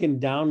 so I can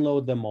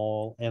download them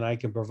all and I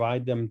can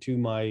provide them to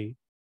my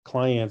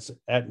clients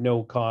at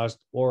no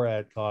cost or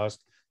at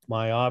cost,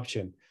 my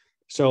option.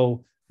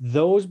 So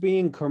those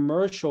being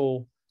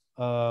commercial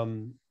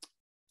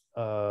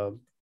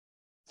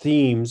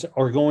themes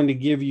are going to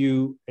give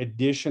you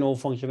additional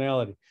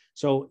functionality.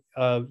 So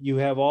you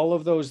have all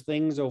of those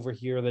things over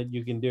here that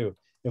you can do.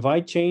 If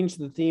I change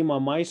the theme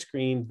on my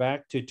screen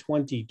back to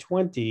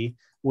 2020,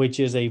 which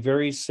is a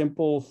very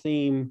simple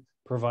theme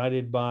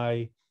provided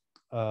by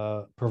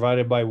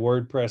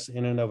WordPress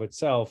in and of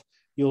itself,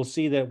 you'll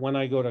see that when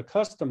I go to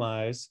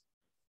customize,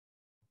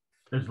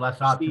 there's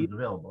less options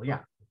available.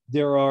 Yeah.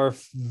 There are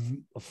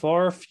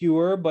far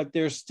fewer, but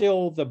there's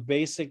still the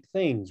basic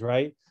things,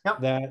 right? Yep.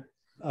 That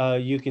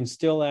you can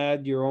still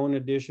add your own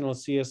additional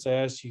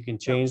CSS. You can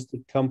change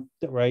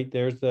right?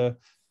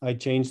 I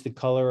changed the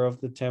color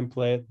of the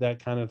template,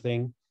 that kind of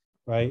thing,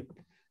 right?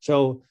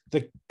 So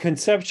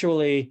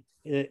conceptually,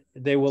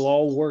 they will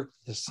all work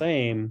the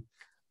same,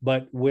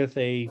 but with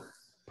a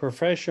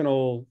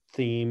professional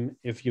theme,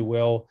 if you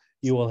will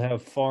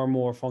have far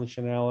more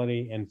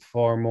functionality and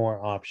far more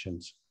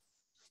options.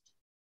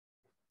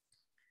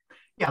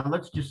 Yeah,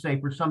 let's just say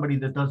for somebody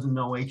that doesn't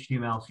know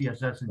HTML,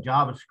 CSS, and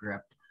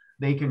JavaScript,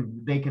 they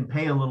can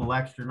pay a little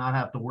extra, not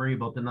have to worry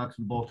about the nuts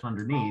and bolts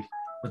underneath.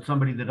 But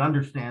somebody that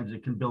understands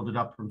it can build it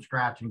up from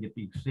scratch and get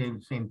the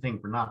same thing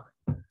for nothing.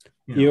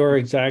 You're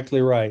exactly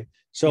right.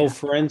 So,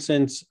 for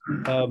instance,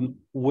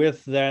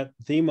 with that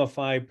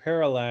Themify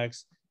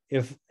Parallax,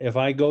 if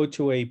I go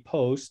to a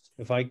post,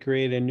 if I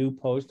create a new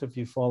post, if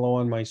you follow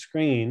on my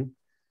screen,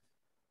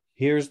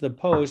 here's the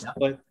post.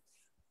 But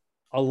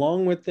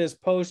along with this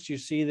post, you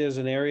see there's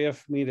an area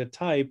for me to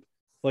type,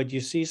 but you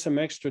see some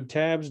extra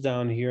tabs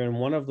down here, and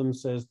one of them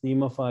says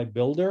Themify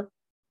Builder.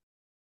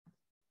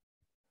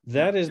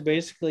 That is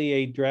basically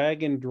a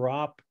drag and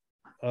drop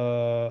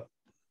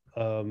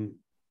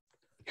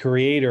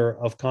creator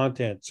of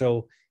content.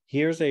 So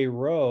here's a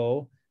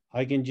row.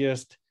 I can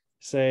just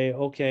say,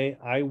 okay,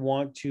 I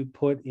want to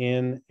put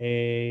in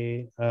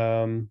a,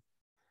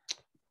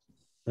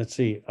 let's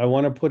see, I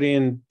want to put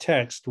in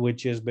text,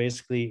 which is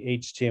basically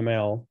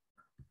HTML.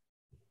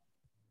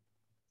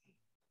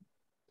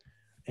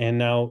 And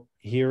now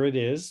here it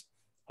is.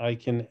 I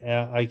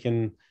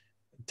can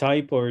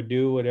type or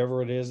do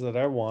whatever it is that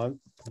I want.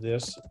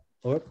 This,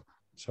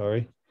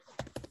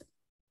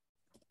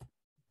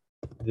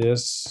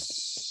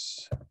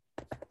 this,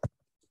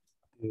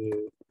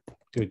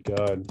 good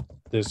God,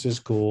 this is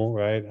cool,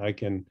 right? I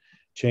can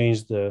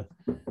change the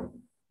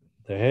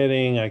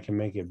heading, I can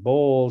make it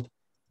bold,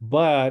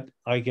 but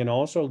I can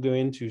also go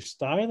into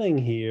styling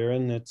here,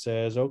 and it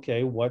says,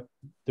 okay, what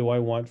do I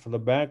want for the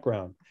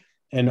background?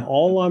 And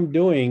all I'm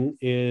doing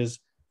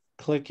is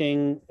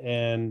clicking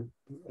and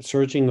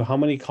searching how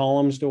many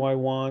columns do I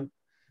want,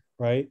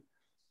 right?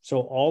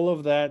 So all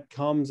of that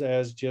comes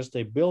as just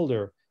a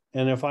builder.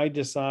 And if I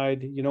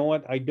decide, you know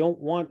what, I don't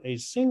want a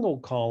single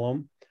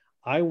column,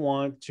 I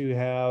want to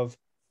have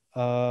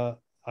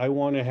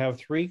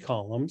 3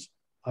 columns.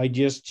 I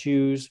just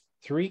choose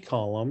 3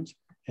 columns,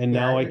 and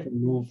now I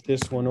can move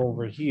this one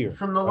over here.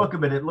 From the look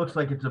of it, it looks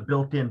like it's a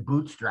built-in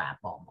bootstrap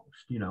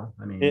almost, you know,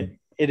 I mean.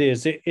 It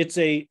is.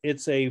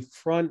 It's a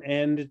front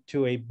end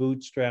to a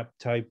bootstrap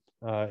type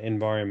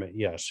environment.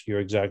 Yes, you're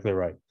exactly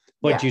right.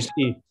 But you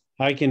see,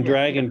 I can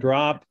drag and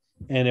drop,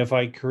 and if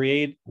I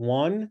create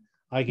one,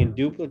 I can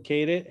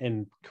duplicate it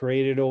and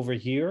create it over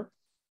here,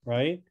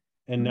 right?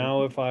 And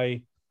now if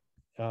I,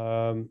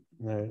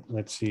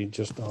 let's see,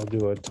 I'll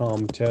do a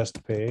Tom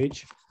test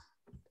page,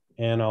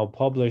 and I'll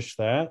publish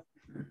that.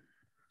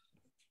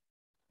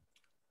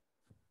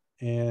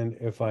 And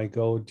if I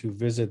go to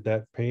visit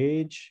that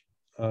page,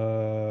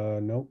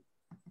 nope,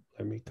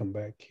 let me come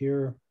back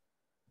here.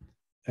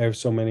 I have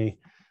so many.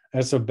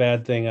 That's a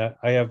bad thing.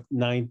 I have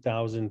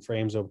 9,000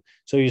 frames of.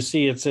 So you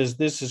see, it says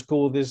this is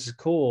cool. This is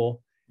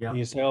cool. Yeah. And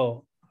you say,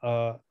 oh,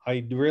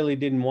 I really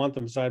didn't want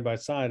them side by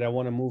side. I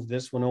want to move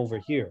this one over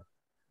here.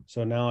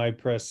 So now I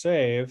press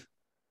save.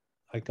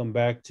 I come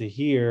back to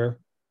here,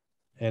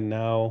 and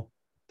now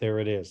there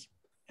it is.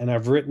 And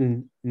I've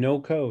written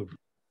no code.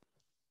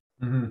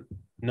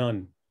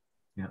 None.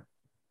 Yeah.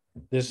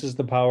 This is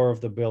the power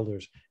of the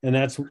builders, and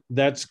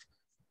that's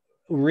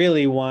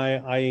really why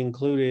I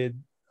included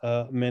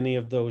many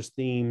of those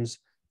themes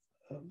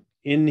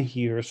in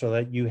here so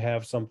that you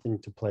have something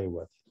to play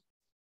with.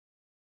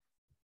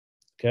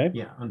 Okay.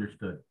 Yeah,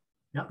 understood.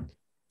 Yeah.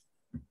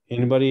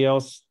 Anybody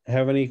else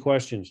have any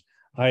questions?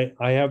 I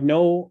have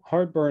no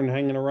heartburn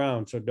hanging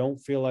around, so don't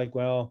feel like,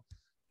 well,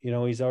 you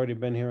know, he's already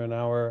been here an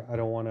hour. I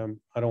don't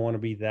want to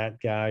be that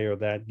guy or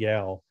that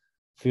gal.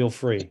 Feel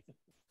free.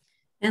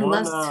 And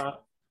I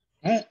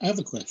have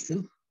a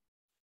question.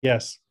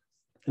 Yes.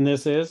 And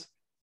this is?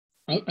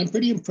 I'm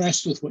pretty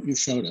impressed with what you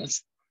showed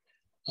us.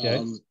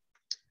 Okay.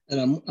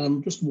 And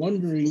I'm just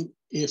wondering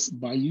if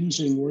by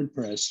using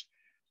WordPress,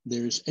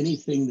 there's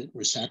anything that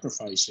we're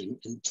sacrificing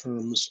in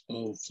terms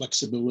of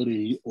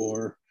flexibility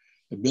or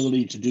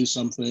ability to do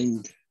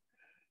something.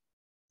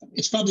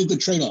 It's probably a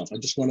good trade-off. I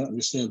just want to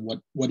understand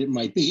what it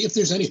might be. If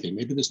there's anything,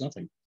 maybe there's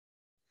nothing.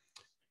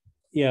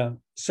 Yeah.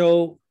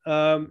 So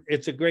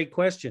it's a great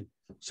question.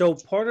 So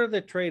part of the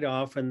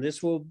trade-off, and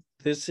this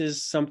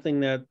is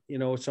something that, you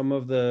know, some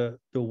of the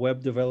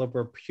web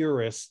developer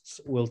purists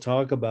will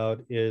talk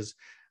about is,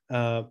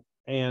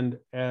 and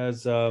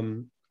as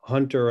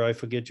Hunter, I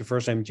forget your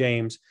first name,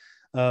 James,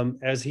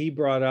 as he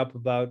brought up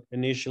about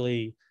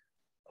initially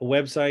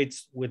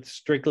websites with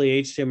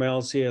strictly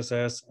HTML,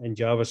 CSS, and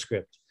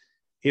JavaScript.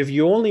 If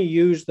you only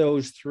use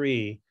those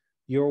 3,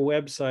 your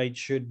website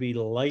should be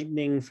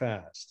lightning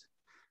fast.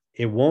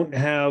 It won't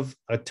have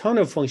a ton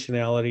of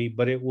functionality,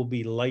 but it will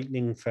be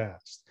lightning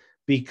fast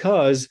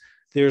because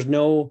there's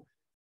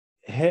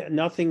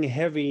nothing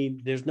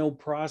heavy. There's no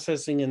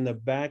processing in the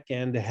back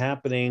end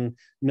happening.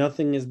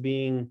 Nothing is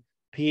being,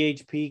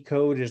 PHP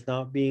code is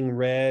not being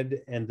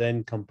read and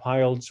then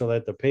compiled so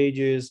that the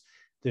pages,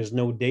 there's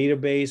no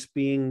database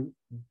being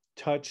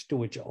touched,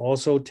 which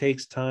also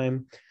takes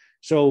time.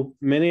 So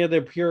many of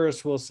the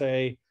purists will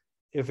say,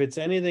 if it's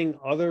anything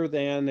other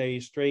than a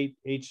straight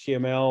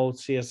HTML,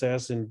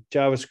 CSS, and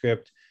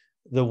JavaScript,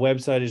 the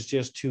website is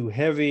just too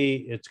heavy.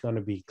 It's going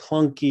to be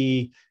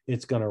clunky.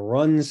 It's going to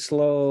run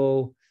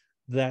slow,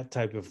 that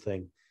type of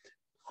thing.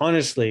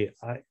 Honestly,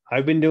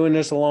 I've been doing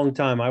this a long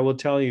time. I will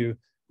tell you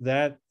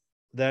that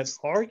that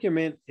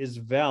argument is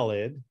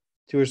valid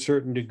to a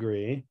certain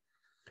degree,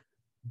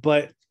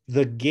 but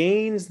the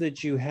gains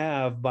that you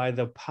have by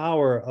the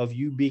power of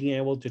you being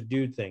able to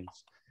do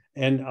things.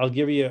 And I'll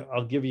give you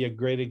a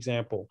great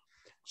example.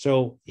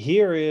 So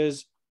here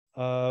is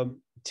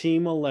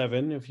Team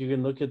 11. If you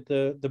can look at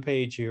the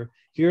page here,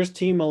 here's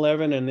Team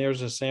 11, and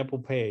there's a sample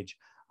page.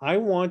 I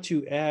want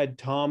to add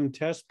Tom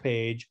test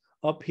page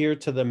up here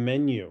to the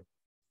menu.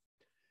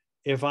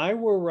 If I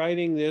were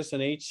writing this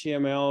in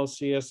HTML,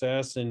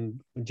 CSS,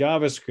 and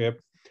JavaScript,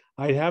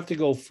 I'd have to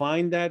go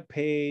find that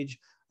page.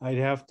 I'd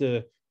have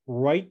to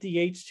write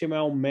the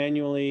HTML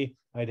manually.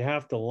 I'd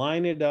have to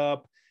line it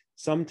up.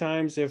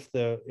 Sometimes if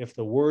the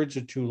words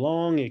are too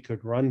long, it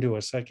could run to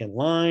a second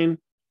line.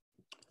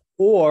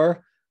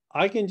 Or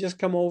I can just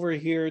come over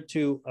here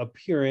to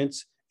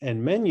Appearance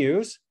and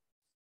Menus.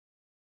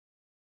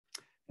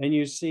 And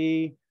you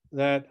see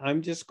that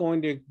I'm just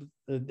going to,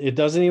 it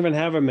doesn't even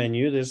have a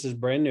menu. This is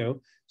brand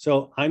new.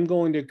 So I'm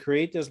going to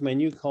create this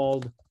menu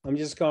called, I'm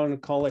just going to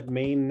call it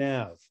Main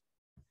Nav.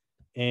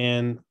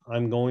 And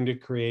I'm going to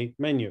create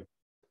menu.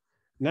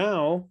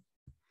 Now,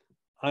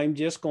 I'm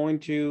just going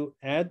to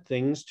add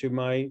things to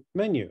my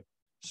menu.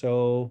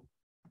 So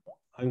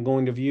I'm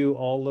going to view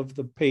all of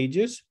the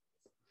pages.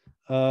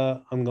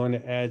 I'm going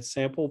to add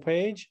sample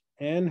page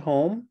and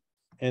home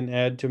and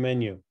add to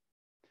menu.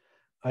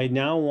 I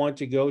now want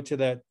to go to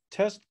that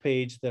test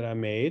page that I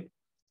made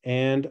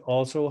and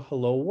also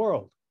hello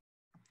world.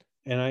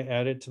 And I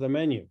add it to the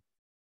menu.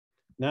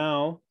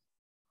 Now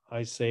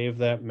I save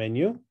that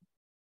menu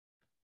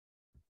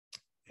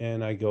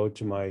and I go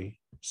to my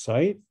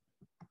site.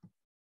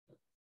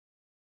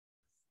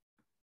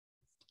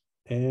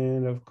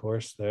 And of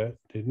course that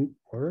didn't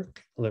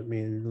work. Let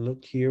me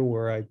look here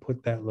where I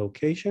put that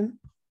location.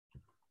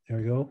 There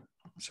we go.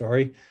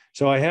 Sorry.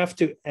 So I have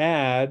to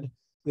add,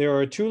 there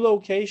are 2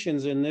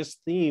 locations in this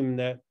theme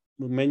that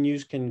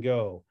menus can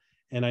go.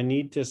 And I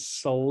need to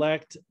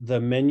select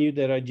the menu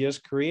that I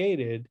just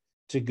created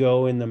to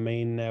go in the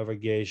main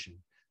navigation.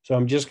 So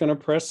I'm just going to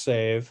press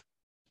save.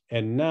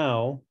 And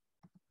now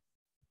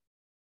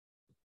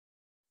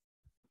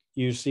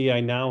you see I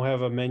now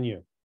have a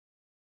menu.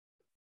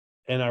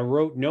 And I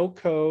wrote no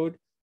code.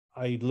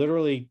 I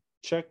literally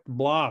checked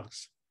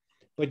blocks.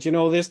 But you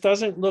know, this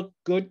doesn't look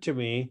good to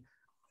me.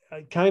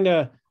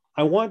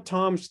 I want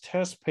Tom's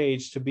test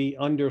page to be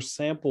under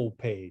sample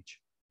page.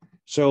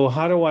 So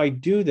how do I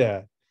do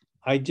that?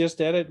 I just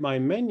edit my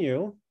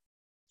menu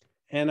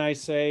and I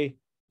say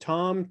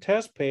Tom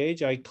test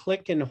page. I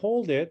click and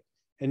hold it.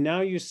 And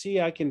now you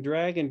see I can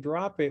drag and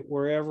drop it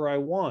wherever I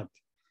want.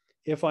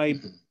 If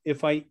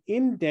I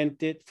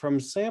indent it from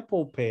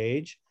sample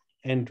page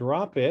and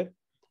drop it,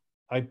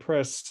 I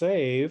press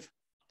save.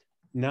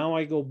 Now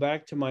I go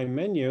back to my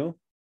menu.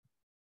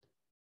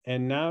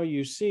 And now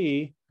you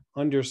see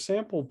under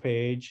sample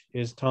page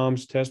is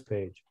Tom's test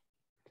page.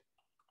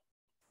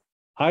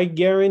 I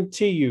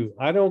guarantee you,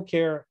 I don't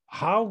care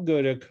how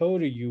good a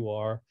coder you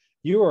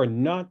are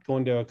not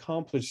going to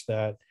accomplish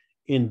that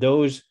in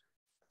those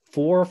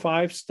 4 or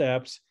 5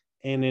 steps.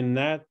 And in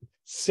that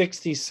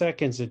 60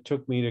 seconds it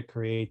took me to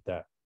create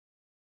that.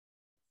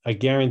 I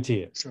guarantee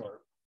it. Sure.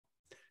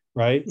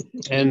 Right?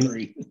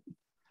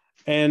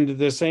 And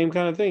the same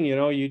kind of thing, you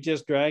know, you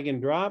just drag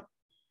and drop.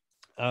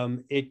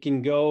 It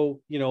can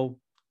go, you know,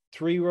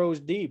 3 rows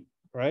deep,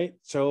 right?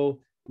 So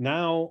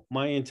now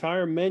my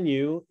entire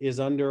menu is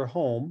under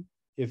home,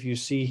 if you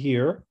see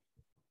here.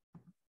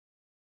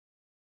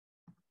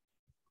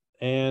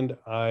 And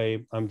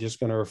I'm just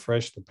going to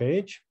refresh the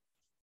page.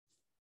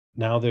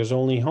 Now there's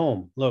only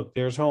home. Look,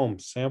 there's home,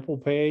 sample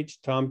page,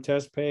 Tom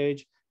test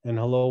page, and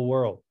hello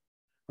world.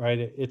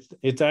 Right?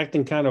 It's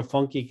acting kind of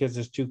funky because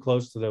it's too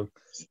close to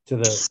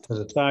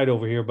the side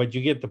over here, but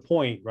you get the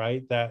point,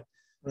 right? That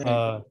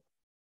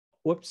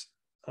whoops,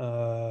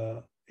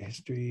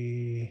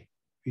 history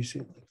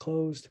recently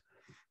closed.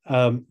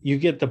 You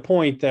get the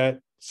point that,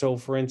 so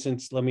for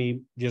instance, let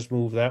me just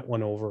move that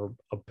one over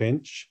a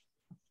pinch.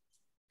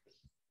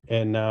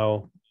 And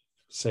now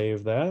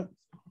save that.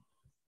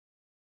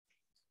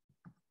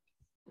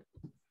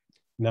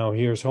 Now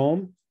here's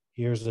home,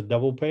 here's the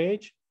double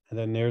page, and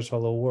then there's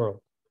hello world.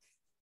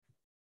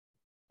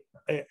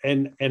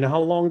 And how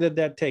long did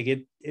that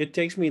take? It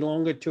takes me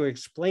longer to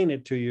explain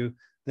it to you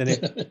than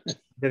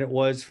it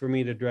was for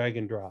me to drag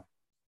and drop.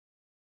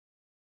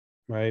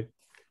 Right?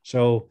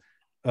 So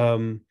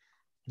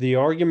the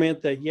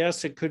argument that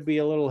yes, it could be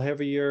a little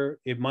heavier,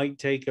 it might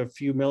take a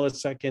few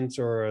milliseconds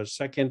or a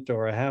second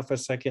or a half a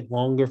second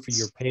longer for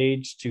your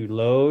page to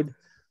load,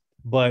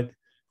 but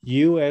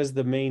you as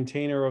the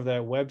maintainer of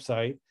that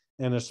website,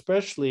 and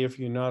especially if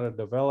you're not a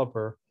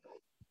developer,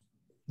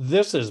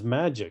 this is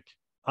magic.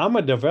 I'm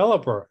a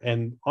developer,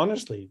 and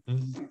honestly,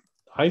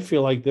 I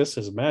feel like this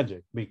is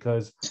magic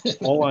because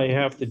all I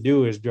have to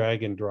do is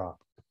drag and drop.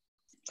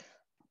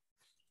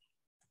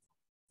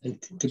 And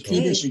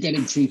computers are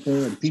getting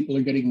cheaper and people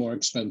are getting more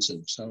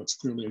expensive. So it's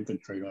clearly a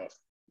good trade-off.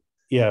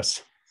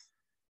 Yes.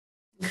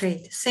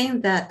 Great.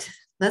 Saying that,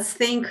 let's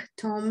thank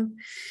Tom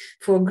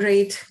for a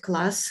great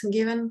class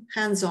given,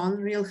 hands-on,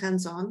 real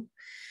hands-on.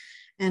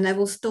 And I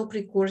will stop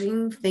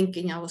recording,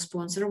 thanking our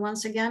sponsor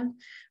once again,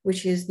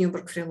 which is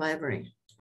Newberg Free Library.